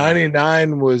Medina?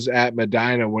 99 was at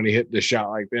Medina when he hit the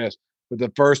shot like this. But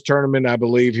the first tournament I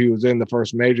believe he was in, the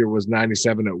first major, was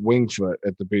 97 at Wingfoot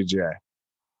at the PGA.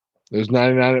 It was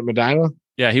 99 at Medina?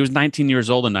 Yeah, he was 19 years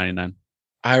old in 99.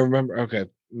 I remember. Okay,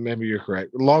 maybe you're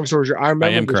correct. Long story short, I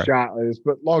remember the shot like this,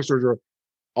 but long story short,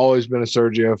 always been a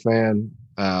Sergio fan.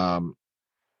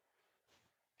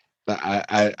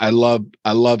 I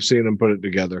love seeing him put it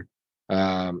together.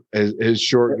 His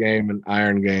short game and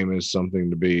iron game is something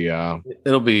to be.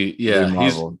 It'll be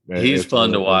he's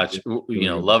fun to watch.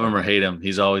 Love him or hate him,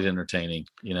 he's always entertaining.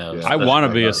 I want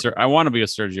to be a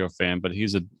Sergio fan, but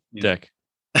he's a dick.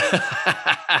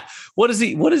 What has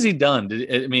he done?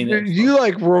 You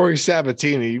like Rory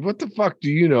Sabatini? What the fuck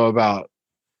do you know about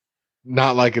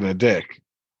not liking a dick?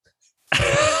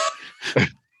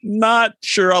 Not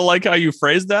sure I like how you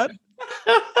phrased that.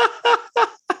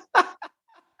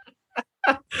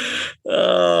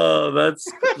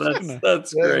 Oh,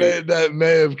 that's great. That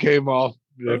may have came off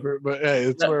different, but hey,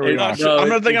 it's where we are. I'm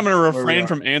going to refrain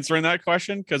from answering that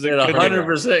question because it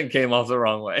 100% came off the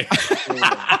wrong way.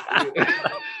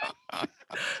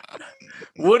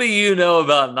 What do you know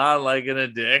about not liking a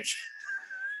dick?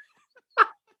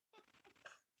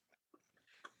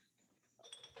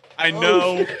 I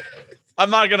know. I'm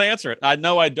not going to answer it. I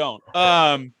know I don't.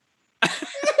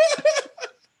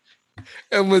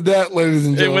 And with that, ladies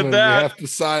and gentlemen, we have to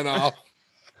sign off.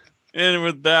 And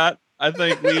with that, I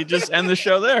think we just end the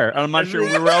show there. I'm not sure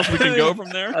where else we can go from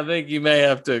there. I think you may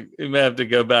have to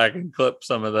go back and clip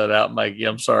some of that out, Mikey.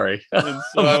 I'm sorry. I'm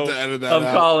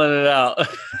calling it out.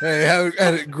 Hey, had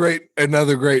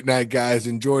another great night, guys.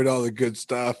 Enjoyed all the good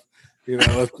stuff.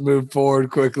 Let's move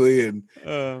forward quickly and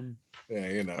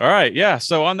All right, yeah.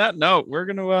 So on that note, we're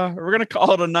gonna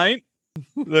call it a night.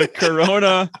 The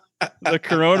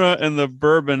Corona and the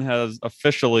bourbon has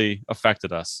officially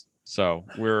affected us. So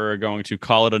we're going to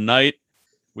call it a night.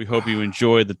 We hope you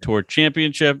enjoyed the Tour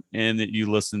Championship and that you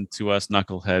listen to us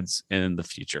knuckleheads in the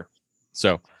future.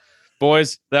 So,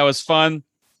 boys, that was fun.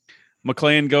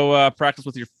 McLean, go practice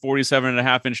with your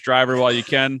 47.5-inch driver while you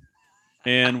can.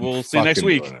 And we'll see you next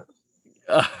week.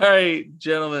 All right,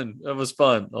 gentlemen. That was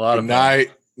fun. A lot of fun. Good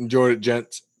night. Enjoyed it,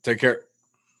 gents. Take care.